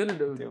टाढा भएको थियो नि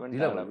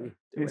ढिला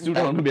भयो सुट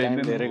आउनु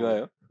भ्याइन धेरै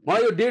गयो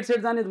मलाई यो डेट सेट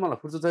जाने त मलाई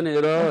फुर्सद छैन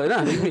हेर होइन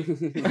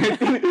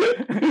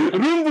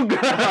रुम बुक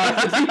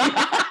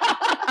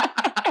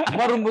म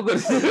रुम बुक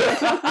गर्छु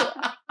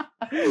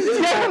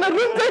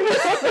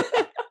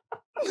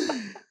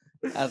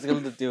आजकल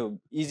त त्यो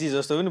इजी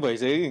जस्तो पनि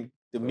भइसक्यो कि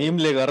त्यो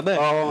मिमले गर्दा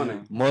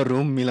म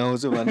रुम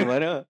मिलाउँछु भन्नु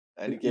पर्यो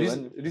अनि के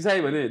भन्नु रिसाई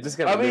भने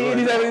जिस्का अब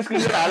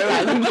स्क्रिनशट हालेर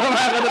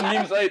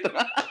मिम सहित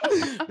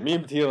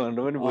मिम थियो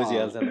भनेर पनि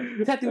बुझिहाल्छ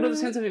तिम्रो त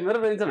सेन्स अफ ह्युमर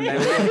रहन्छ भन्ने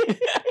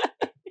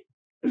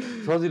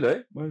सजिलो है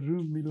म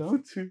रुम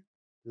मिलाउँछु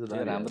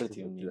राम्रो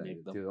थियो मिम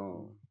एकदम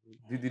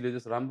दिदीले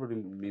जस्तो राम्रो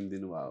मिम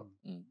दिनुभयो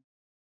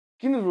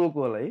किन रोको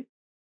होला है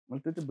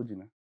मैले त्यो चाहिँ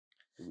बुझिनँ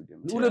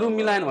उसले रुम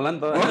मिलाएन होला नि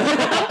त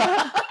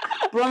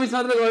प्रमिस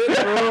मात्रै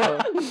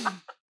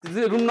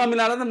गर्यो रुम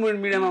नमिलाएर त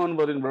मिडियामा आउनु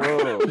पर्यो नि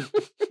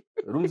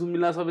ब्रो रुम सुम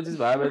मिलाएर सबै चिज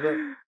भयो भए त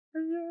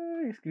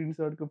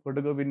स्क्रिनशटको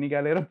फोटोकपी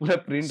निकालेर पुरा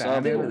प्रिन्ट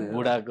हालेर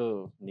बुढाको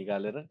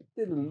निकालेर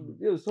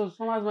यो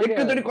समाजमा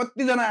एकैचोटि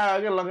कतिजना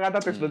आयो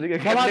लगातार त्यसपछि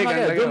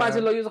जो मान्छे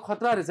ल यो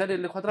खतरा रहेछ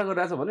यसले खतरा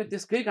गरिरहेछ भने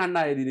त्यसकै काण्ड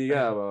आइदिने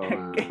क्या अब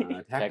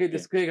ठ्याक्कै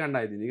त्यसकै काण्ड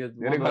आइदिने क्या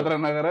धेरै खतरा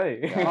नगर है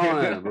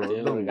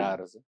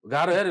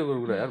गाह्रो यार यो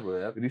कुरा यार ब्रो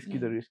यार रिस्की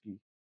त रिस्की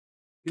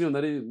किन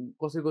भन्दाखेरि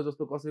कसैको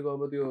जस्तो कसैको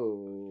अब त्यो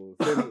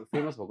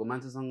फेमस भएको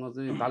मान्छेसँग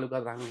चाहिँ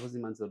तालुकात राख्न खोज्ने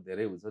मान्छेहरू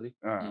धेरै हुन्छ नि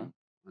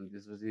अनि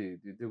त्यसपछि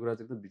त्यो कुरा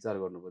चाहिँ एकदम विचार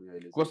गर्नुपर्ने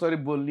अहिले कसरी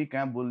बोल्ने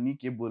कहाँ बोल्ने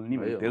के बोल्ने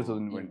भनेर धेरै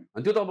सोच्नु पर्ने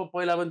अनि त्यो त अब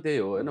पहिला पनि त्यही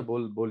हो होइन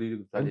बोली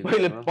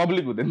पहिले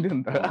पब्लिक हुँदैन थियो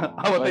नि त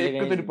अब त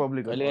एकैचोटि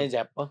पब्लिक कहिलेकाहीँ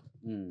झ्याप्प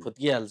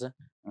फुत्किहाल्छ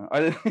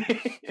अहिले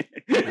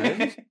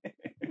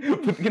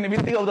फुत्किने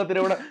बित्तिकै उतातिर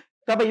एउटा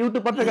तपाईँ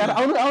युट्युब पत्रकार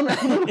आउनु आउनु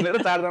भनेर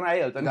 4 जना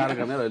आइहाल्छ गाह्रो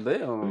काम अहिले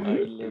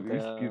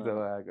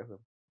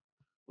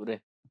पुरै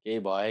केही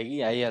भयो कि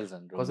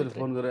आइहाल्छन् कसैले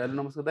फोन गरेर अहिले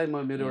नमस्कार दाइ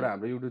मेरो एउटा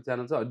हाम्रो युट्युब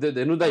च्यानल छ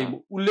हेर्नु दाइ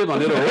उसले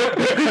भनेर हो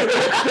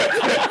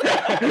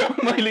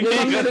मैले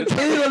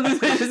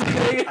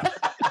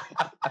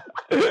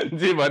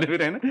जे भने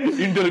पनि होइन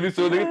इन्टरभ्यू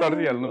सोधेको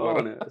तर्सिहाल्नु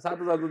पर्यो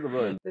सातो सातो त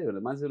भयो त्यही भएर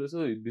मान्छेहरू यसो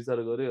विचार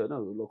गर्यो होइन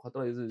ल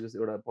खतरा यो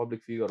एउटा पब्लिक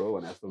फिगर हो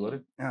भने जस्तो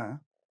गर्यो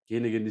केही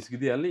न केही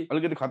निस्किदिइहाल्ने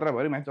अलिकति खतरा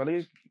भयो मान्छे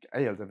अलिकति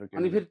आइहाल्छ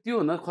अनि फेरि त्यो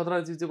भन्दा खतरा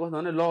चिज चाहिँ कस्तो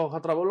भने ल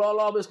खतरा भयो ल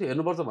अब यसको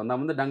हेर्नुपर्छ भन्दा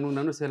भन्दै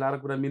डाङडुङ सेलाएर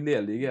कुरा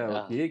मिल्दैहाल्यो क्या अब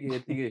के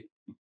यतिकै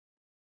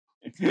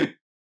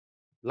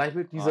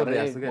लाइफमै टिजर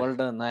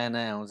वर्ल्ड नयाँ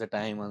नयाँ आउँछ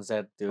टाइम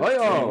अनुसार त्यो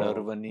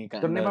पनि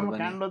नेपालमा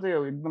काण्ड चाहिँ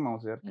एकदम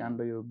आउँछ यार काण्ड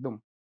यो एकदम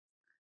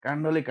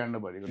काण्डले काण्ड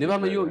भरेको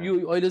नेपालमा यो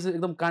अहिले चाहिँ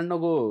एकदम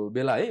काण्डको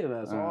बेला है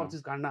सब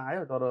चिज काण्ड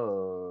आयो तर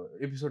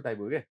एपिसोड टाइप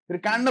हो क्या फेरि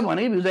काण्ड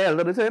भनेकै भ्युज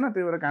आइहाल्दो रहेछ होइन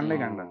त्यही भएर काण्डै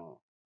काण्ड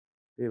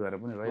त्यही भएर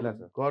पनि रहिला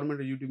छ गभर्मेन्ट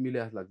युट्युब मिले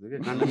जस्तो लाग्छ क्या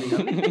काण्ड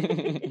निकाल्ने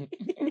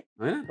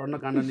होइन टन्न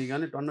काण्ड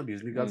निकाल्ने टन्न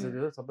भ्युज निकाल्छ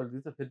सबैले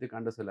दिन्छ फेरि त्यो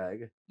काण्ड सेलायो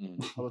क्या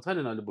अब छैन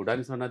अहिले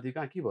भुटानी शरणार्थी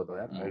कहाँ के भयो त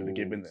यार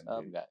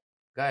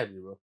गायब नि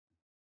ब्रो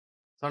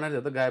शरणार्थी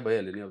त गायब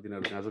भइहाल्यो नि अब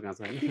तिनीहरू कहाँ छ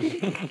होइन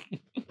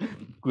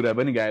कुरा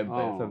पनि गायब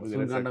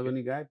काण्ड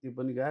पनि गायब त्यो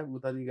पनि गायब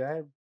उता नि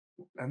गायब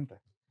अन्त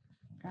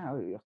कहाँ हो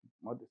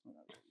मधेसमा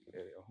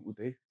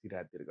उतै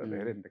सिरातिर गर्दा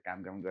हेऱ्यो नि त काम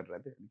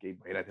गरिरहेको थियो अनि केही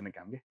भइरहेको थिएन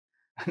काम के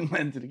अनि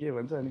मान्छेले के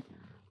भन्छ अनि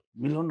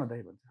मिलाउनु न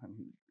दाइ भन्छ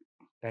अनि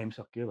टाइम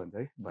सक्यो भन्छ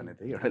है भने त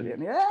एउटाले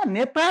अनि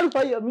नेपाल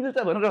पाइयो मिल्छ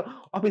भनेर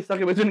अफिस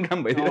सकेपछि पनि काम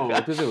भइदियो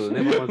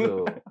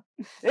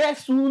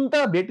सुन त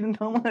भेटिने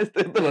ठाउँमा यस्तो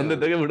यस्तो भन्दै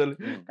थियो क्या बुढोले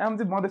काम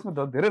चाहिँ मधेसमा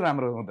धेरै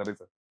राम्रो हुँदो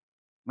रहेछ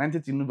मान्छे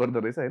चिन्नु पर्दो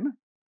रहेछ होइन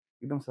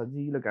एकदम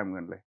सजिलो काम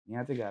गर्नलाई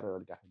यहाँ चाहिँ गाह्रो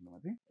अलिक काठमाडौँमा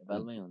चाहिँ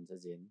नेपालमै हुन्छ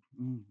जे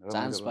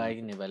चान्स पायो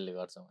कि नेपालले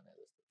गर्छ भने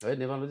है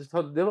नेपालमा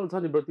चाहिँ नेपाल छ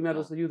नि ब्रो तिमीहरू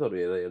जस्तो युथहरू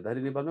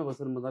हेर्दाखेरि नेपालमै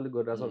बसेर मजाले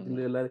गरिरहेको छ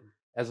तिमीले यसलाई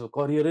एज अ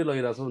करियरै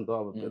लगिरहेको छौ नि त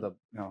अब यता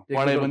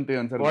पढाइ पनि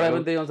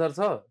त्यही अनुसार छ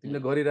तिमीले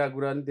गरिरहेको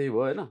कुरा पनि त्यही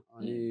भयो होइन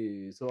अनि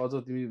सो अझ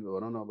तिमी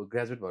भनौँ न अब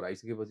ग्रेजुएट भएर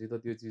आइसकेपछि त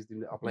त्यो चिज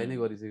तिमीले अप्लाई नै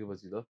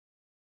गरिसकेपछि त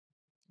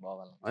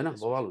होइन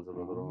बवाल हुन्छ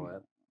ब्रदर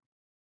यार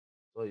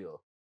सही हो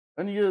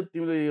अनि यो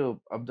तिमीले यो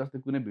अब जस्तै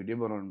कुनै भिडियो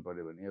बनाउनु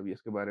पर्यो भने अब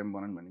यसको बारेमा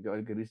बनाउनु भने चाहिँ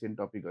अलिक रिसेन्ट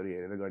टपिकहरू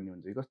हेरेर गर्ने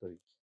हुन्छ कि कसरी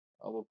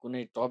अब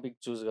कुनै टपिक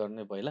चुज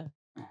गर्ने पहिला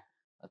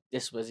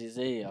त्यसपछि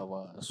चाहिँ अब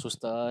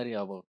सुस्तरी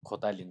अब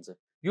खोतालिन्छ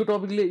यो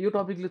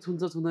टपिकले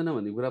छुन्छ छुँदैन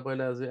भन्ने कुरा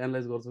पहिला चाहिँ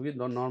एनालाइज गर्छौ कि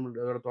नर्मल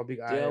एउटा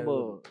टपिक आयो अब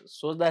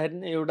सोच्दाखेरि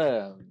नै एउटा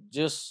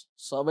जस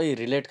सबै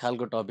रिलेट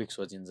खालको टपिक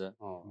सोचिन्छ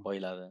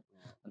पहिला त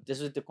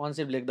त्यसपछि त्यो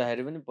कन्सेप्ट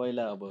लेख्दाखेरि पनि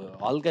पहिला अब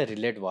हल्का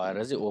रिलेट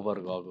भएर चाहिँ ओभर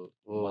गएको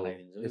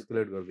बनाइदिन्छु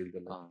एस्केलेट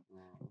गरिदिन्छ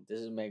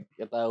त्यसमा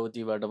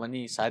यताउतिबाट पनि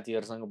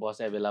साथीहरूसँग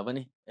बसे बेला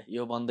पनि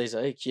यो बन्दैछ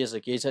है के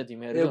छ केही छ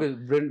तिमीहरू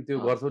ब्रेन त्यो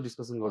गर्छौ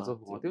डिस्कसन गर्छौ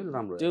त्यो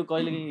राम्रो त्यो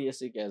कहिलेकाहीँ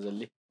यसै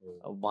क्याजुअली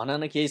अब भन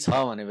न केही छ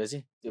भनेपछि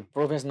त्यो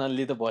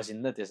प्रोफेसनल्ली त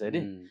बसिन्न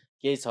त्यसरी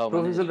केही छ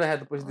प्रोफेसनल राखेर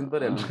त पैसा दिनु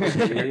पर्यो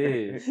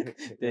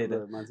त्यही त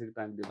मान्छेको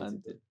टाइम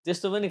दिएपछि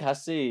त्यस्तो पनि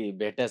खासै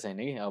भेट्या छैन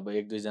कि अब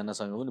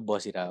 1-2जनासँग पनि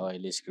बसिरहेको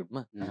अहिले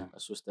स्क्रिप्टमा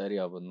सुस्तरी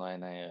अब नयाँ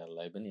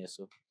नयाँहरूलाई पनि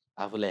यसो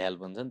आफूलाई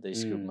हेल्प हुन्छ नि त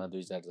स्क्रिप्टमा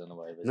 2-4जना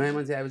भएपछि नयाँ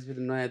मान्छे आएपछि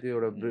फेरि नयाँ त्यो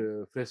एउटा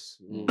फ्रेस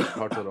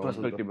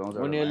पर्सपेक्टिभ आउँछ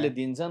उनीहरूले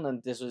दिन्छन् अनि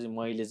त्यसपछि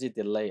मैले चाहिँ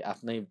त्यसलाई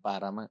आफ्नै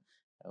पारामा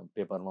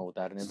पेपरमा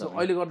उतार्ने त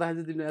अहिले गर्दाखेरि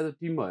चाहिँ तिमीले एज अ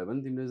टिम भयो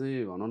भने तिमीले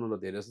चाहिँ भनौँ न ल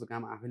धेरै जस्तो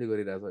काम आफैले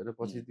गरिरहेछ होइन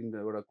पछि तिमीले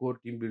एउटा कोर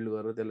टिम बिल्ड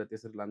गरेर त्यसलाई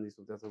त्यसरी लाने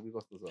सोचेको छौ कि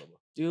कस्तो छ अब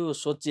त्यो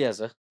सोचिया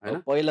छ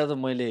पहिला त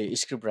मैले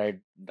स्क्रिप्ट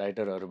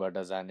राइटरहरूबाट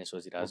जाने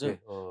सोचिरहेको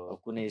छु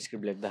कुनै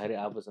स्क्रिप्ट लेख्दाखेरि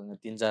आफूसँग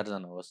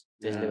 3-4जना होस्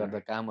त्यसले गर्दा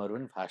कामहरू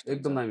पनि फास्ट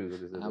एकदम दामी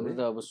हुन्छ हाम्रो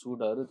त अब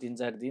सुटहरू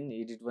 3-4 दिन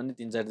एडिट पनि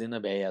 3-4 दिनमा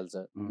भ्याइहाल्छ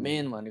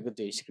मेन भनेको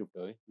त्यो स्क्रिप्ट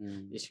हो है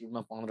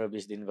स्क्रिप्टमा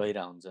 15-20 दिन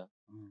गइरहेको हुन्छ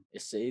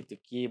यसै त्यो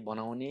के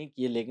बनाउने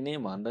के लेख्ने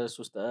भनेर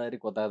सुस्तरी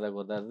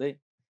कोतार्दै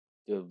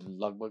त्यो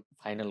लगभग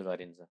फाइनल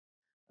गरिन्छ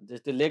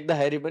त्यो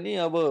लेख्दाखेरि पनि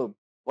अब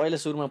पहिला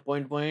सुरुमा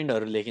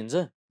पोइन्टहरू लेखिन्छ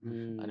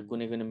अनि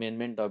कुनै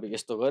मेन टपिक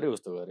यस्तो गर्यो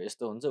उस्तो गर्यो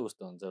यस्तो हुन्छ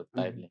उस्तो हुन्छ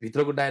टाइपले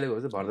भित्रको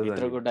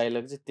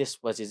डायलग चाहिँ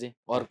त्यसपछि चाहिँ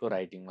अर्को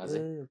राइटिङमा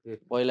चाहिँ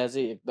पहिला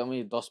चाहिँ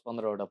एकदमै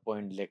 10-15वटा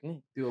पोइन्ट लेख्ने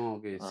त्यो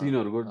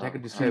सिनहरुको ठ्याक्कै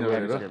डिस्क्राइब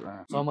गरेर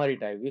समरी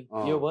टाइप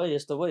यो भयो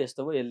यस्तो भयो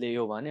यसले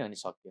यो भन्यो अनि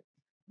सक्यो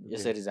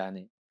यसरी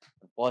जाने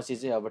पछि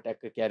चाहिँ अब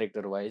ट्याक्कै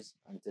क्यारेक्टर वाइज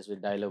अनि त्यसपछि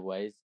डायलग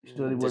वाइज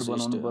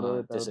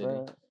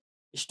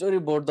स्टोरी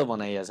बोर्ड त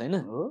बनाइया छैन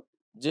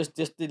जस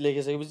त्यस्तै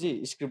लेखिसकेपछि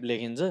स्क्रिप्ट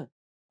लेखिन्छ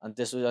अनि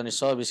त्यसपछि अनि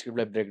सब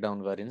स्क्रिप्टलाई ब्रेकडाउन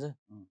गरिन्छ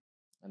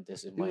अनि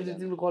त्यसपछि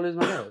तिम्रो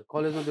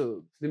कलेजमा त्यो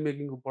फिल्म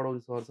मेकिङको पढाउने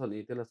सर छ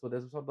नि त्यसलाई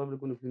सोधेको सर तपाईले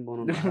कुनै फिल्म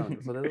बनाउनु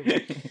सोधेको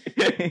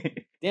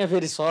त्यहाँ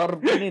फेरि सर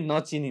पनि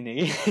नचिनिने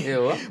कि ए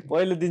हो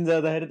पहिलो दिन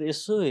जाँदाखेरि त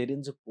यसो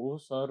हेरिन्छ को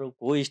सर हो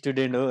को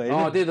स्टुडेन्ट हो हैन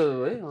त्यही त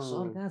है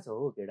सर कहाँ छ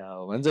हो केटा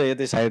हो भन्छ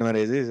यतै साइडमा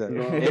रहेछ है सर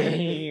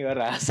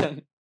गरेर हाँस्छन्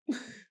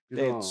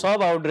सब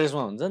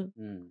आउटड्रेसमा हुन्छन्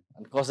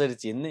अनि कसरी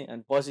चिन्ने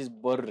अनि पछि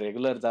बरु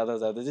रेगुलर जाँदा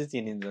चाहिँ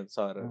चिनिन्छ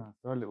सर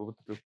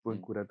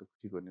कुरा त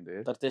ठिक हो नि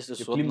तर त्यस्तो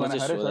सोध्नु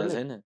चाहिँ सोधेको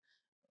छैन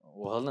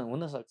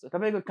हुन सक्छ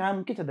तपाईको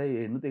काम के छ दाइ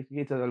हेर्नु त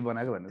के छ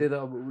बनाएको भन्नु त्यही त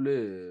अब उले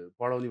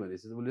पढाउने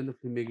भनेपछि उले त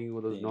फिल्म मेकिङको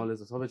त नलेज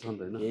त सबै छ नि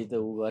त हैन यही त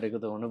उ गरेको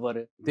त हुनु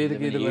पर्यो त्यही त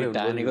केही त गरेको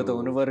ठानेको त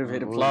हुनु पर्यो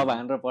फेरि फ्लप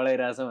हानेर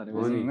पढाइराछ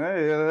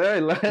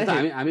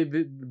भनेपछि हामी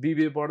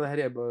बीबीए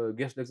पढ्दाखेरि अब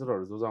गेस्ट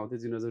लेक्चरहरु जो आउँथे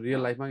जिनीहरु चाहिँ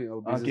रियल लाइफमा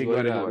बिजनेस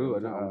गरिरहेको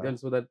हैन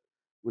सो दैट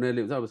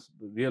उनीहरुले हुन्छ अब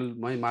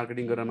रियलमै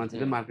मार्केटिङ गरेर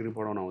मान्छेले मार्केटिङ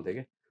पढाउन आउँथे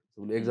के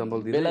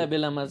एक्जाम्पल दिने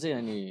बेलामा चाहिँ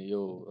अनि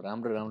यो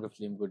राम्रो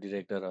फिल्मको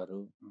डिरेक्टरहरू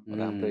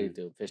राम्रै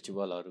त्यो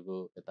फेस्टिभलहरूको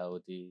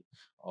यताउति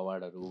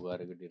अवार्डहरू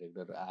गरेको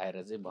डिरेक्टर आएर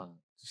चाहिँ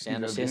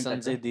सानो सेसन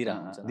चाहिँ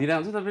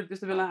दिइरहन्छ तर फेरि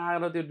त्यस्तो बेला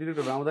आएर त्यो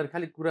डिरेक्टर आउँदाखेरि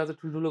खालि कुरा चाहिँ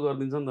ठुल्ठुलो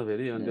गरिदिन्छ नि त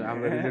फेरि अनि त्यो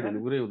आफूलाई रिलेट हुने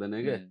कुरै हुँदैन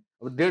क्या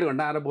अब 1.5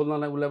 घण्टा आएर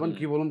बोल्नलाई उसलाई पनि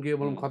के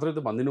बोलौँ खत्रै त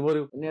भनिदिनु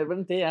पर्यो उनीहरू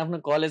पनि त्यही आफ्नो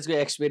कलेजको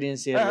एक्सपिरियन्स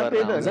सेयर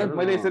गरेर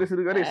मैले यसरी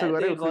सुरु गरेँ यसो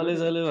गरेँ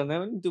कलेजले भन्दा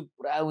पनि त्यो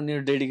पुरा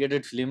उनीहरू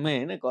डेडिकेटेड फिल्ममै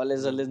हैन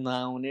कलेजले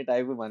नआउने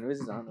टाइपको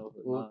भनेपछि झन्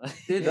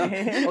त्यही त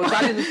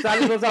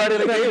 40 वर्ष अगाडि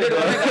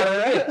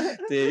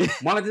त्यही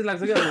मलाई चाहिँ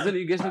लाग्छ कि अब हुन्छ नि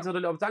गेस्ट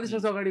लेक्चरले अब 40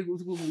 वर्ष अगाडि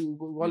उसको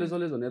कलेज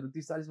भनेर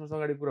 30-40 वर्ष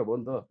अगाडि कुरा भयो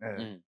नि त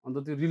अन्त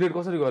त्यो रिलेट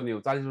कसरी गर्ने हो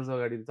 40 वर्ष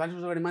अगाडि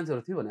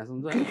मान्छेहरू थियो भने जस्तो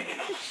हुन्छ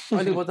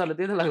अहिले बच्चाले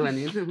त्यही त लाग्ला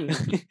नि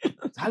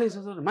 40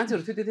 वर्ष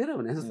मान्छेहरू थियो त्यतिखेर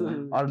भने जस्तो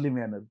अर्ली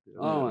म्यानर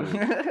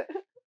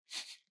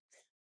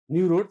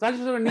न्यू रोड 40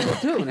 वर्ष अगाडि न्यू रोड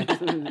थियो भने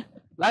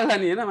लाग्ला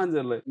नि हैन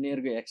मान्छेहरूलाई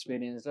उनीहरूको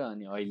एक्सपिरियन्स र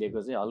अनि अहिलेको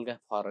चाहिँ हल्का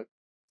फरक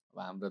अब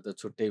हाम्रो त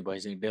छुट्टै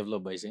भइसक्यो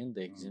डेभलप भइसक्यो नि त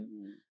एकछिन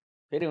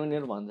फेरि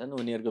उनीहरू भन्छन्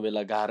उनीहरूको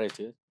बेला गाह्रै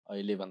थियो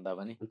अहिले भन्दा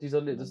पनि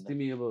टिचरले जस्तो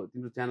तिमी अब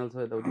तिम्रो च्यानल छ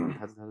यताउति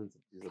थाहा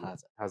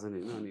छ नि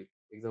हैन अनि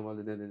एक्जाम्पल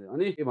दिँदै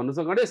अनि के भन्नु छ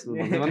गणेश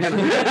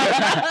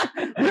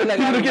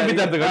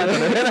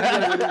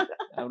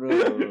हाम्रो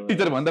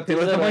टिचर भन्दा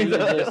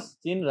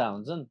चिनिरह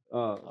हुन्छन्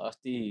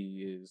अस्ति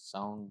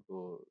साउन्डको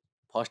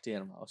फर्स्ट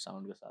इयरमा हो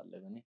साउन्डको सरले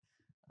पनि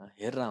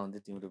हेरेर आउँथ्यो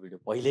तिम्रो भिडियो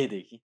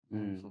पहिल्यैदेखि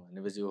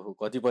भनेपछि ओहो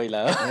कति पहिला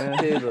हो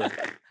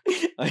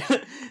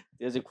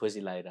त्यो चाहिँ खुसी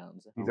लागिरहेको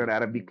हुन्छ टिचर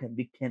आएर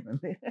बिग फ्यान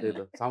भन्दै त्यही त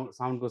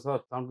साउन्डको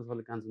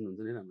सरले कान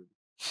सुन्नुहुन्छ नि राम्रो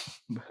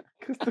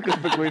कस्तो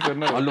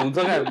क्वेसन हुन्छ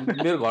क्या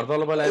मेरो घर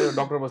तल पहिला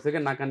डक्टर बस्थ्यो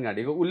क्या नाक कान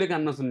घाँटीको उसले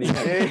कान नसुन्ने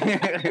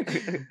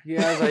के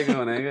आएको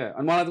भने क्या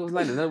अनि मलाई त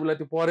उसलाई हुन्छ उसलाई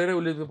त्यो पढेरै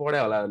उसले त्यो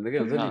पढायो होला भनेर के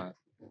हुन्छ नि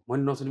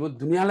मैले नसुने म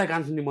दुनियाँलाई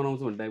कान सुन्ने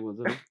बनाउँछु भन्ने टाइपको हुन्छ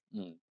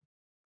नि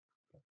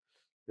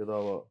त्यो त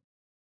अब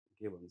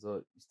के भन्छ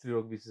स्त्री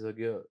रोग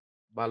विशेषज्ञ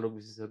बाल रोग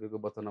विशेषज्ञको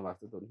बच्चा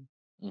नभएको त नि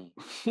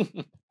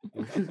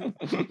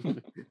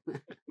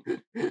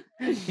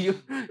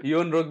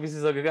यौन रोग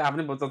विशेषज्ञको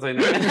आफ्नै बच्चा छैन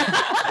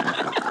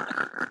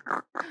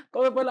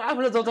तपाईँ पहिला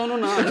आफूले जचाउनु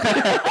न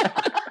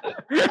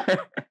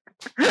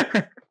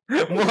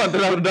म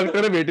भन्दा अब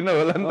डाक्टरै भेटिन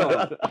होला नि त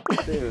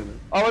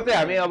अब चाहिँ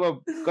हामी अब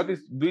कति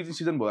 2-3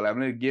 सिजन भयो होला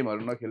हामीले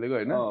गेमहरू नखेलेको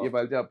होइन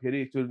योपालि चाहिँ अब फेरि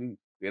एकचोटि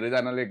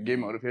धेरैजनाले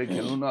गेमहरू फेरि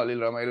खेल्नु न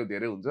अलिअलि रमाइलो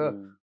धेरै हुन्छ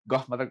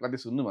गफ मात्र कति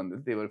सुन्नु भन्दै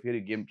त्यही भएर फेरि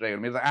गेम ट्राई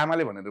गर्नु मेरो त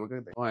आमाले भनेर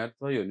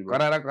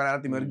कराएर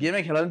तिमीहरू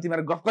गेमै खेला भने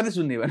तिमीहरू गफ कति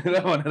सुन्ने भनेर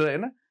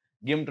होइन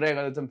गेम ट्राई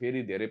गर्दैछौँ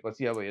फेरि धेरै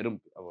पछि अब हेरौँ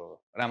अब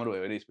राम्रो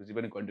भयो भने यसपछि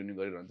पनि कन्टिन्यू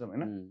गरिरहन्छौँ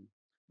होइन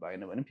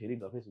भएन भने फेरि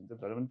गफै सुन्छ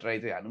तर पनि ट्राई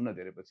चाहिँ हालौँ न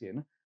धेरै पछि होइन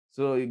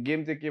सो गेम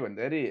चाहिँ के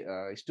भन्दाखेरि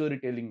स्टोरी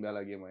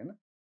टेलिङवाला गेम होइन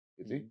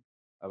त्यो चाहिँ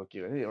अब के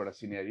भने एउटा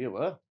सिनेरियो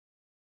भयो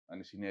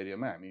अनि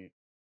सिनेरियोमा हामी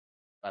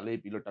पालै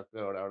पिलो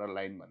टक्क एउटा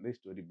लाइन भन्दै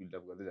स्टोरी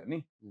बिल्डअप गर्दै जाने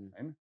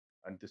होइन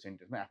अनि त्यो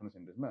सेन्टेन्समा आफ्नो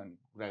सेन्टेन्समा अनि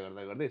कुरा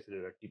गर्दा गर्दै यसरी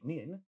एउटा टिप्ने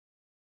होइन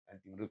अनि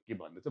तिम्रो के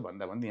भन्दैछ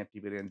भन्दा भन्दै यहाँ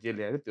टिपेर जे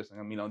ल्याएको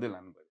त्योसँग मिलाउँदै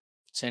लानु पऱ्यो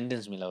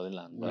सेन्टेन्स मिलाउँदै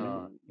लानु पर्यो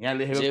यहाँ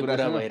लेखेको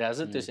कुरा भइरहेछ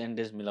त्यो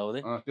सेन्टेन्स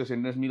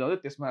मिलाउँदै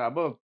त्यसमा अब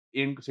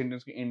एन्डको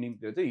सेन्टेन्सको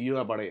एन्डिङतिर चाहिँ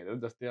युवाबाट हेरेर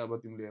जस्तै अब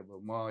तिमीले अब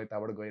म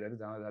यताबाट गइरहेको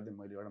थिएँ जाँदा जाँदै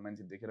मैले एउटा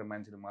मान्छे देखेर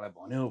मान्छेले मलाई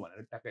भन्यो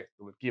भनेर ट्याक्क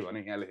यस्तो के भने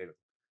यहाँ लेखेको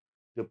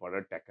त्यो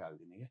पढेर ट्याक्क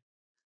हालिदिने क्या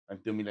अनि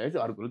त्यो मिलाएर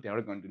चाहिँ अर्कोले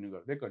त्यहाँबाट कन्टिन्यू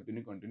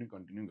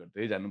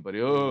गर्दै जानु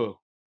पर्यो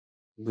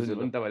बुझ्नु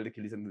पनि तपाईँले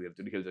खेलिसक्नु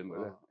धेरैचोटि खेलिसक्नु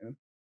पर्छ होइन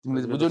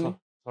तिमीले बुझ्यौ नि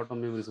सर्ट टर्म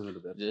मेमोरी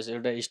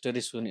एउटा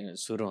स्टोरी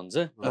सुरु हुन्छ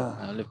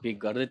हामीले पिक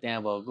गर्दै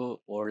त्यहाँ भएको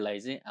वर्डलाई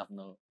चाहिँ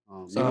आफ्नो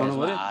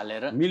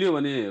हालेर मिल्यो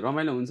भने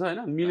रमाइलो हुन्छ होइन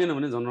मिलेन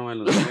भने झन्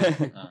रमाइलो हुन्छ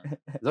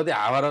जति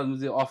हावा र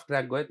अफ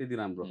ट्र्याक गयो त्यति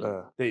राम्रो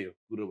त्यही हो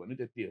कुरो भने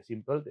त्यति हो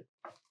सिम्पल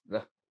र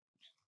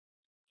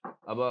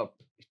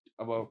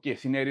अब के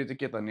सिनेरियो चाहिँ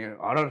के त नि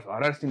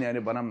हरर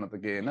सिनेरियो बनाऊँ न त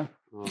के होइन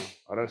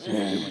हरर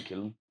सिनेरियोमा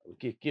खेलौँ अब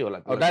के होला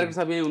डाइरेक्टर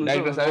साहब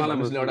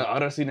एउटा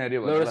हरर सिनेरियो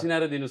एउटा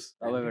सिनेरियो दिनुस्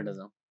तपाईँबाट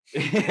जाउँ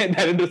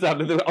डाइरेक्टर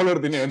साहबले त अलर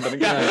दिने हो नि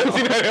त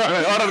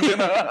हरर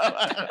दिनु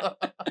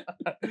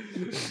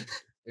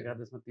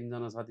एकादेशमा 3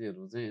 जना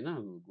साथीहरू चाहिँ होइन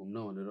घुम्न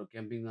भनेर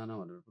क्याम्पिङ जान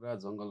भनेर पुरा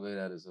जङ्गल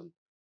गइरहेको रहेछन्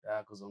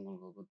ट्याक्क जङ्गल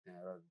गएको त्यहाँ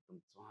एउटा एकदम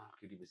चुवा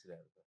केटी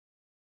बसिरहेको छ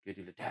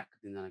केटीले ट्याक्क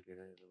 3 जना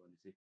केटा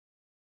भनेपछि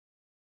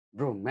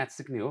ब्रो म्याथ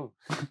सिक्ने हो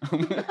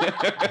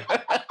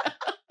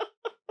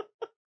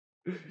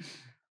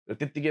र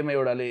त्यत्तिकैमा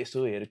एउटाले यसो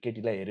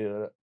केटीलाई हेऱ्यो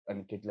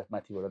अनि केटीलाई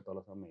माथिबाट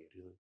तलसम्म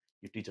हेऱ्यो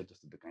यो टिचर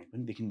जस्तो त कहीँ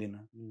पनि देखिँदैन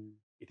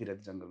यति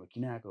राति जङ्गलमा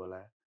किन आएको होला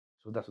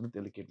सोद्धा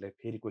त्यसले केटीलाई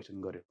फेरि क्वेसन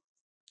गर्यो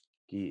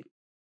कि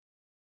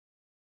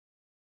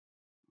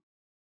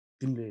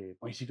तिमीले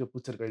भैँसीको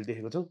पुच्छर कहिले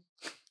देखेको छौ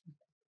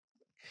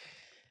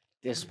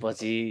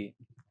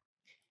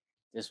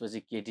त्यसपछि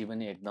केटी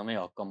पनि एकदमै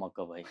हक्कमक्क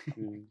भए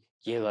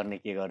के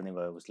गर्ने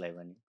भयो उसलाई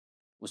पनि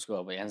उसको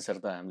अब एन्सर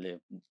त हामीले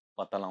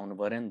पत्ता लगाउनु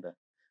पर्यो नि त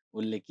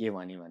उसले के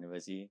भन्यो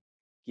भनेपछि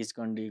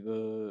किचकन्डीको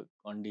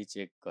कन्डी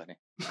चेक गरे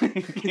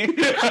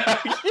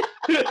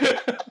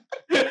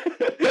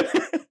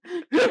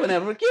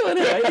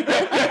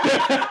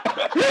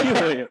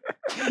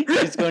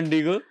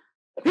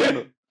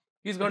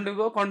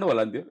किचकन्डीको कन्डो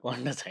होला नि त्यो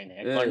कन्ड छैन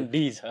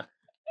कन्डी छ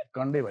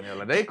कन्डै भन्यो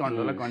होला है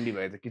कन्डोलाई कन्डी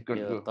भयो त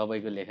किचकन्डीको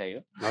तपाईँको लेखाइ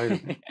हो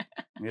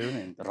मेरो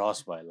नि रस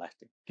भयो लास्ट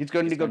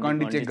किचकन्डीको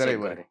कन्डी चेक गरे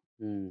भयो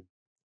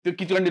त्यो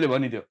किचकन्डीले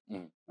भन्यो त्यो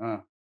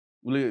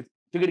उसले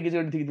त्यो केटी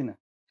किचकन्डी थियो कि थिएन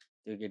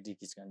त्यो केटी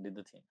किचकन्डी त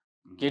थिएन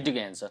केटीको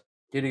एन्सर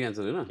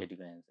होइन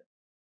केटीको एन्सर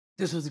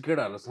त्यसपछि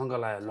केटाहरूलाई शङ्का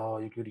लाग्यो ल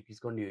यो केटी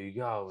किचकन्डी हो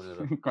क्या भनेर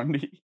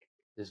कन्डी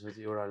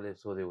त्यसपछि एउटाले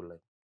सोध्यो उसलाई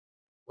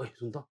ओइ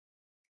सुन त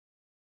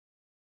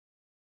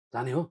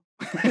जाने हो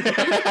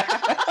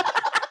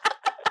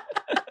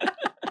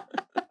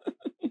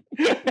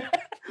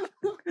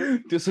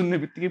त्यो सुन्ने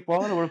बित्तिकै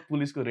परबाट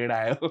पुलिसको रेड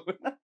आयो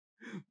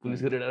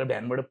पुलिसको रेड आएर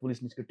भ्यानबाट पुलिस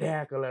निस्क्यो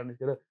ट्याक्क लगाएर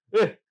निस्केर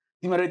ए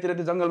तिमीहरू यति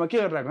राति जङ्गलमा के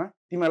गरिरहेको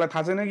तिमीहरूलाई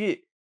थाहा छैन कि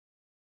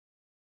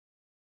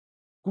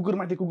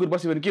कुकुरमाथि कुकुर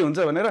बस्यो भने के हुन्छ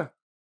भनेर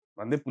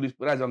भन्दै पुलिस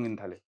पुरा जङ्गिन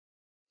थाल्यो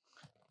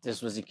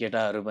त्यसपछि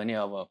केटाहरू पनि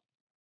अब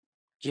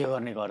के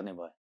गर्ने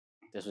भयो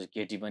त्यसपछि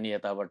केटी पनि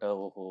यताबाट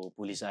ओहो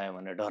पुलिस आयो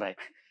भनेर डराए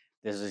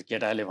त्यसपछि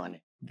केटाले भने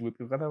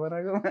भूतको कथा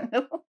बनाएको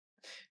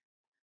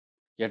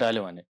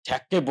केटाले भने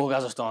ठ्याक्कै बोका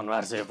जस्तो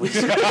अनुहार छ पुलिस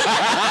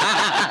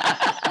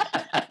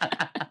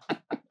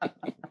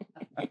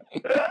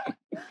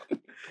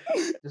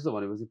त्यस्तो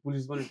भनेपछि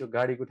पुलिस पनि त्यो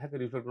गाडीको ठ्याक्कै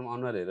रिफ्लेक्टरमा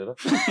अनुहार हेरेर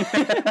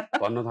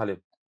भन्न थाल्यो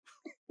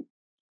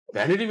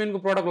भ्यानिटी मेनको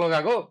प्रडक्ट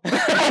लगाएको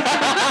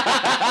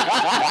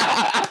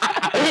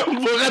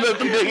बोका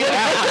जस्तो देखियो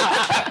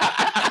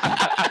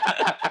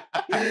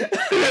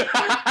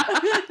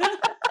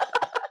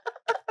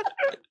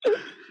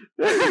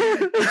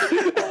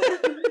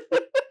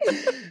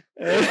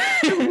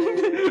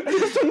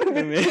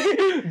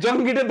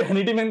जङ्गिटे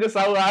भ्यानिटी म्यानको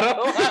साउ आएर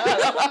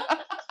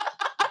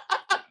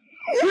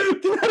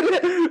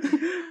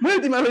मैले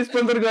तिमीहरूलाई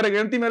स्पोन्सर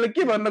गरेको तिमीहरूले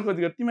के भन्न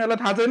खोजेको तिमीहरूलाई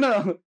थाहा छैन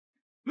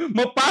म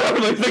पागल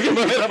भइसकेँ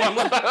भनेर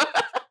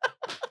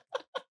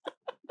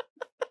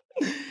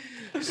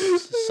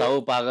साउ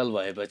पागल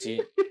भएपछि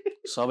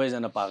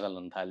सबैजना पागल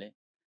हुन थाले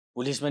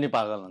पुलिस पनि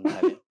पागल हुन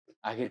थाले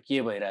आखिर के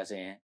भइरहेछ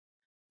यहाँ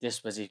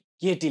त्यसपछि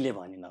केटीले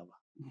भनिन अब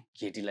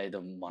केटीलाई त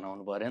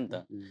बनाउनु पर्यो नि त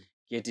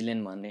केटीले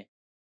नि भन्ने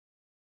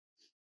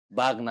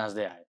बाघ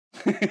नाच्दै आयो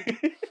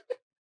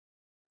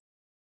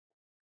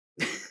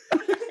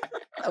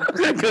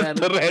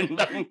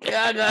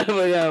क्या गाह्रो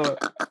भयो अब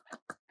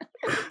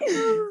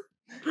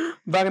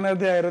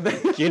बाग्नार्दै आएर त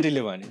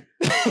केटीले भन्यो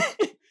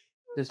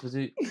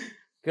त्यसपछि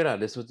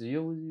केटाहरूले सोचे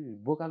यो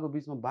बोकाको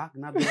बिचमा बाघ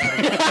नाच्दै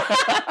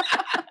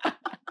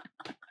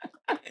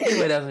के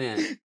भइरहेछ यहाँ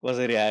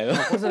कसरी आयो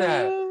कसरी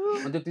आयो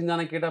अनि त्यो 3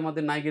 जना केटा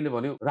मध्ये नाइकेले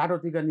भन्यो राटो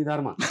टीका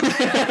निधारमा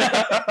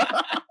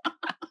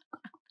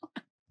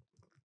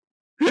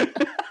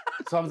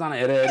सबजना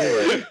हेरे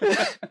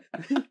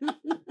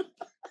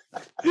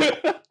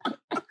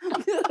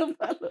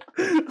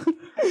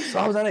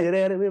सबजना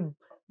हेरे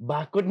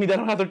बाघको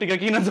निधारमा रातो टिका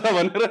किन छ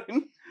भनेर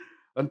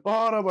अनि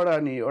परबाट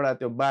अनि एउटा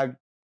त्यो बाघ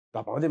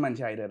धपाउँदै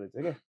मान्छे आइरहेको रहेछ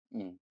क्या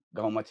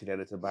गाउँमा छिरेको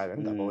रहेछ बाघ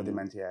होइन धपाउँदै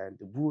मान्छे आयो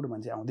त्यो बुढो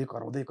मान्छे आउँदै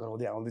कराउँदै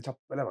आउँदै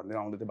सबैलाई भन्दै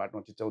आउँदै त्यो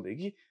बाटोमा चिच्याउँदै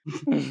कि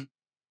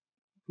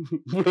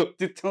बुढो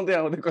चिच्याउँदै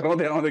आउँदै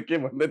कराउँदै आउँदै के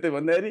भन्दै थियो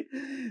भन्दाखेरि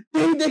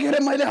त्यही देखेर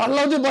मैले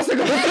हल्लाउँदै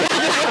बसेको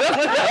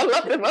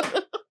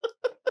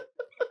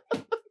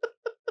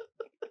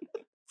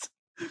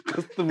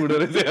कस्तो बुढो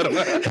रहेछ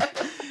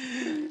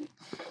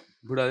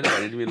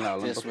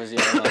त्यसपछि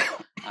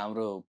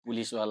हाम्रो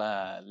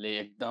पुलिसवालाले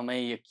एकदमै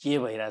यो के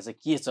भइरहेछ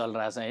के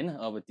चलिरहेछ होइन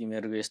अब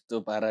तिमीहरूको यस्तो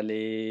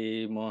पाराले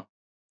म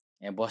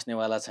यहाँ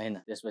बस्नेवाला छैन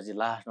त्यसपछि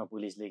लास्टमा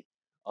पुलिसले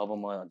अब म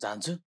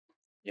जान्छु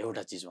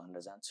एउटा चिज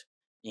भनेर जान्छु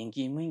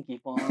इङ्की मिङ्की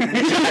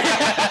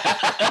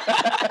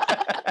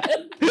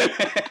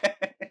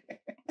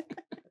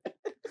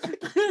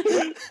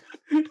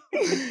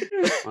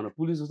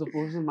पुलिस जस्तो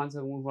प्रोफेसनल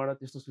मान्छेको मुखबाट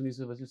त्यस्तो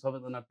सुनिसकेपछि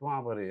सबैजना टुवा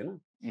परे होइन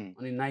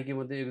अनि नाइके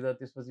मध्ये एकजना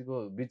त्यसपछिको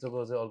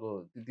बिचको चाहिँ अर्को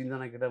 3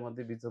 जना केटा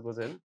मध्ये बिचको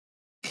चाहिँ होइन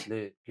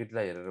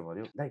केटीलाई हेरेर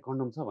भन्यो दाइ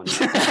कन्डम छ भने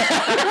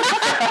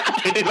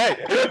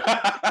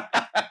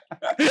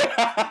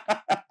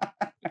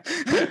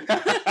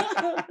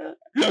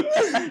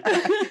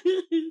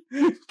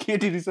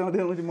केटी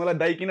रिसाउँदै मलाई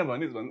दाइ किन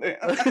भनिस् भन्दै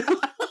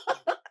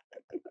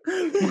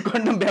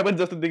कन्डम ब्याबर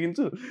जस्तो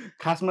देखिन्छु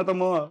खासमा त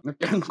म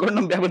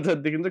कन्डम ब्याबर जस्तो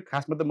देखिन्छु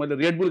खासमा त मैले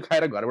रेड बुल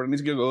खाएर घरबाट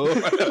निस्केको हो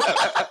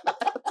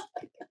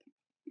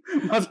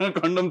मसँग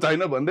कन्डम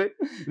छैन भन्दै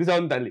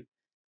रिसाउनु थाली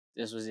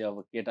त्यसपछि अब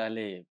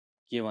केटाले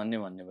के भन्ने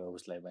भयो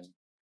उसलाई पनि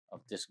अब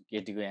त्यसको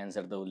केटीको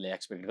एन्सर त उसले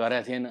एक्सपेक्ट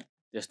गरेको थिएन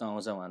त्यस्तो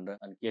आउँछ भनेर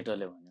अनि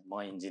केटाले भन्यो म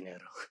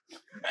इन्जिनियर हो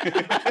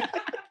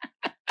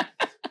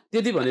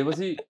त्यति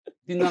भनेपछि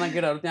 3 जना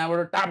केटाहरू त्यहाँबाट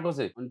टाप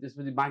गए अनि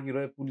त्यसपछि बाँकी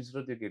रह्यो पुलिस र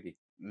त्यो केटी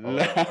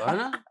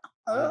होइन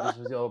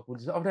त्यसपछि अब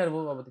पुलिस अप्ठ्यारो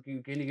भयो अब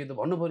केही न केही त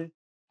भन्नु पर्यो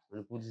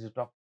अनि पुलिसले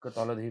टक्क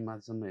तलदेखि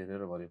माथिसम्म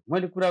हेरेर भन्यो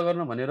मैले कुरा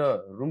गर्न भनेर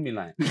रुम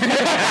मिलाएँ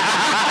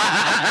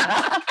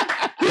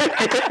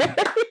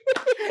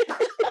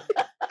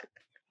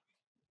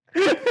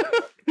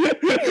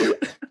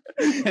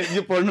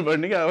यो पढ्नु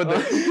पर्ने क्या अब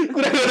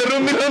कुरा गरेर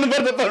रुम मिलाउनु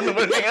पर्छ पढ्नु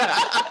पर्ने क्या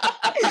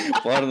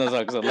पढ्न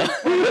सक्छ ल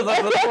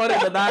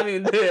पढेको दामी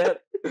हुन्थ्यो यार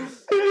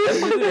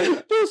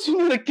त्यो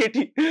सुनेर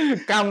केटी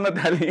काम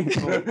नथाले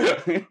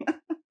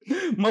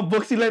म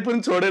बोक्सीलाई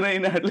पनि छोडेन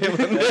यिनीहरूले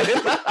भन्दै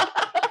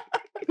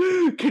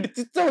केटी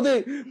चिच्चाउँदै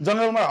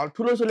जङ्गलमा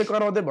ठुलो सोले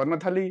कराउँदै भन्न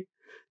थाली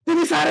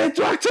तिमी साह्रै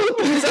च्वाक छौ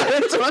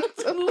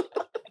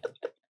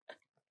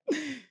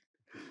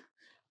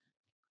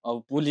अब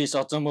पुलिस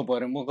अचम्म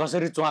पर्यो म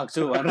कसरी च्वाक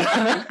छु भनेर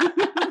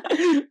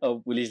अब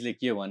पुलिसले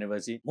के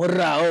भनेपछि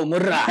मुर्रा हो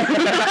मुर्रा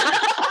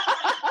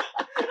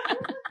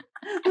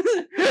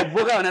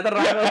बोका भने त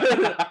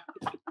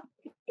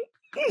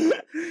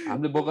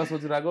हामीले बोका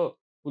सोचिरहेको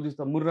पुलिस त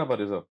मुर्रा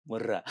परेछ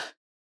मुर्रा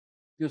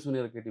त्यो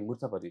सुनेर केटी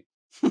मुर्छा परि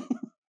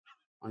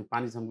अनि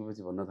पानी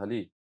छम्केपछि भन्न थाली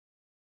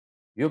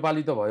यो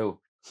पाली त भयो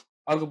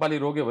अर्को पाली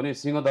रोक्यो भने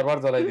सिंह दरबार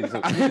जलाइदिन्छु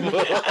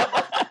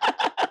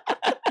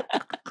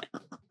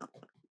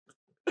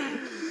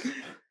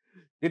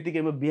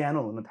त्यतिकैमा बिहान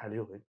हुन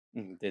थाल्यो है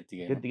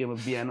त्यतिकैमा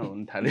बिहान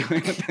हुन थाल्यो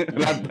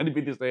रातभरि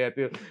बितिसकेको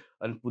थियो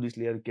अनि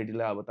पुलिसले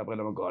केटीलाई अब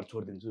तपाईँलाई म घर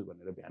छोडिदिन्छु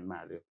भनेर भ्यानमा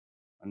हाल्यो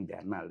अनि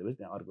भ्यानमा हालिदिएपछि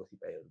त्यहाँ अर्को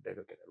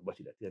सिपाहीहरू केटाहरू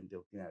बसिरहेको थियो अनि त्यो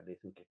तिनीहरूले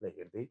यसो केटीलाई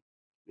हेर्दै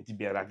यति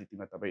बिहा राति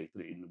तिमीलाई तपाईँ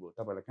यत्रो हिँड्नुभयो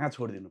तपाईँलाई कहाँ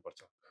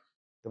छोडिदिनुपर्छ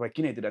तपाईँ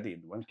किन यति राति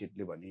हिँड्नुभयो भने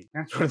केटीले भने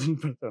कहाँ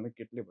छोडिदिनुपर्छ भने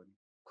केटीले भने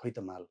खै त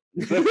माल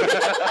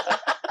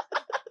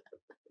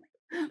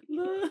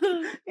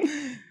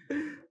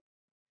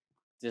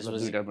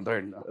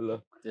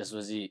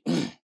त्यसपछि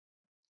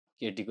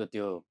केटीको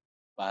त्यो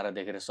पारा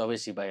देखेर सबै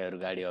सिपाहीहरू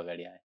गाडी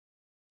अगाडि आए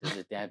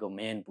त्यसपछि त्यहाँको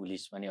मेन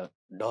पुलिस पनि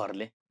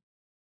डरले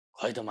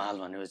खै त माल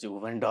भनेपछि ऊ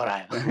पनि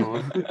डरायो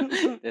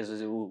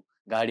त्यसपछि ऊ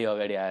गाडी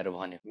अगाडि आएर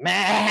भन्यो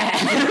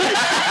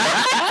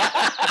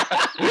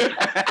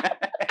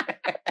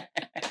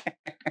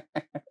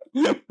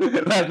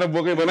रातमा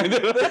बोकै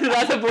बनाइदिएछ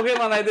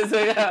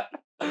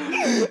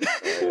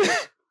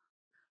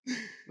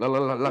ल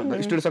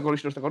स्टोरी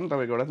गर्नु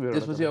तपाईँको एउटा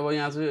त्यसपछि अब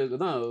यहाँ चाहिँ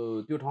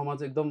होइन त्यो ठाउँमा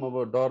चाहिँ एकदम अब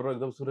डर र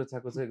एकदम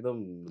सुरक्षाको चाहिँ एकदम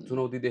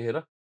चुनौती देखेर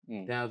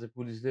त्यहाँ चाहिँ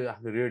पुलिसले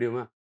आफ्नो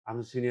रेडियोमा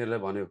आफ्नो सिनियरलाई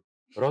भन्यो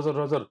रजर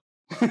रजर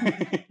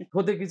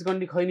खोते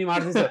किचकन्डी खैनी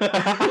मार्दैछ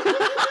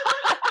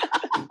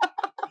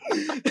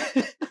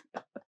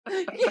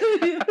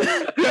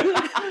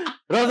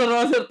रजर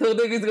रजर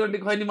खोते किचकन्डी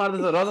खैनी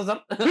मार्दैछ रजर सर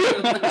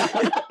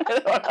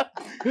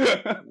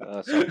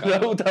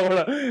उताबाट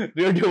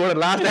रेडियोबाट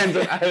लास्ट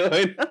एन्सर आयो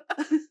होइन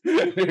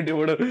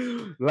रेडियोबाट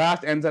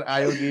लास्ट एन्सर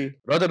आयो कि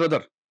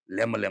रजर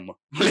ल्याम्म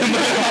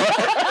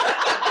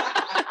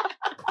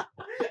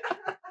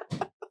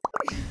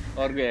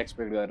अर्को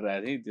एक्सपेक्ट गरेर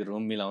आएको थिएँ त्यो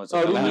रुम मिलाउँछ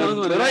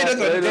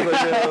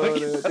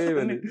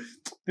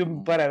त्यो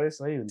परा भए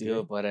सही हुन्छ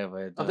त्यो परे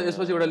भयो अन्त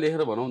यसपछि एउटा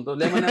लेखेर भनौँ त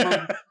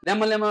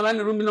ल्याम्मलाई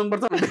नि रुम मिलाउनु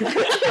पर्छ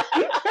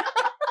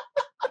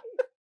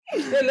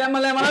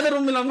ल्याम्मलाई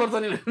रुम मिलाउनु पर्छ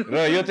नि र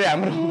यो चाहिँ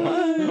हाम्रो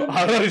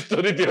हरर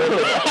स्टोरी थियो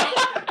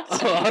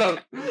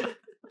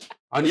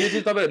अनि यो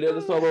चाहिँ तपाईँहरूले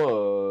जस्तो अब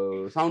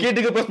साउन्ड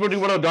केटीको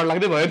पर्सपेक्टिभबाट डर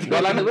लाग्दै भयो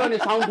डर लाग्ने भयो अनि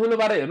साउन्ड ठुलो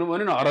पारेर हेर्नु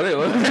भने हररै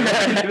हो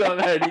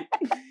अगाडि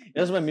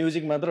यसमा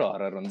म्युजिक मात्र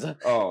हरर हुन्छ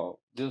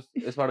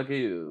यसबाट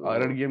केही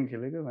हरर गेम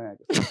खेलेको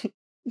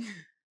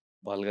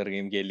भल्गर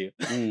गेम खेल्यो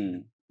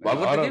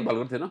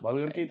भल्गर थिएन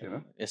भल्गर केही थिएन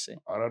यसै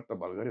हरर त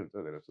भल्गरै हुन्छ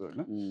धेरै जस्तो होइन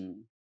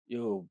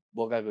यो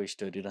बोकाको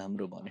स्टोरी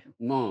राम्रो भन्यो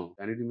म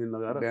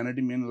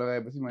भ्यानिटी मेन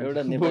लगाएपछि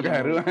एउटा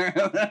बोकाहरू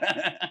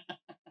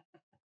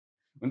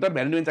हुन त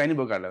भ्यानिटी मेन चाहिने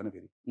बोकाहरूलाई हो नि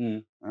फेरि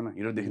होइन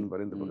हिरो देखिनु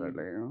पऱ्यो नि त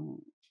बोकाहरूलाई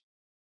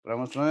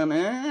प्रमोसन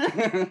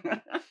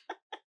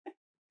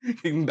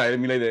भाइले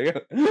मिलाइदियो क्या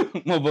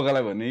म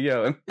बोकालाई भन्ने क्या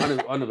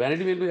अनि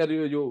भ्यानिटी मेनको यार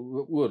यो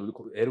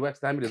उहरू हेयरव्याक्स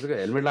दामी रहेछ क्या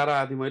हेलमेट लाएर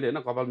आएको थिएँ मैले होइन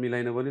कपाल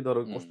मिलाइन पनि तर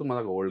कस्तो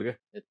मजाको होल्ड क्या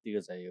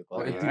यत्तिको चाहियो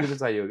यत्तिको चाहिँ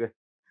चाहियो क्या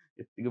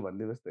यत्तिको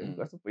भनिदिनुहोस् त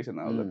कस्तो पैसा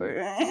नआउँछ त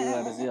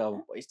अब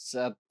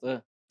पैसा त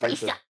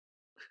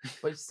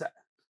पैसा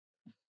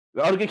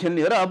अरू के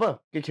खेल्ने हो र अब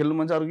के खेल्नु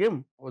मन छ अरू गेम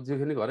अब जे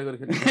खेल्ने घरै गएर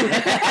खेल्ने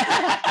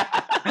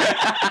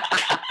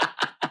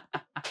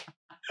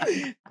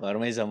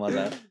घरमै छ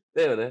मजा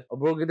त्यही हो अब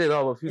ब्रो के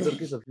अब फ्युचर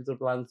के छ फ्युचर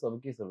प्लान अब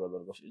के छ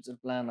ब्रदरको फ्युचर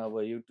प्लान अब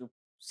युट्युब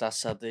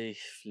साथसाथै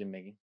फिल्म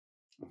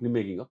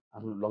मेकिङ हो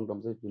आफ्नो लङ टर्म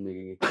चाहिँ फिल्म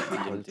मेकिङ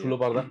ठुलो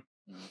पर्दा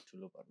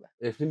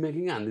ए फिल्म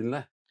मेकिङ हान्दिनु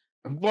ला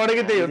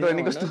पढेको त्यही हो त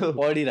अनि कस्तो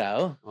पढिरह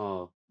हो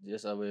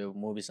जस अब यो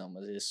मुभीसम्म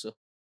चाहिँ यसो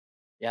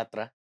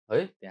यात्रा है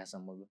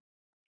त्यहाँसम्मको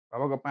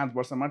अबको 5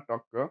 वर्षमा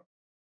टक्क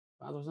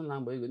 5 वर्ष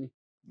लामो भइगयो नि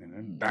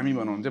दामी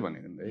बनाउनु चाहिँ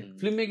भनेको नि त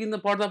फिल्म मेकिङ त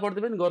पढ्दा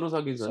पनि गर्न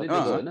सकिन्छ नि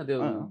त्यो होइन त्यो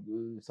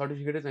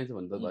सर्टिफिकेटै चाहिन्छ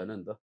भने त भएन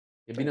नि त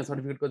बिना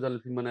सर्टिफिकेटको जसले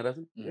फिल्म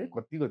बनाइरहेको छ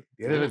कतिको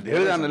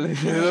धेरैजनाले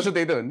जस्तो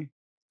त्यही त हो नि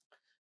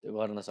त्यो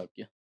गर्न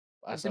सक्यो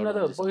तिमीलाई त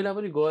पहिला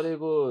पनि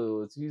गरेको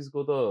चिजको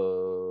त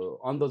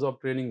अन द जब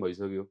ट्रेनिङ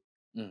भइसक्यो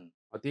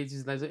त्यही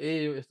चिजलाई चाहिँ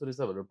यो यस्तो रहेछ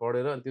भनेर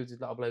पढेर अनि त्यो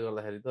चिजलाई अप्लाई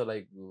गर्दाखेरि त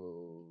लाइक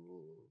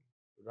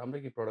राम्रै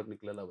के प्रडक्ट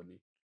निक्लेला भन्ने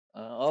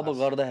अब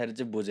गर्दाखेरि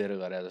चाहिँ बुझेर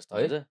गरे जस्तो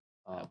हुन्छ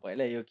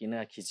पहिला यो किन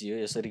खिचियो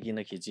यसरी किन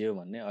खिचियो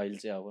भन्ने अहिले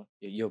चाहिँ अब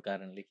यो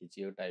कारणले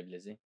खिचियो टाइपले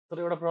चाहिँ तर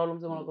एउटा प्रब्लम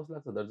चाहिँ मलाई कस्तो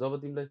लाग्छ भन्दा जब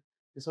तिमीलाई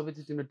त्यो सबै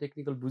चिज तिमीले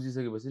टेक्निकल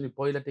बुझिसकेपछि नि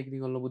पहिला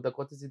टेक्निकल नबुझ्दा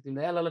कति चिज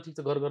तिमीलाई ल ठिक छ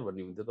गर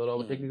भन्ने हुन्थ्यो तर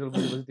अब टेक्निकल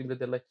बुझेपछि तिमीले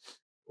त्यसलाई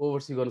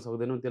ओभरसी गर्न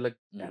सक्दैनौ त्यसलाई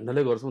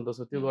ह्यान्डलै गर्छौ नि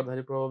त त्यो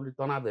गर्दाखेरि प्रोबब्ली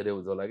तनाव धेरै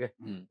हुन्छ होला क्या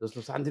जस्तो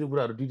सानोतिनो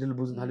कुराहरू डिटेल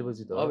बुझ्न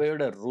थालेपछि त अब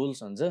एउटा रुल्स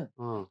हुन्छ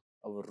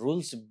अब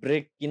रुल्स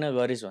ब्रेक किन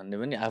गरिस् भन्ने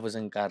पनि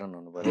आफूसँग कारण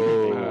हुनु पर्यो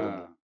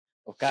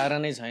अब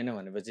कारणै छैन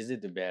भनेपछि चाहिँ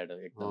त्यो ब्याड हो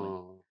एकदमै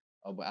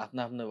अब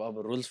आफ्नो अब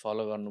रुल्स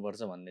फलो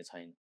गर्नुपर्छ भन्ने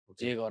छैन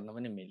जे गर्न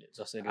पनि मिल्यो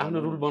जसरी आफ्नो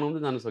रुल बनाउँदै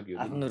जान सक्यो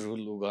आफ्नो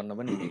रुल गर्न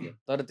पनि मिल्यो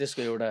तर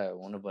त्यसको एउटा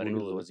हुनु पर्यो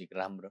लोजिक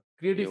राम्रो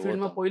क्रिएटिभ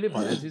फिल्डमा पहिले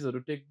भने चिजहरू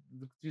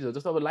चिजहरू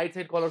जस्तो अब लाइट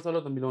साइड कलर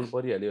सलर त मिलाउनु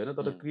परिहाल्यो होइन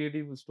तर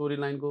क्रिएटिभ स्टोरी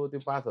लाइनको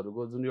त्यो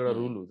पाथहरूको जुन एउटा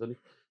रुल हुन्छ नि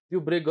त्यो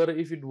ब्रेक गरेर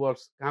इफ इट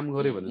वर्क्स काम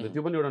गर्यो भने त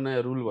त्यो पनि एउटा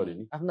नयाँ रुल भयो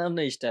नि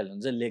आफ्नो स्टाइल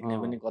हुन्छ लेख्ने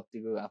पनि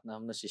कतिको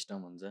आफ्नो सिस्टम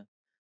हुन्छ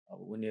अब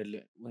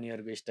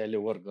उनीहरूको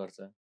स्टाइलले वर्क गर्छ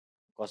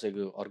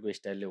कसैको अर्को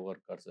स्टाइलले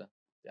वर्क गर्छ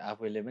त्यो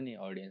आफैले पनि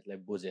अडियन्सलाई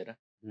बुझेर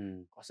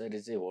कसरी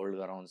चाहिँ होल्ड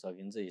गराउन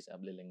सकिन्छ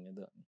हिसाबले लेख्ने त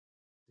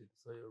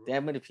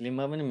त्यहाँ पनि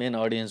फिल्ममा पनि मेन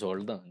अडियन्स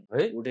होल्ड त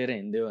है उठेर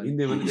हिँड्यो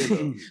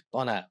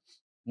तना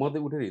म त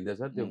उठेर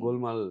हिँड्दैछ त्यो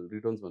गोलमाल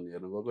रिटर्न्स भन्ने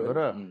हेर्नु गएको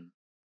र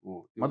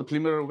म त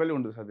फिल्म कहिले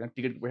उठ्दै सक्दैन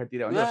टिकटको पैसा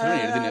तिरेर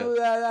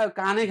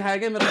कानै खायो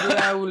क्या मेरो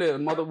उसले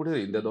म त उठेर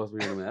हिँड्दै 10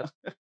 मिनटमा यार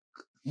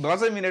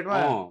 10 मिनटमा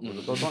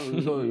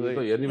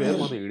हेर्ने भए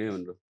म त हिँडेँ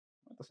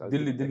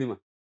भनेर दिल्लीमा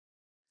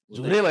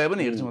झुरे भए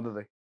पनि हेर्छु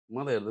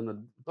म त हेर्दैन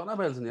तना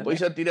भइहाल्छ नि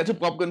पैसा तिरेको छु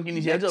पपकर्न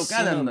किनिसकेको छु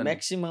कहाँ जानु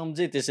म्याक्सिमम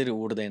चाहिँ त्यसरी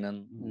उठ्दैनन्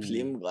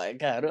फिल्म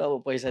गएकाहरू अब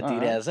पैसा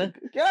तिरेको छ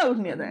क्या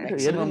उठ्ने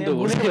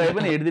भए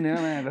पनि हेर्दिनँ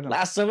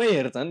लास्टसम्मै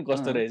हेर्छन्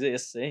कस्तो रहेछ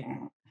यसै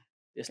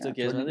यस्तो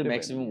केसमा चाहिँ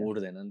म्याक्सिमम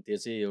उठ्दैनन् त्यो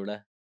चाहिँ एउटा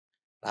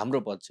राम्रो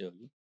पक्ष हो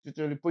कि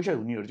त्यो पैसा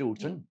हुनेहरू चाहिँ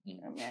उठ्छन्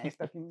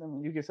यस्ता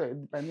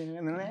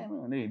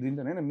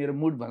हेरिदिन्छन् होइन मेरो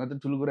मुड भन्दा त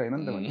ठुलो कुरा होइन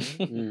नि त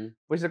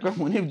पैसा कम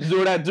हुने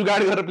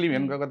जुगाड गरेर फिल्म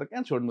हेर्नु गएको त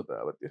कहाँ छोड्नु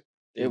त अब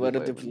त्यही भएर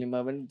त्यो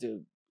फिल्ममा पनि त्यो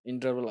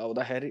इन्टरभल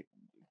आउँदाखेरि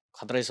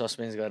खतरै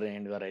सस्पेन्स गरेर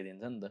एन्ड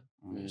गराइदिन्छ नि त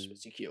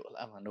त्यसपछि के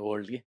होला भनेर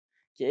होल्ड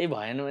केही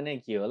भएन भने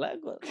के होला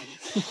अब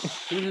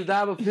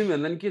फिल्म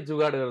हेर्दा नि के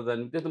जुगाड गरेर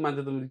जाने त्यो त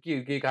मान्छे त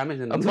केही कामै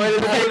छैन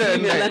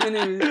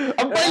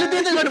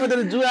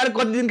जुगाड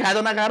कति दिन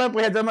खाजा नखाएर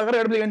पैसा जम्मा गरेर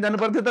एउटा फिल्म जानु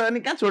पर्थ्यो त अनि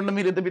कहाँ छोड्न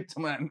मिल्यो त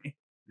बिचमा हामी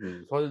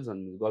सजिलो छ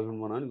नि गर्लफ्रेन्ड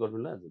बनायो नि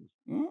गर्लफ्रेन्डलाई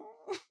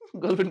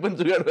गर्लफ्रेन्ड पनि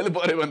जुगाड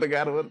पऱ्यो भने त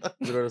गाह्रो हो नि त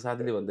एउटा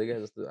साथीले भन्दै क्या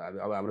जस्तो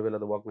अब हाम्रो बेला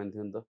त वकम्यान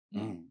थियो नि त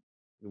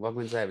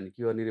वकम्यान चाहियो भने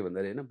के गर्ने रे भन्दा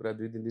होइन पुरा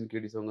 2-3 दिन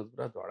केटीसँग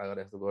पुरा झगडा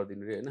गरे जस्तो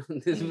गरिदिनु रे होइन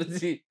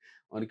त्यसपछि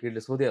अनि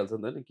केटीले सोधिहाल्छ नि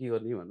त होइन के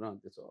गर्ने भनेर अनि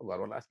त्यसो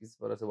घरवाला आस्किस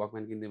परेछ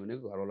वकम्यान किनिदियो भने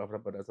घरवाला लफडा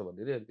परिरहेछ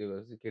भन्दै रे अनि त्यो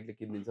गरेपछि केटीले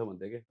किनिदिन्छ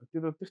भन्थ्यो क्या त्यो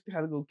त त्यस्तै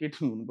खालको केटी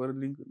हुनु पर्यो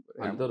लिङ्क हुनु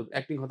पर्यो अनि तर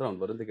एक्टिङ खतरा हुनु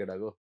पर्यो नि त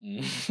केटाको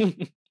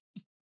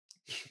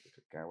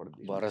कहाँबाट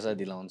भरोसा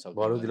दिलाउन सक्छ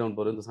भरो दिलाउनु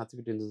पर्यो नि त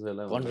साँच्चीको टेन्सन छ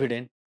यसलाई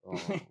कन्फिडेन्ट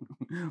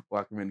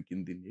वाकम्यान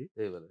किनिदिने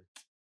त्यही भएर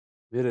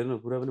मेरो हेर्नु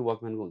पुरा पनि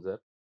वकम्यानको हुन्छ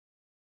यार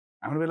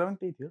हाम्रो बेला पनि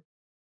त्यही थियो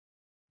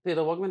त्यही त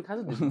वकम्यान खास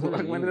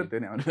वाकम्यान र थियो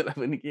नि हाम्रो बेला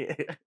पनि के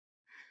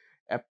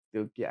एप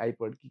त्यो के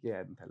आइपड के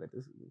हेर्नु थाल्यो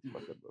त्यो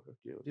भर्खर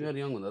के हो तिमीहरू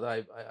यङ हुँदा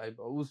त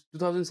उस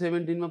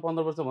 2017 मा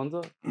 15 वर्ष भन्छ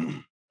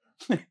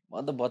म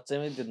त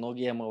बच्चामै त्यो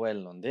नोकिया मोबाइल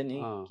हुन्थ्यो नि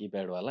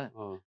किप्याड वाला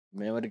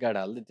मेमोरी कार्ड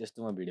हाल्दै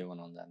त्यस्तोमा भिडियो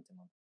बनाउन जान्थेँ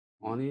म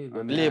अनि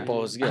प्ले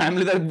पज के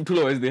हामीले त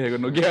ठुलो भएपछि देखेको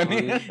नोकिया नि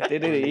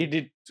त्यही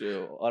एडिट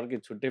अर्कै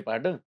छुट्टै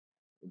पाटो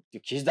त्यो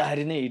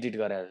खिच्दाखेरि नै एडिट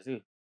गराएको थियो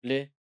प्ले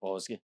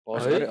पज के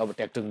पज गरे अब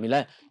ट्याकटुक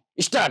मिलाए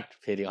स्टार्ट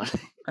फेरि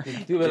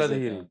त्यो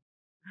बेलादेखि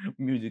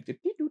म्युजिक चाहिँ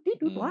टिटु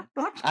टिटु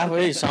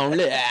आफै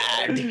साउन्डले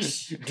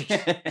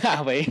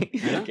आफै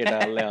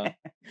केटाहरूले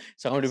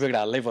साउन्ड इफेक्ट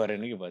हाल्नै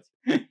परेन कि पछि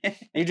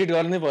एडिट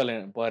गर्नै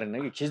परेन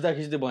कि खिच्दा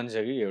खिच्दै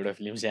बनिसक्यो एउटा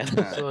फिल्म सानो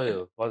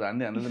पज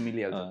हान्दै हान्दै त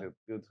मिलिहाल्छ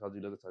त्यो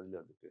सजिलो त सजिलो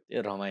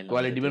त्यो रमाइलो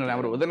क्वालिटी पनि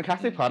राम्रो हुँदैन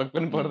खासै फरक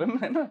पनि पर्दैन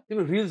होइन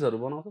तिम्रो रिल्सहरू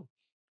बनाउँछौ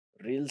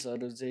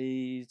रिल्सहरू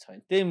चाहिँ छैन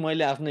त्यही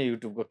मैले आफ्नो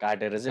युट्युबको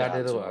काटेर चाहिँ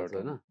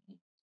होइन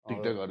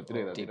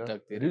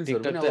टिकटकतिर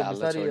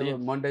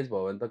मोनेटाइज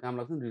भयो भने त काम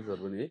लाग्छ नि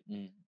रिल्सहरू पनि है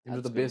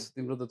तिम्रो त बेस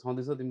तिम्रो त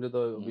छँदैछ तिम्रो त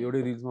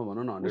एउटै रिल्समा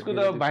भनौँ न उसको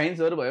त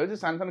भाइन्सहरू भयो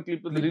चाहिँ सानो सानो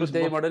क्लिप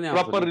त्यहीबाट नै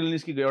प्रपर रिल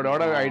निस्किएको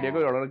एउटा आइडियाको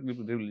एउटा क्लिप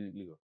रिल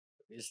निस्किएको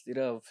यसतिर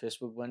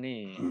फेसबुक पनि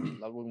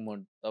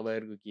लगभग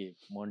तपाईँहरूको के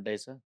मोनेटाइज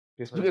छ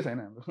फेसबुकै छैन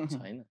हाम्रो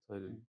छैन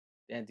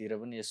त्यहाँतिर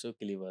पनि यसो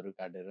क्लिपहरू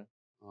काटेर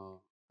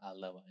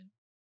हाल्दा भएन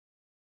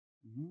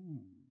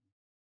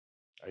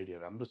आइडिया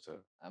राम्रो छ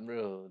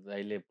हाम्रो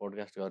दाइले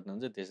पोडकास्ट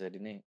गर्नुहुन्छ त्यसरी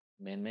नै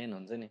मेन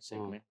हुन्छ नि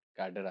सेगमेन्ट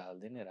काटेर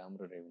हाल्दिने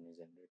राम्रो रेभेन्यू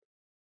जेनेरेट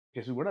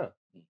फेसबुकबाट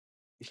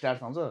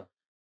स्टार्स आउँछ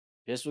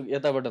फेसबुक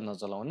यताबाट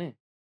नचलाउने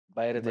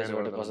बाहिर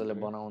देशबाट कसैले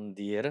बनाउन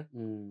दिएर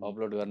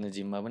अपलोड गर्ने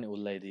जिम्मा पनि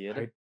उसलाई दिएर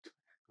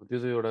त्यो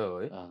चाहिँ एउटा हो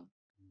है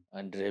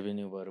अनि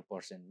रेभेन्यू भयो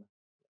पर्सेन्टमा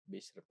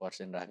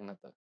 20% राख्न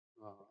त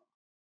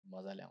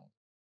मजाले आउँछ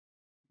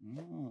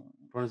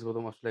प्रणेश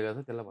गौतम अस्ट्रेलिया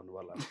गएको छ त्यसलाई भन्नु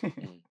पर्ला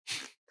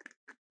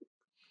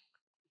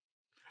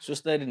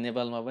सुस्तरी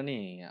नेपालमा पनि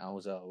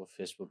आउँछ अब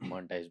फेसबुक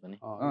मोनेटाइज पनि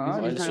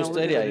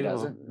सुस्तरी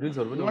आइरहेछ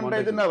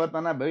मोनेटाइज नभए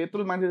तना भयो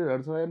यत्रो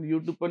मान्छेहरू छ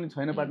युट्युब पनि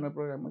छैन पार्टनर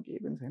प्रोग्राममा केही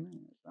पनि छैन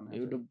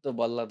युट्युब त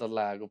बल्ल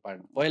आएको पार्ट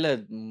पहिला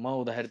म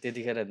हुँदाखेरि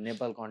त्यतिखेर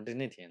नेपाल कन्ट्री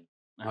नै थिएन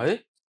है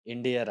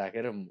इन्डिया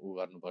राखेर उ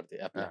गर्नु पर्थ्यो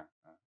एप्लाई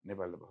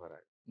नेपाल त भर्खर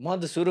आयो म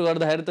त सुरु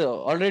गर्दाखेरि त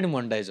अलरेडी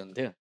मोनेटाइज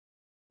हुन्थ्यो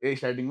ए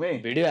स्टार्टिङमै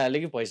भिडियो हाले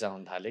कि पैसा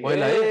आउन थाल्यो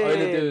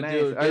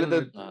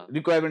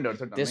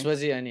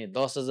त्यसपछि अनि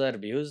 10,000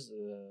 भ्युज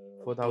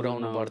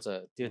पुऱ्याउनु पर्छ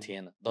त्यो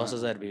थिएन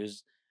 10,000 भ्युज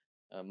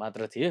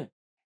मात्र थियो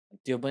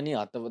त्यो पनि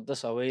हत्तपत्त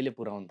सबैले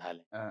पुऱ्याउन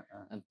थाले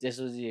अनि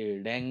त्यसपछि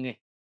ड्याङ्गै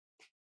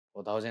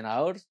 4,000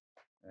 आवर्स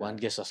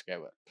 1K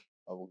सब्सक्राइबर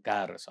अब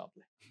गाह्रो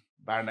सबले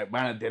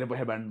धेरै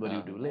पैसा बाँड्नु पर्यो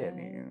युट्युबले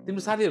अनि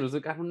तिम्रो साथीहरू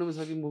चाहिँ काठमाडौँमा छ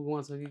कि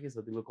मुगुमा छ कि के छ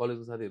तिम्रो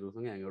कलेजको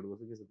साथीहरूसँग ह्याङआउट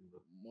गर्छ के छ तिम्रो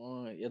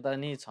म यता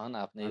नि छन्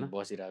आफ्नै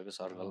बसिरहेको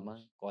सर्कलमा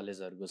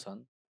कलेजहरूको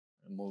छन्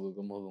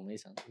मुगुमै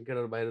छन्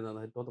केटाहरू बाहिर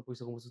जाँदाखेरि त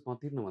पैसा कमाउँछ त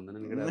तिर्न भन्दैन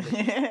नि केटाहरू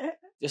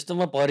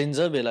त्यस्तोमा परिन्छ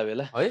बेला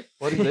बेला है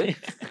परिन्छ है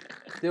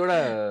त्यो एउटा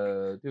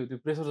त्यो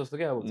प्रेसर जस्तो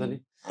क्या अब हुन्छ नि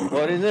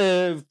परिन्छ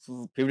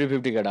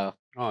 50-50 केटा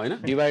होइन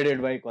डिभाइडेड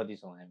बाई कति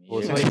छौँ हामी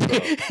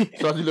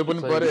सजिलो पनि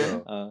पर्यो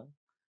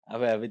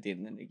आफै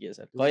तिर्ने नि के छ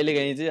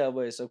कहिलेकाहीँ चाहिँ अब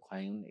यसो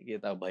खुवायौँ के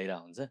त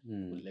भइरहेको हुन्छ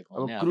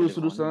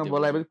क्रुसँग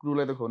बोलाएपछि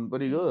क्रुलाई त खुवाउनु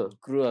पर्यो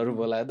क्रुहरू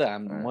बोलाए त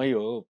मै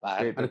हो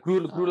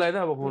क्रुलाई त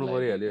अब खुवाउनु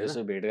परिहाल्यो यसो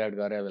भेटघाट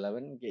गरे बेला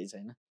पनि केही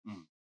छैन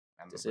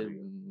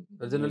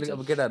जेनरली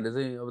अब केटाहरूले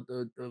चाहिँ अब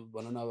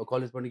भनौँ न अब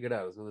कलेज पढ्ने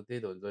केटाहरूसँग त्यही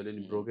त हुन्छ अहिले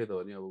नि ब्रोकै त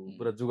हो नि अब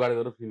पुरा जुगाड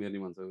गरेर फिल्म हेर्ने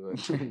भन्छ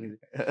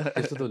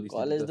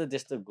कलेज त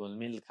त्यस्तो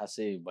घुलमिल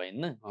खासै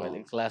भएन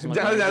क्लासमा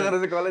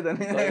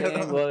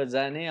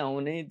जाने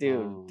आउने त्यो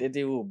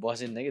त्यति ऊ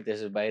बसिन्न कि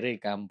त्यसो बाहिरै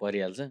काम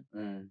परिहाल्छ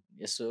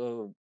यसो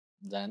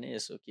जाने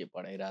यसो के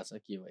पढाइरहेछ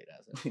के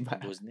भइरहेछ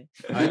बुझ्ने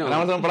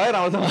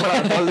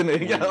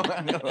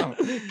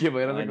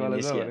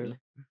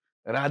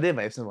राधे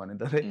भाइब्समा भने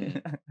त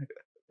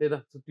त्यही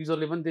त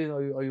टिचरले पनि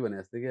त्यही अघि भने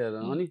जस्तै क्या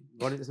अनि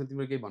गणेश यसमा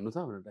तिम्रो केही भन्नु छ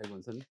भनेर टाइप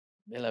हुन्छ नि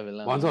बेला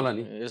बेला भन्छ होला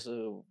नि यसो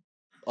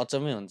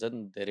अचम्मै हुन्छ नि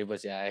धेरै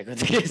पछि आएको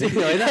थियो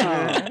होइन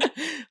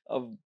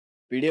अब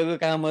भिडियोको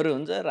कामहरू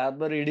हुन्छ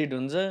रातभर एडिट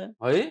हुन्छ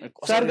है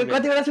सरको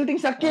कतिवटा सुटिङ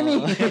सक्यो नि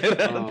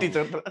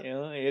टिचर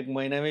एक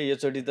महिनामै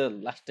योचोटि त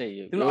लास्टै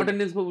तिमीलाई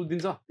अटेन्डेन्सको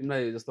दिन्छ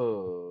तिमीलाई जस्तो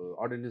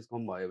अटेन्डेन्स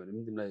कम भयो भने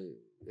पनि तिमीलाई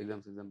एक्जाम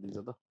दिन्छ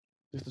त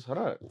त्यस्तो छ र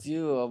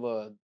त्यो अब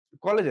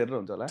कलेज हेरेर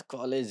हुन्छ होला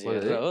कलेज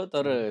हेरेर हो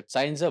तर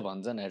चाहिन्छ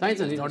भन्छन्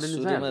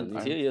सुरुमा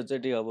थियो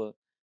योचोटि अब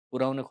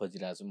पुऱ्याउन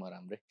खोजिरहेको छु म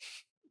राम्रै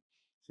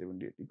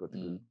 70 80 कति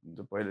हुन्छ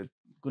पहिले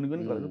कुनै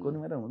कलेजमा कुनै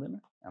मात्र हुँदैन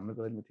हाम्रो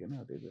कलेजमा थिएन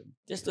त्यही भएर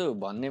त्यस्तो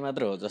भन्ने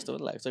मात्र हो जस्तो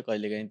पनि लाग्छ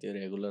कहिलेकाहीँ त्यो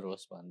रेगुलर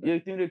होस् भनेर यो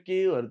तिम्रो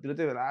केयुहरुतिर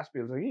चाहिँ लास्ट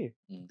पेल्छ कि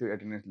त्यो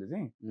एटेन्डेन्सले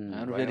चाहिँ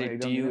हाम्रो फेरि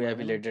टियु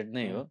एफिलिएटेड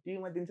नै हो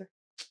टियुमा दिन्छ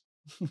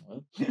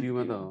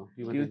टियुमा त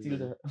टियु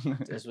चिल्छ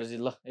त्यसपछि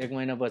ल 1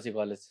 महिना पछि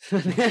कलेज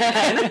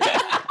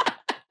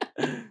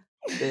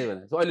त्यही भएर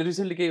सो अहिले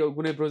रिसेन्टली के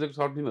कुनै प्रोजेक्ट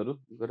सर्ट फिल्महरु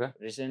गरेर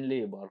रिसेन्टली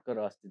भर्खर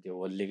अस्ति त्यो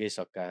होलीकै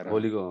सकाएर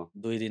होलीको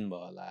 2 दिन भयो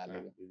होला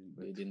हालेको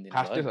 2 दिन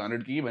फास्टेस्ट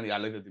 100 के भनि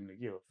हालेको तिमीले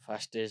के हो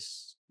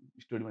फास्टेस्ट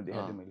स्टोरीमा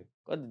देखाएको थिएँ मैले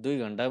कति 2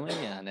 घण्टामै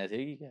हानेको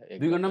थियो कि क्या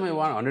 2 घण्टामा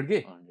 100 के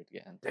 100 के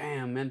हान्थ्यो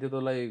ड्याम म्यान त्यो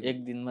त लाइक एक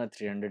दिनमा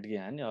 300 के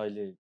हान्यो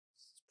अहिले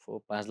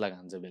 5 लाख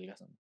हान्छ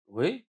बेलुकासम्म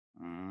है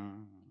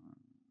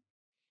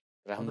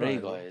राम्रै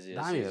गयो जे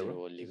दामी हो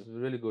होलीको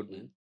रियली गुड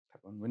म्यान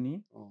थाहा पनि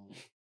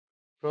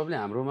प्रोब्लम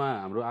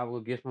हाम्रो अब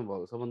गेस्टमा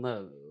भएको सबभन्दा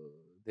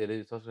धेरै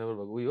सब्स्क्राइबर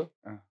भएको उयो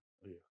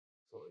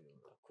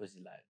खुसी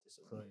लाग्यो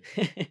त्यसो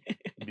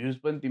भ्युज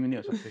पनि तिमी नै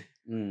हो सबै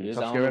भ्युज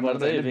आउनु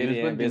पर्छ फेरि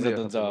बेइज्जत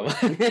हुन्छ अब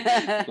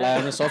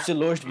लाग्यो सबसे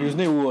लोएस्ट भ्युज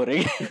नै उ हो रे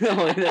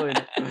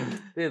होइन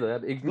त्यही त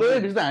यार एक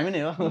लोएस्ट भ्युज त हामी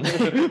नै हो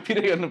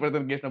फिरै गर्नु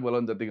पर्छ गेस्टमा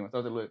बोलाउनु जतिको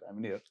सबसे लोएस्ट हामी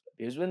नै हो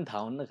भ्युज पनि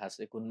थाहा हुन्न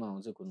खासै कुनमा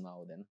आउँछ कुनमा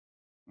आउँदैन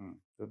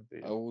त्यो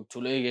अब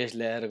ठुलै गेस्ट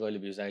ल्याएर कहिले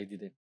भ्युज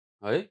आइदिँदैन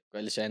है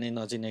कहिले सानै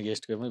नचिने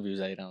गेस्टकोमै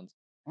भ्युज आइरहन्छ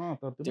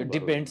तर त्यो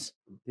डिपेन्ड्स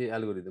त्यो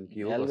एल्गोरिदम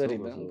के हो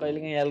एल्गोरिदम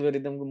कहिलेकाहीँ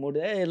एल्गोरिदमको मुड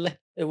यसलाई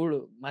ए बुढो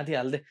माथि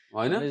हाल्दे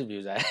होइन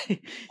भ्युज आयो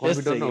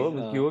कम्प्युटर न हो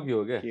के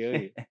हो क्या के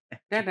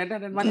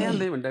हो माथि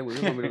हाल्दै भन्ने टाइप हुन्छ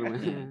कम्प्युटरमा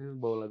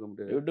बौला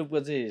कम्प्युटर युट्युबको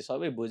चाहिँ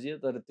सबै बुझियो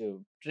तर त्यो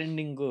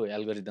ट्रेन्डिङको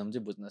एल्गोरिदम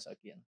चाहिँ बुझ्न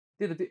सकिएन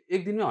त्यही त त्यो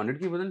एक दिनमै 100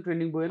 के पनि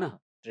ट्रेन्डिङ भएन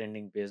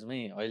ट्रेन्डिङ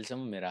पेजमै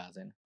अहिलेसम्म मेरो आएको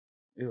छैन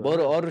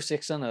बरु अरू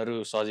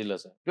सेक्सनहरू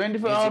सजिलो छ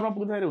 24 आवरमा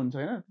पुग्दाखेरि हुन्छ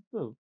हैन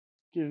त्यस्तो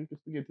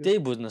त्यही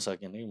बुझ्न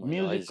सकेन कि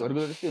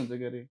म्युजिकहरुको त्यस्तै हुन्छ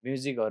के अरे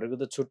म्युजिकहरुको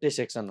त छुट्टै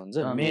सेक्सन हुन्छ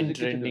मेन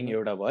ट्रेन्डिङ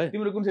एउटा भयो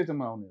तिम्रो कुन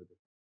सेक्सनमा आउने हो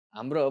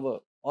हाम्रो अब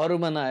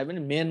अरूमा नआए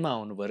पनि मेनमा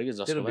आउनु पर्यो कि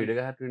जस्तो भिडियो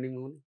गाहा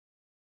ट्रेन्डिङमा पनि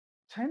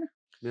छैन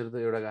मेरो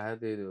त एउटा गाहा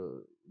त्यही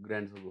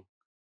ग्रान्ड सोको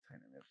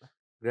छैन मेरो त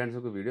ग्रान्ड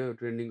सोको भिडियो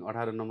ट्रेन्डिङ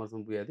 18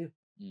 नम्बरसम्म पुगेको थियो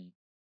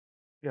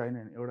ए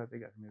हैन एउटा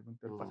चाहिँ गाछ मेरो पनि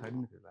तर पछाडी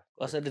नै थियो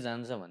कसरी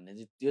जान्छ भन्ने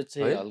चाहिँ त्यो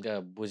चाहिँ हल्का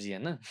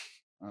बुझिएन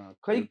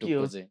खै के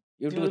हो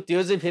युट्युब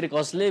त्यो चाहिँ फेरि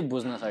कसले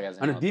बुझ्न सकेको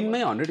छैन अनि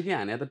दिनमै 100 के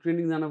हाने त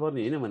ट्रेन्डिङ जान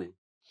पर्ने हैन भने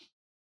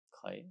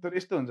खै तर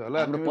यस्तो हुन्छ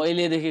होला हाम्रो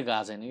पहिलेदेखि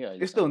गएको छैन कि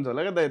अहिले यस्तो हुन्छ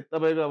होला के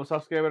तपाईको अब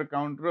सब्स्क्राइबर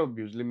काउन्ट र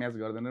भ्युजले म्याच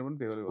गर्दैन पनि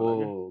त्यही भएर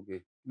होला ओके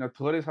न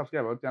थोरै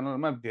सब्स्क्राइब भएको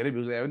च्यानलमा धेरै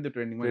भ्युज आयो भने त्यो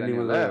ट्रेन्डिङमा जाने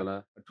होला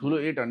ठुलो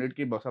 800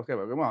 के सब्स्क्राइब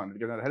भएकोमा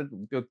 100 के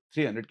जाँदाखेरि त्यो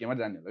 300 के मा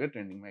जाने होला के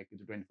ट्रेन्डिङमा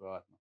एकचोटि 24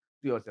 आवरमा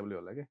त्यो हिसाबले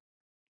होला के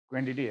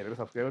क्वान्टिटी हेरेर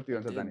सब्स्क्राइबर त्यो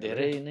अनुसार जाने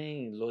धेरै नै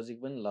लोजिक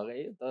पनि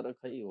लगायो तर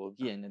खै हो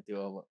कि हैन त्यो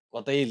अब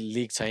कतै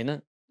लिक छैन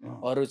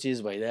अरू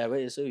चीज भइदिए भए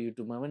यसो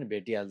युट्युबमा पनि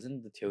भेटिहाल्छ नि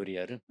त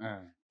थ्योरीहरु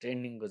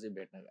ट्रेन्डिङको चाहिँ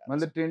भेट्न गयो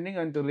मतलब ट्रेन्डिङ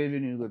अनि त्यो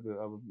रेभेन्यूको त्यो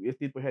अब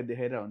यति पैसा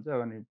देखाइरा हुन्छ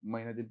अनि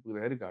महिना दिन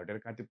पुग्दाखेरि घटेर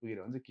कति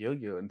पुगिरा हुन्छ के हो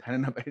भने थाहा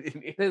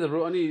नपाइदिने त्यही त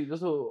अनि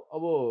जस्तो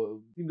अब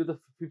तिमीले त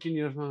 15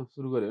 इयर्समा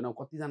सुरु गर्यो हैन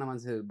कतिजना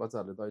मान्छे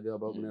बच्चाहरुले त अहिले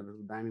अब उनीहरु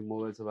दामी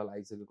मोबाइल सोबाइल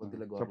आइसक्यो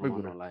कतिले गर्न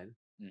मन होला हैन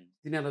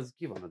तिनीहरुलाई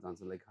चाहिँ के भन्न चाहन्छ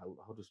like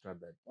how to start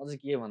that म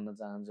चाहिँ के भन्न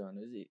चाहन्छु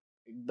भने चाहिँ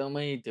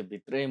एकदमै त्यो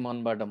भित्रै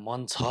मनबाट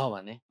मन छ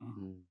भने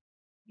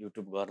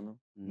युट्युब गर्नु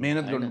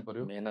मेहनत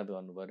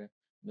गर्नु पर्यो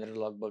मेरो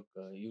लगभग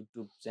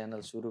युट्युब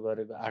च्यानल सुरु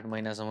गरेको 8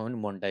 महिनासम्म पनि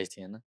मोनेटाइज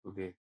थिएन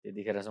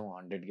त्यतिखेरसम्म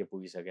 100 के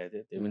पुगिसकेको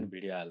थियो त्यो पनि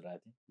भिडियो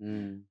हालिरहेको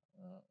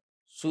थिएँ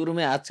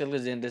सुरुमै आजकलको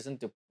जेनेरेसन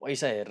त्यो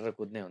पैसा हेरेर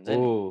कुद्ने हुन्छ नि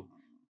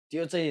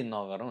त्यो चाहिँ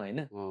नगरौँ हैन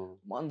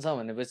मन छ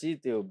भनेपछि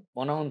त्यो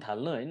बनाउन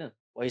थाल्नु हैन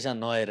पैसा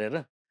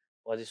नहेरेर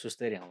पछि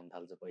सुस्तरी आउन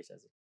थाल्छ पैसा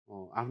चाहिँ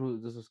आफ्नो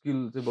जस्तो स्किल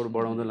चाहिँ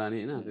बढाउँदै लाने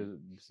हैन त्यो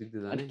सिक्दै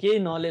जाने केही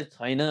नलेज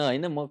छैन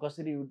हैन म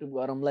कसरी युट्युब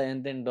गरौँला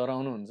एन्ड देन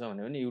डराउनु हुन्छ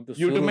भने पनि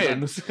युट्युबमै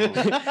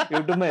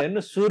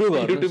हेर्नु सुरु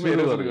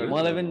गर्नु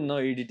मलाई पनि न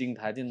एडिटिङ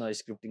थाहा थियो न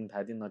स्क्रिप्टिङ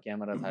थाहा थियो न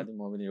क्यामेरा थाहा थियो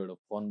म पनि एउटा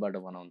फोनबाट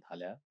बनाउन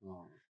थाले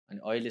अनि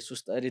अहिले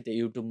सुस्तरी त्यो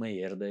युट्युबमै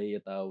हेर्दै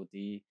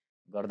यताउति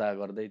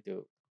गर्दै त्यो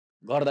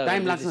गर्दा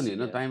टाइम लाग्छ नि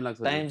हैन टाइम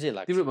चाहिँ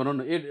लाग्छ तिम्रो भनौ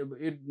न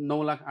 8 9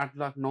 लाख 8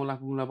 लाख 9 लाख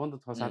पुग्ला पनि त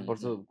 6-7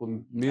 वर्षको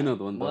मेहनत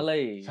हो नि त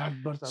मलाई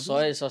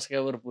 100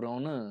 सब्स्क्राइबर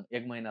पुराउन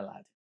 1 महिना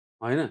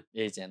लाग्यो हैन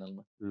यही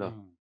च्यानलमा ल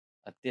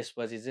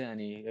त्यसपछि चाहिँ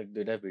अनि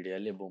 1-2टा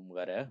भिडियोले बुम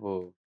गरे हो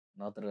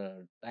नत्र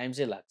टाइम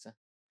चाहिँ लाग्छ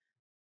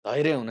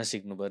धैर्य हुन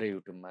सिक्नु पर्यो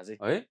युट्युबमा चाहिँ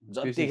है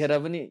जतिखेर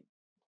पनि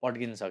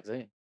पड्किन सक्छ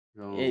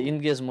है इन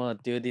केस म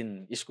त्यो दिन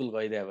स्कुल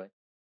गइदिए भए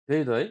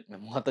त्यही त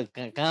है म त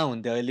कहाँ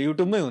हुन्थ्यो अहिले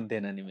युट्युबमै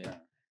हुन्थेन नि मेरो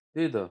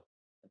त्यही त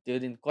त्यो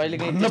दिन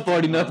कहिलेकाहीँ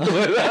पढिन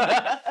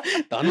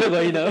धन्न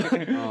गइन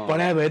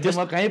पढाए भए चाहिँ म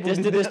कहीँ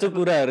त्यस्तो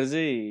कुराहरू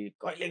चाहिँ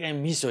कहिलेकाहीँ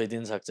मिस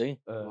भइदिन सक्छ है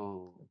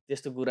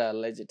त्यस्तो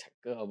कुराहरूलाई चाहिँ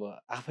ठ्याक्क अब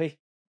आफै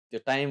त्यो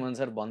टाइम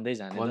अनुसार बन्दै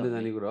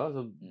जाने कुरा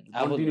हो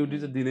कन्टिन्युटी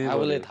चाहिँ दिनै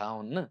आफूलाई थाहा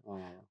हुन्न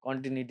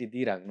कन्टिन्युटी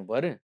दिइराख्नु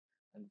पर्यो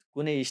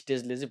कुनै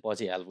स्टेजले चाहिँ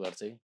पछि हेल्प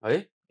गर्छ है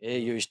ए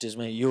यो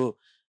स्टेजमा यो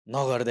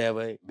नगर्दै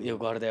भए यो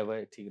गर्दै भए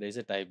ठिक रहेछ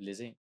टाइपले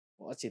चाहिँ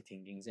पछि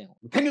थिङ्किङ चाहिँ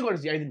थ्याङ्क यू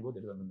गर्छु आइदिनु भयो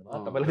धेरै धन्यवाद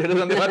तपाईलाई धेरै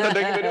धन्यवाद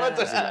थ्याङ्क यू भेरी मच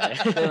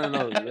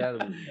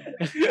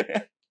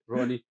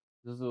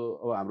जस्तो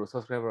अब हाम्रो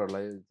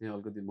सब्स्क्राइबरहरूलाई चाहिँ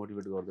अलिकति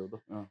मोटिभेट गरिदेऊ त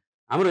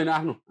हाम्रो होइन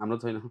आफ्नो हाम्रो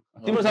छैन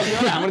तिम्रो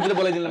सब्स्क्राइबर हाम्रोतिर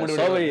बोलाइदिनु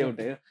सबै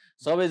एउटै हो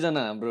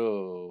सबैजना हाम्रो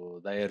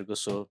दाइहरूको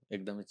सो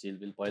एकदमै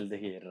चिलबिल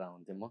पहिलेदेखि हेरेर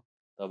हुन्थेँ म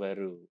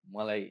तपाईँहरू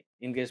मलाई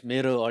इनकेस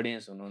मेरो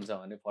अडियन्स हुनुहुन्छ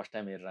भने फर्स्ट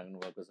टाइम हेरेर राख्नु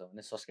भएको छ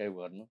भने सब्सक्राइब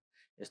गर्नु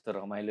यस्तो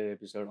रमाइलो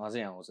एपिसोड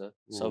अझै आउँछ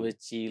सबै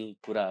चिल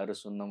कुराहरू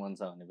सुन्न मन छ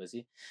भनेपछि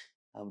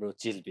हाम्रो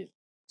चिलबिल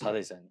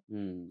छँदैछ नि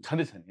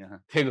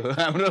त्यही हो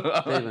हाम्रो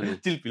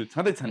चिलबिल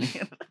छँदैछ नि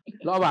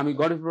ल अब हामी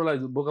गणेश ब्रोलाई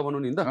बोका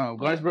बनाउने नि त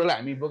गणेश ब्रोलाई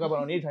हामी बोका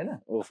बनाउने छैन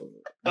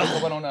बोका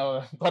बनाउन अब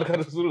पर्खर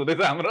सुरु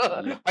हुँदैछ हाम्रो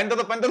पानी त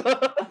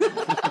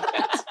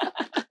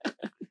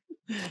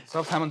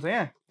सब सामान छ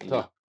यहाँ छ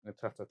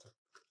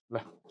ल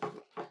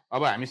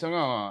अब हामीसँग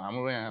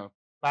हाम्रो यहाँ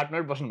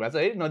पार्टनर बस्नु भएको छ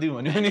है नदी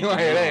भन्यो नि उहाँ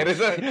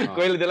हेरेछ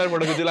कहिले त्यसलाई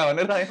फोटो खिच्ला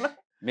भनेर होइन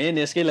मेन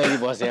यसकै लागि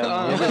बसे यो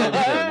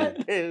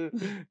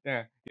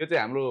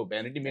चाहिँ हाम्रो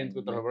भ्यानिटी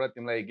मेन्सको तर्फबाट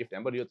तिमीलाई गिफ्ट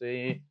ह्याम्पर यो चाहिँ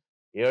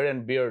हेयर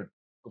एन्ड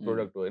बियर्डको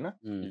प्रोडक्ट हो होइन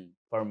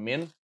for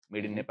men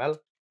made in Nepal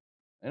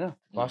होइन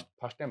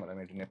फर्स्ट टाइम होला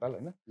मेड इन नेपाल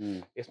होइन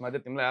यसमा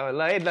चाहिँ तिमीलाई अब ल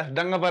है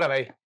डङ्ग पर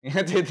भाइ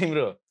यहाँ चाहिँ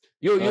तिम्रो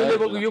यो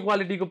लेभलको यो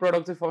क्वालिटीको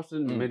प्रोडक्ट चाहिँ फर्स्ट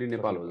मेड इन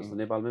नेपाल हो जस्तो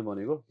नेपालमै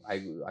बनेको यो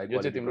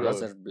चाहिँ तिम्रो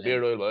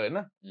बियर्ड ओइल भयो होइन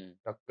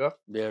टक्क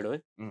बियर्ड ओइल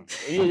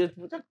यो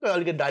टक्क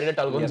अलिकति दाढीलाई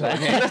टाल्को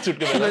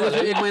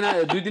एक महिना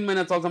 2-3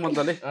 महिना चल्छ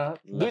मजाले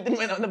 2-3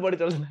 महिना भन्दा बढी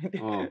चल्छ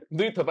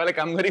दुई थोपाले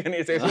काम गरिकन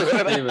यसो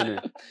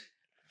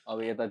अब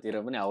यतातिर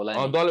पनि आउला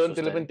दल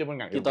त्यसले पनि त्यो पनि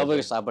कि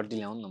तपाईँको सापट्टि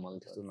ल्याउनु न मलाई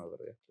त्यस्तो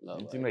नगरे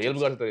तिमीलाई हेल्प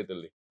गर्छ त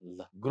त्यसले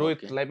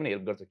ग्रोथलाई पनि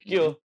हेल्प गर्छ के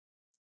हो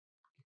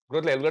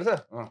ग्रोथलाई हेल्प गर्छ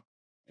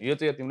यो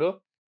चाहिँ तिम्रो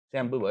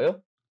स्याम्पू भयो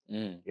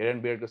हेयर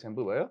एन्ड बियर्डको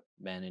स्याम्पू भयो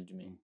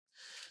भ्यानिटी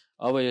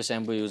अब यो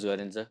स्याम्पू युज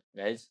गरिन्छ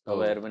गाइज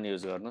तपाईँहरू पनि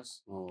युज गर्नुहोस्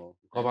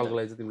कपालको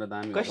लागि चाहिँ तिमीलाई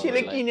दामी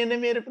कसैले किनेन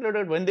मेरो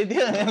प्रोडक्ट भन्दै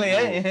थियो है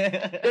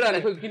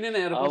किनेन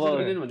यार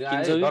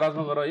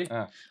गराजमा गर है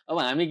अब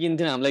हामी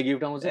किन्थ्यौँ हामीलाई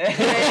गिफ्ट आउँछ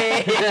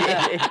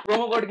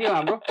प्रोमो कोड के हो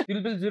हाम्रो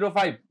tilpil05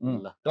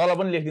 तल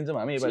पनि लेखिदिन्छौँ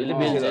हामी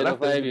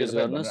tilpil05 युज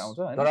गर्नुहोस्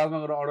गराजमा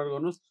गएर अर्डर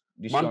गर्नुहोस्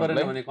मन परेन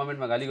भने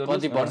कमेन्टमा गाली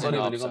गर्नुहोस् कति पर्सेन्ट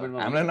भने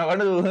कमेन्टमा हामीलाई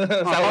नगर्नु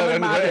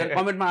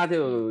कमेन्टमा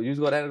आथ्यो युज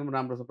गराएर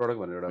राम्रो छ प्रोडक्ट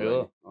भनेर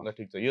एउटा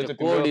ठीक छ यो चाहिँ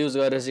कोड युज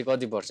गरेपछि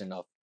कति पर्सेन्ट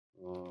अफ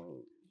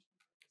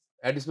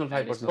एडिसनल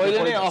 5% पहिले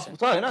नै अफ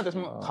छ हैन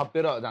त्यसमा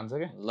थपेर जान्छ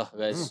के ल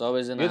गाइस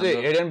सबैजना यो चाहिँ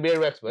हेयर एन्ड बियर्ड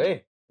व्याक्स भयो है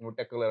तिम्रो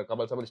ट्याकल गरेर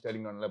कपाल सबै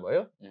स्टाइलिङ गर्नलाई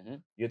भयो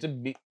यो चाहिँ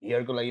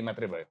हेयरको लागि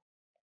मात्रै भयो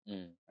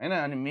हैन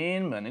अनि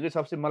मेन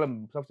भनेको मलाई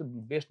सबसे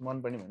बेस्ट मन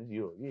पर्ने भनेको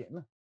यो हो कि हैन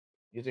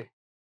यो चाहिँ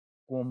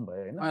कोम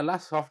भयो हैन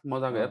लास्ट सफ्ट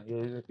मजाको यार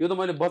यो त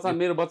मैले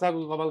मेरो बच्चाको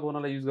कपाल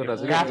कोर्नलाई युज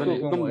गरिरहेको छु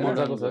एकदम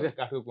मजाको छ के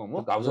काठको कोम हो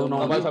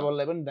कपाल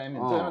सबैलाई पनि दामी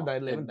हुन्छ हैन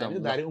दाइलाई पनि दामी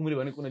दाडी उम्री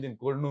भने कुनै दिन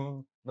कोर्नु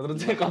नत्र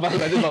चाहिँ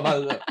कपाललाई चाहिँ कपाल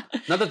न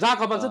त जहाँ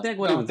कपाल छ त्यहाँ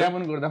कोर्नु हुन्छ त्यहाँ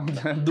पनि कोर्दा हुन्छ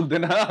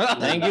दुख्दैन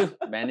thank you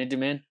vanity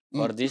man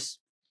for this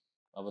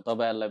अब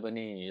तपाईहरुलाई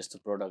पनि यस्तो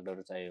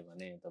प्रोडक्टहरु चाहियो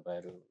भने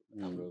तपाईहरु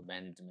हाम्रो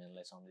भ्यानिटी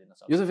म्यानलाई सम्झिन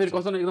सक्नुहुन्छ यो चाहिँ फेरि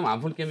कस्तो एकदम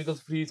हार्मफुल केमिकल्स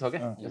फ्री छ के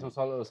यसमा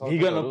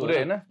भिगन हो पुरै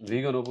हैन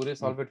भिगन हो पुरै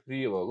सल्फेट फ्री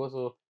भएको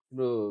सो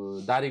तिम्रो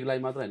दाढीको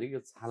लागि मात्र हैन कि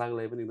छालाको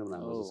लागि पनि एकदम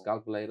राम्रो हो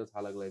स्काल्पको लागि र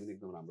छालाको लागि पनि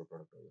एकदम राम्रो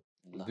प्रोडक्ट हो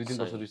 2-3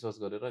 वर्ष रिसर्च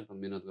गरेर एकदम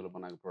मेहनत गरेर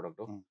बनाएको प्रोडक्ट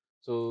हो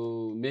सो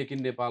मेक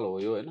इन नेपाल हो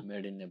यो हैन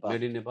made in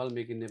Nepal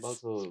make in Nepal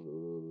so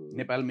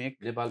Nepal make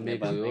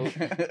हो यो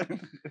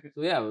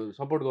सो या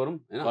सपोर्ट गरौँ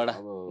हैन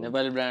अब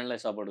नेपाली ब्रान्डलाई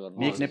सपोर्ट गर्नु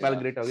मेक नेपाल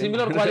ग्रेट हो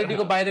सिमिलर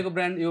क्वालिटीको बाहिरको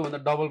ब्रान्ड यो भन्दा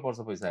डबल पर्छ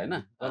पैसा हैन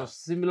तर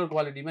सिमिलर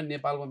क्वालिटीमा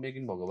नेपालमा मेक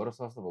इन भएको भएर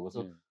सस्तो भएको सो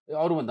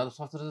अरु भन्दा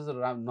सस्तो चाहिँ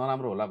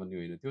नराम्रो होला भन्ने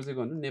होइन त्यो चाहिँ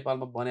भन्नु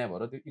नेपालमा बनाए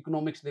भएर त्यो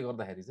इकोनोमिक्सले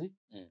गर्दाखेरि चाहिँ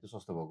त्यो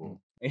सस्तो भएको हो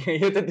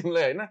यो त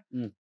तिमीलाई हैन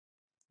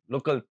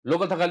लोकल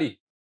थकाली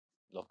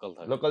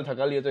लोकल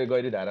थकाली यो चाहिँ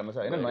गैरी धारामा छ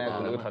हैन नयाँ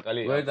खुलेको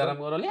थकाली गैरी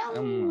धारामा गएर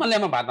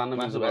ल्यामा भात हान्न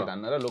मासु भात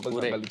हान्न र लोकल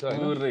थकाली छ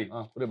हैन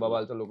पुरै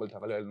बबाल छ लोकल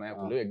थकाली अहिले नयाँ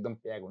खुल्यो एकदम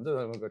प्याक हुन्छ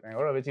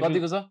त्यहाँबाट बेसी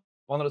कतिको छ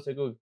 1500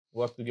 को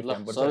वस्तु गिफ्ट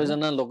ह्याम्पर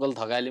सबैजना लोकल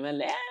थकालीमा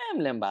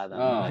ल्याम भात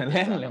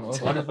ल्याम हो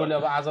गणेशले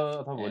अब आज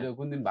अथवा भोलि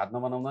कुन दिन भात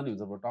नबनाउँदा नि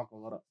हुन्छ टक्क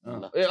गर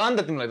ए अन्त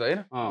तिमीलाई त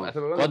हैन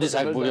कति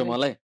साग पुग्यो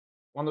मलाई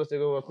 1500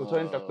 को वस्तु छ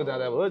नि टक्क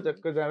जाँदा भयो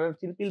टक्क जाँदा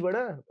चिलपिलबाट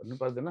भन्नु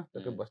पर्दैन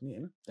टक्क बस्नी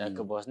हैन टक्क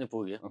बस्ने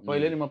पुग्यो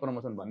पहिले नि म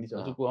प्रमोसन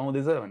भनिदिन्छु को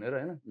आउँदैछ भनेर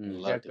हैन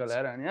ट्याग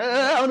लगाएर अनि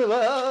आउनु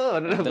भयो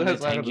भनेर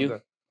थ्यांक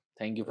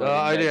यू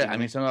अहिले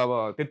हामीसँग अब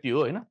त्यति हो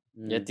हैन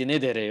यति नै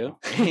धेरै हो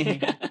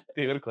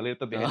त्यही भएर खोले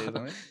त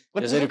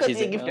देखाइदिएको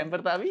कति गिफ्ट ह्याम्पर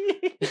त abi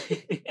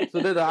सो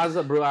त्यही त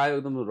आज ब्रो आयो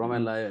एकदम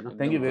रमाइलो लाग्यो हैन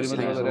थ्यांक यू भेरी मच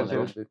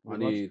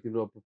अनि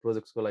तिम्रो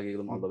प्रोजेक्ट्सको लागि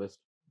एकदम अल द बेस्ट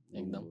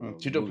एकदम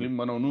छिटो फिल्म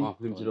बनाउनु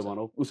छिटो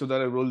बनाऊ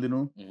उसुदाले रोल दिनु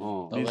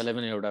तपाईलाई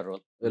पनि एउटा रोल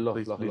ए ल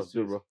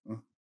ब्रो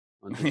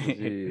अनि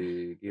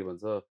के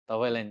भन्छ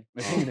तपाईलाई नि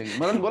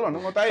मलाई बोल न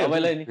म त आइ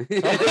तपाईलाई नि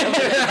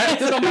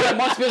म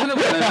स्पेशली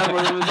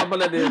भन्नु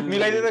सबैलाई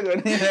मिलाइदिँदै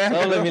गर्ने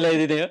सबैलाई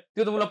मिलाइदिँदै हो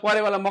त्यो त मलाई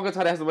परेवाला मकै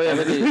छरे जस्तो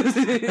भइहाल्यो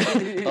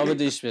तपाईँ त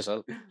स्पेशल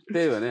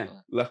त्यही भने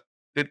ल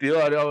त्यति हो।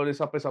 अरू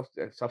सबै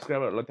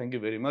सब्सक्राइबरहरूलाई थ्याङ्क यू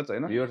भेरी मच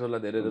होइन।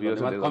 भ्युअर्सहरूलाई धेरै धेरै Viewers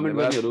धन्यवाद। हरूलाई कमेन्ट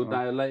धन्यवाद। गर्नेहरू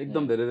तपाईँहरूलाई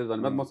एकदम धेरै धेरै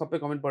धन्यवाद। म अँ। सबै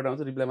कमेन्ट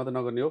पढाउँछु, रिप्लाई मात्र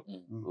नगर्ने हो।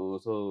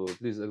 सो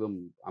प्लिज एकदम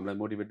हामीलाई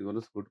मोटिभेट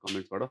गर्नुहोस् गुड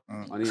कमेन्ट्सबाट।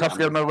 अनि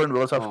सब्सक्राइब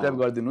नगर्नुभयो सब्सक्राइब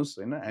गरिदिनुहोस्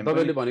होइन।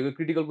 तपाईँले भनेको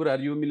क्रिटिकल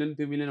कुराहरू यो मिलेन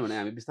त्यो मिलेन भने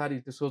हामी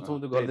बिस्तारै त्यो सोच्छौँ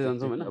त्यो गर्दै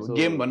जान्छौँ होइन।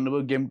 गेम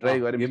भन्नुभयो गेम ट्राई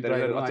गऱ्यौँ गेम ट्राई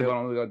गरौँ, अझै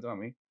बनाउँदै गर्छौँ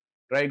हामी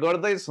ट्राई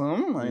गर्दैछौँ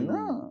होइन।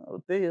 अब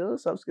त्यही हो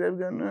सब्सक्राइब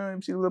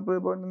गर्नु सिल्भर प्ले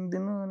बटन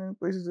दिनु अनि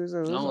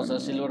पैसा आउँछ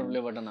सिल्भर प्ले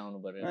बटन आउनु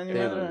पर्यो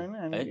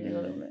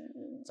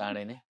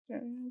चाँडै नै।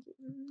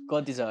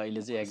 कति छ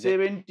अहिले चाहिँ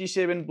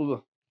 77 पुग्यो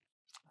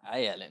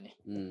आइहाल्यो नि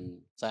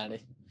चाँडै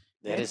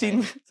धेरै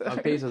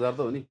 23,000 त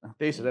हो नि।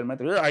 23,000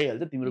 मात्र हो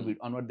आइहाल्छ। तिम्रो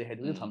अनुहार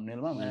देखाइदिएको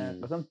थम्बनेलमा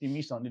कसम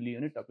तिमी सनी लियो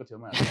भने टक्क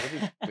छेउमा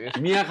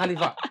मिया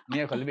खलिफा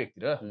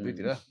एकतिर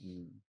दुईतिर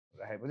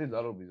राखेपछि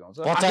जरो बिजाउँछ।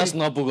 50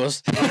 नपुगोस्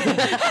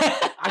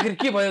आखिर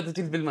के भयो त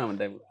चिलपिलमा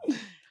भन्दा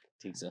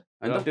ठिक छ।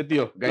 त्यति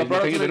हो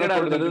धन्यवाद धेरै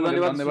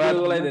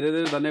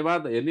धेरै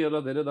धन्यवाद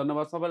हेर्नेहरूलाई धेरै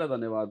धन्यवाद सबैलाई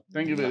धन्यवाद।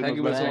 Thank you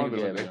very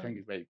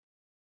much.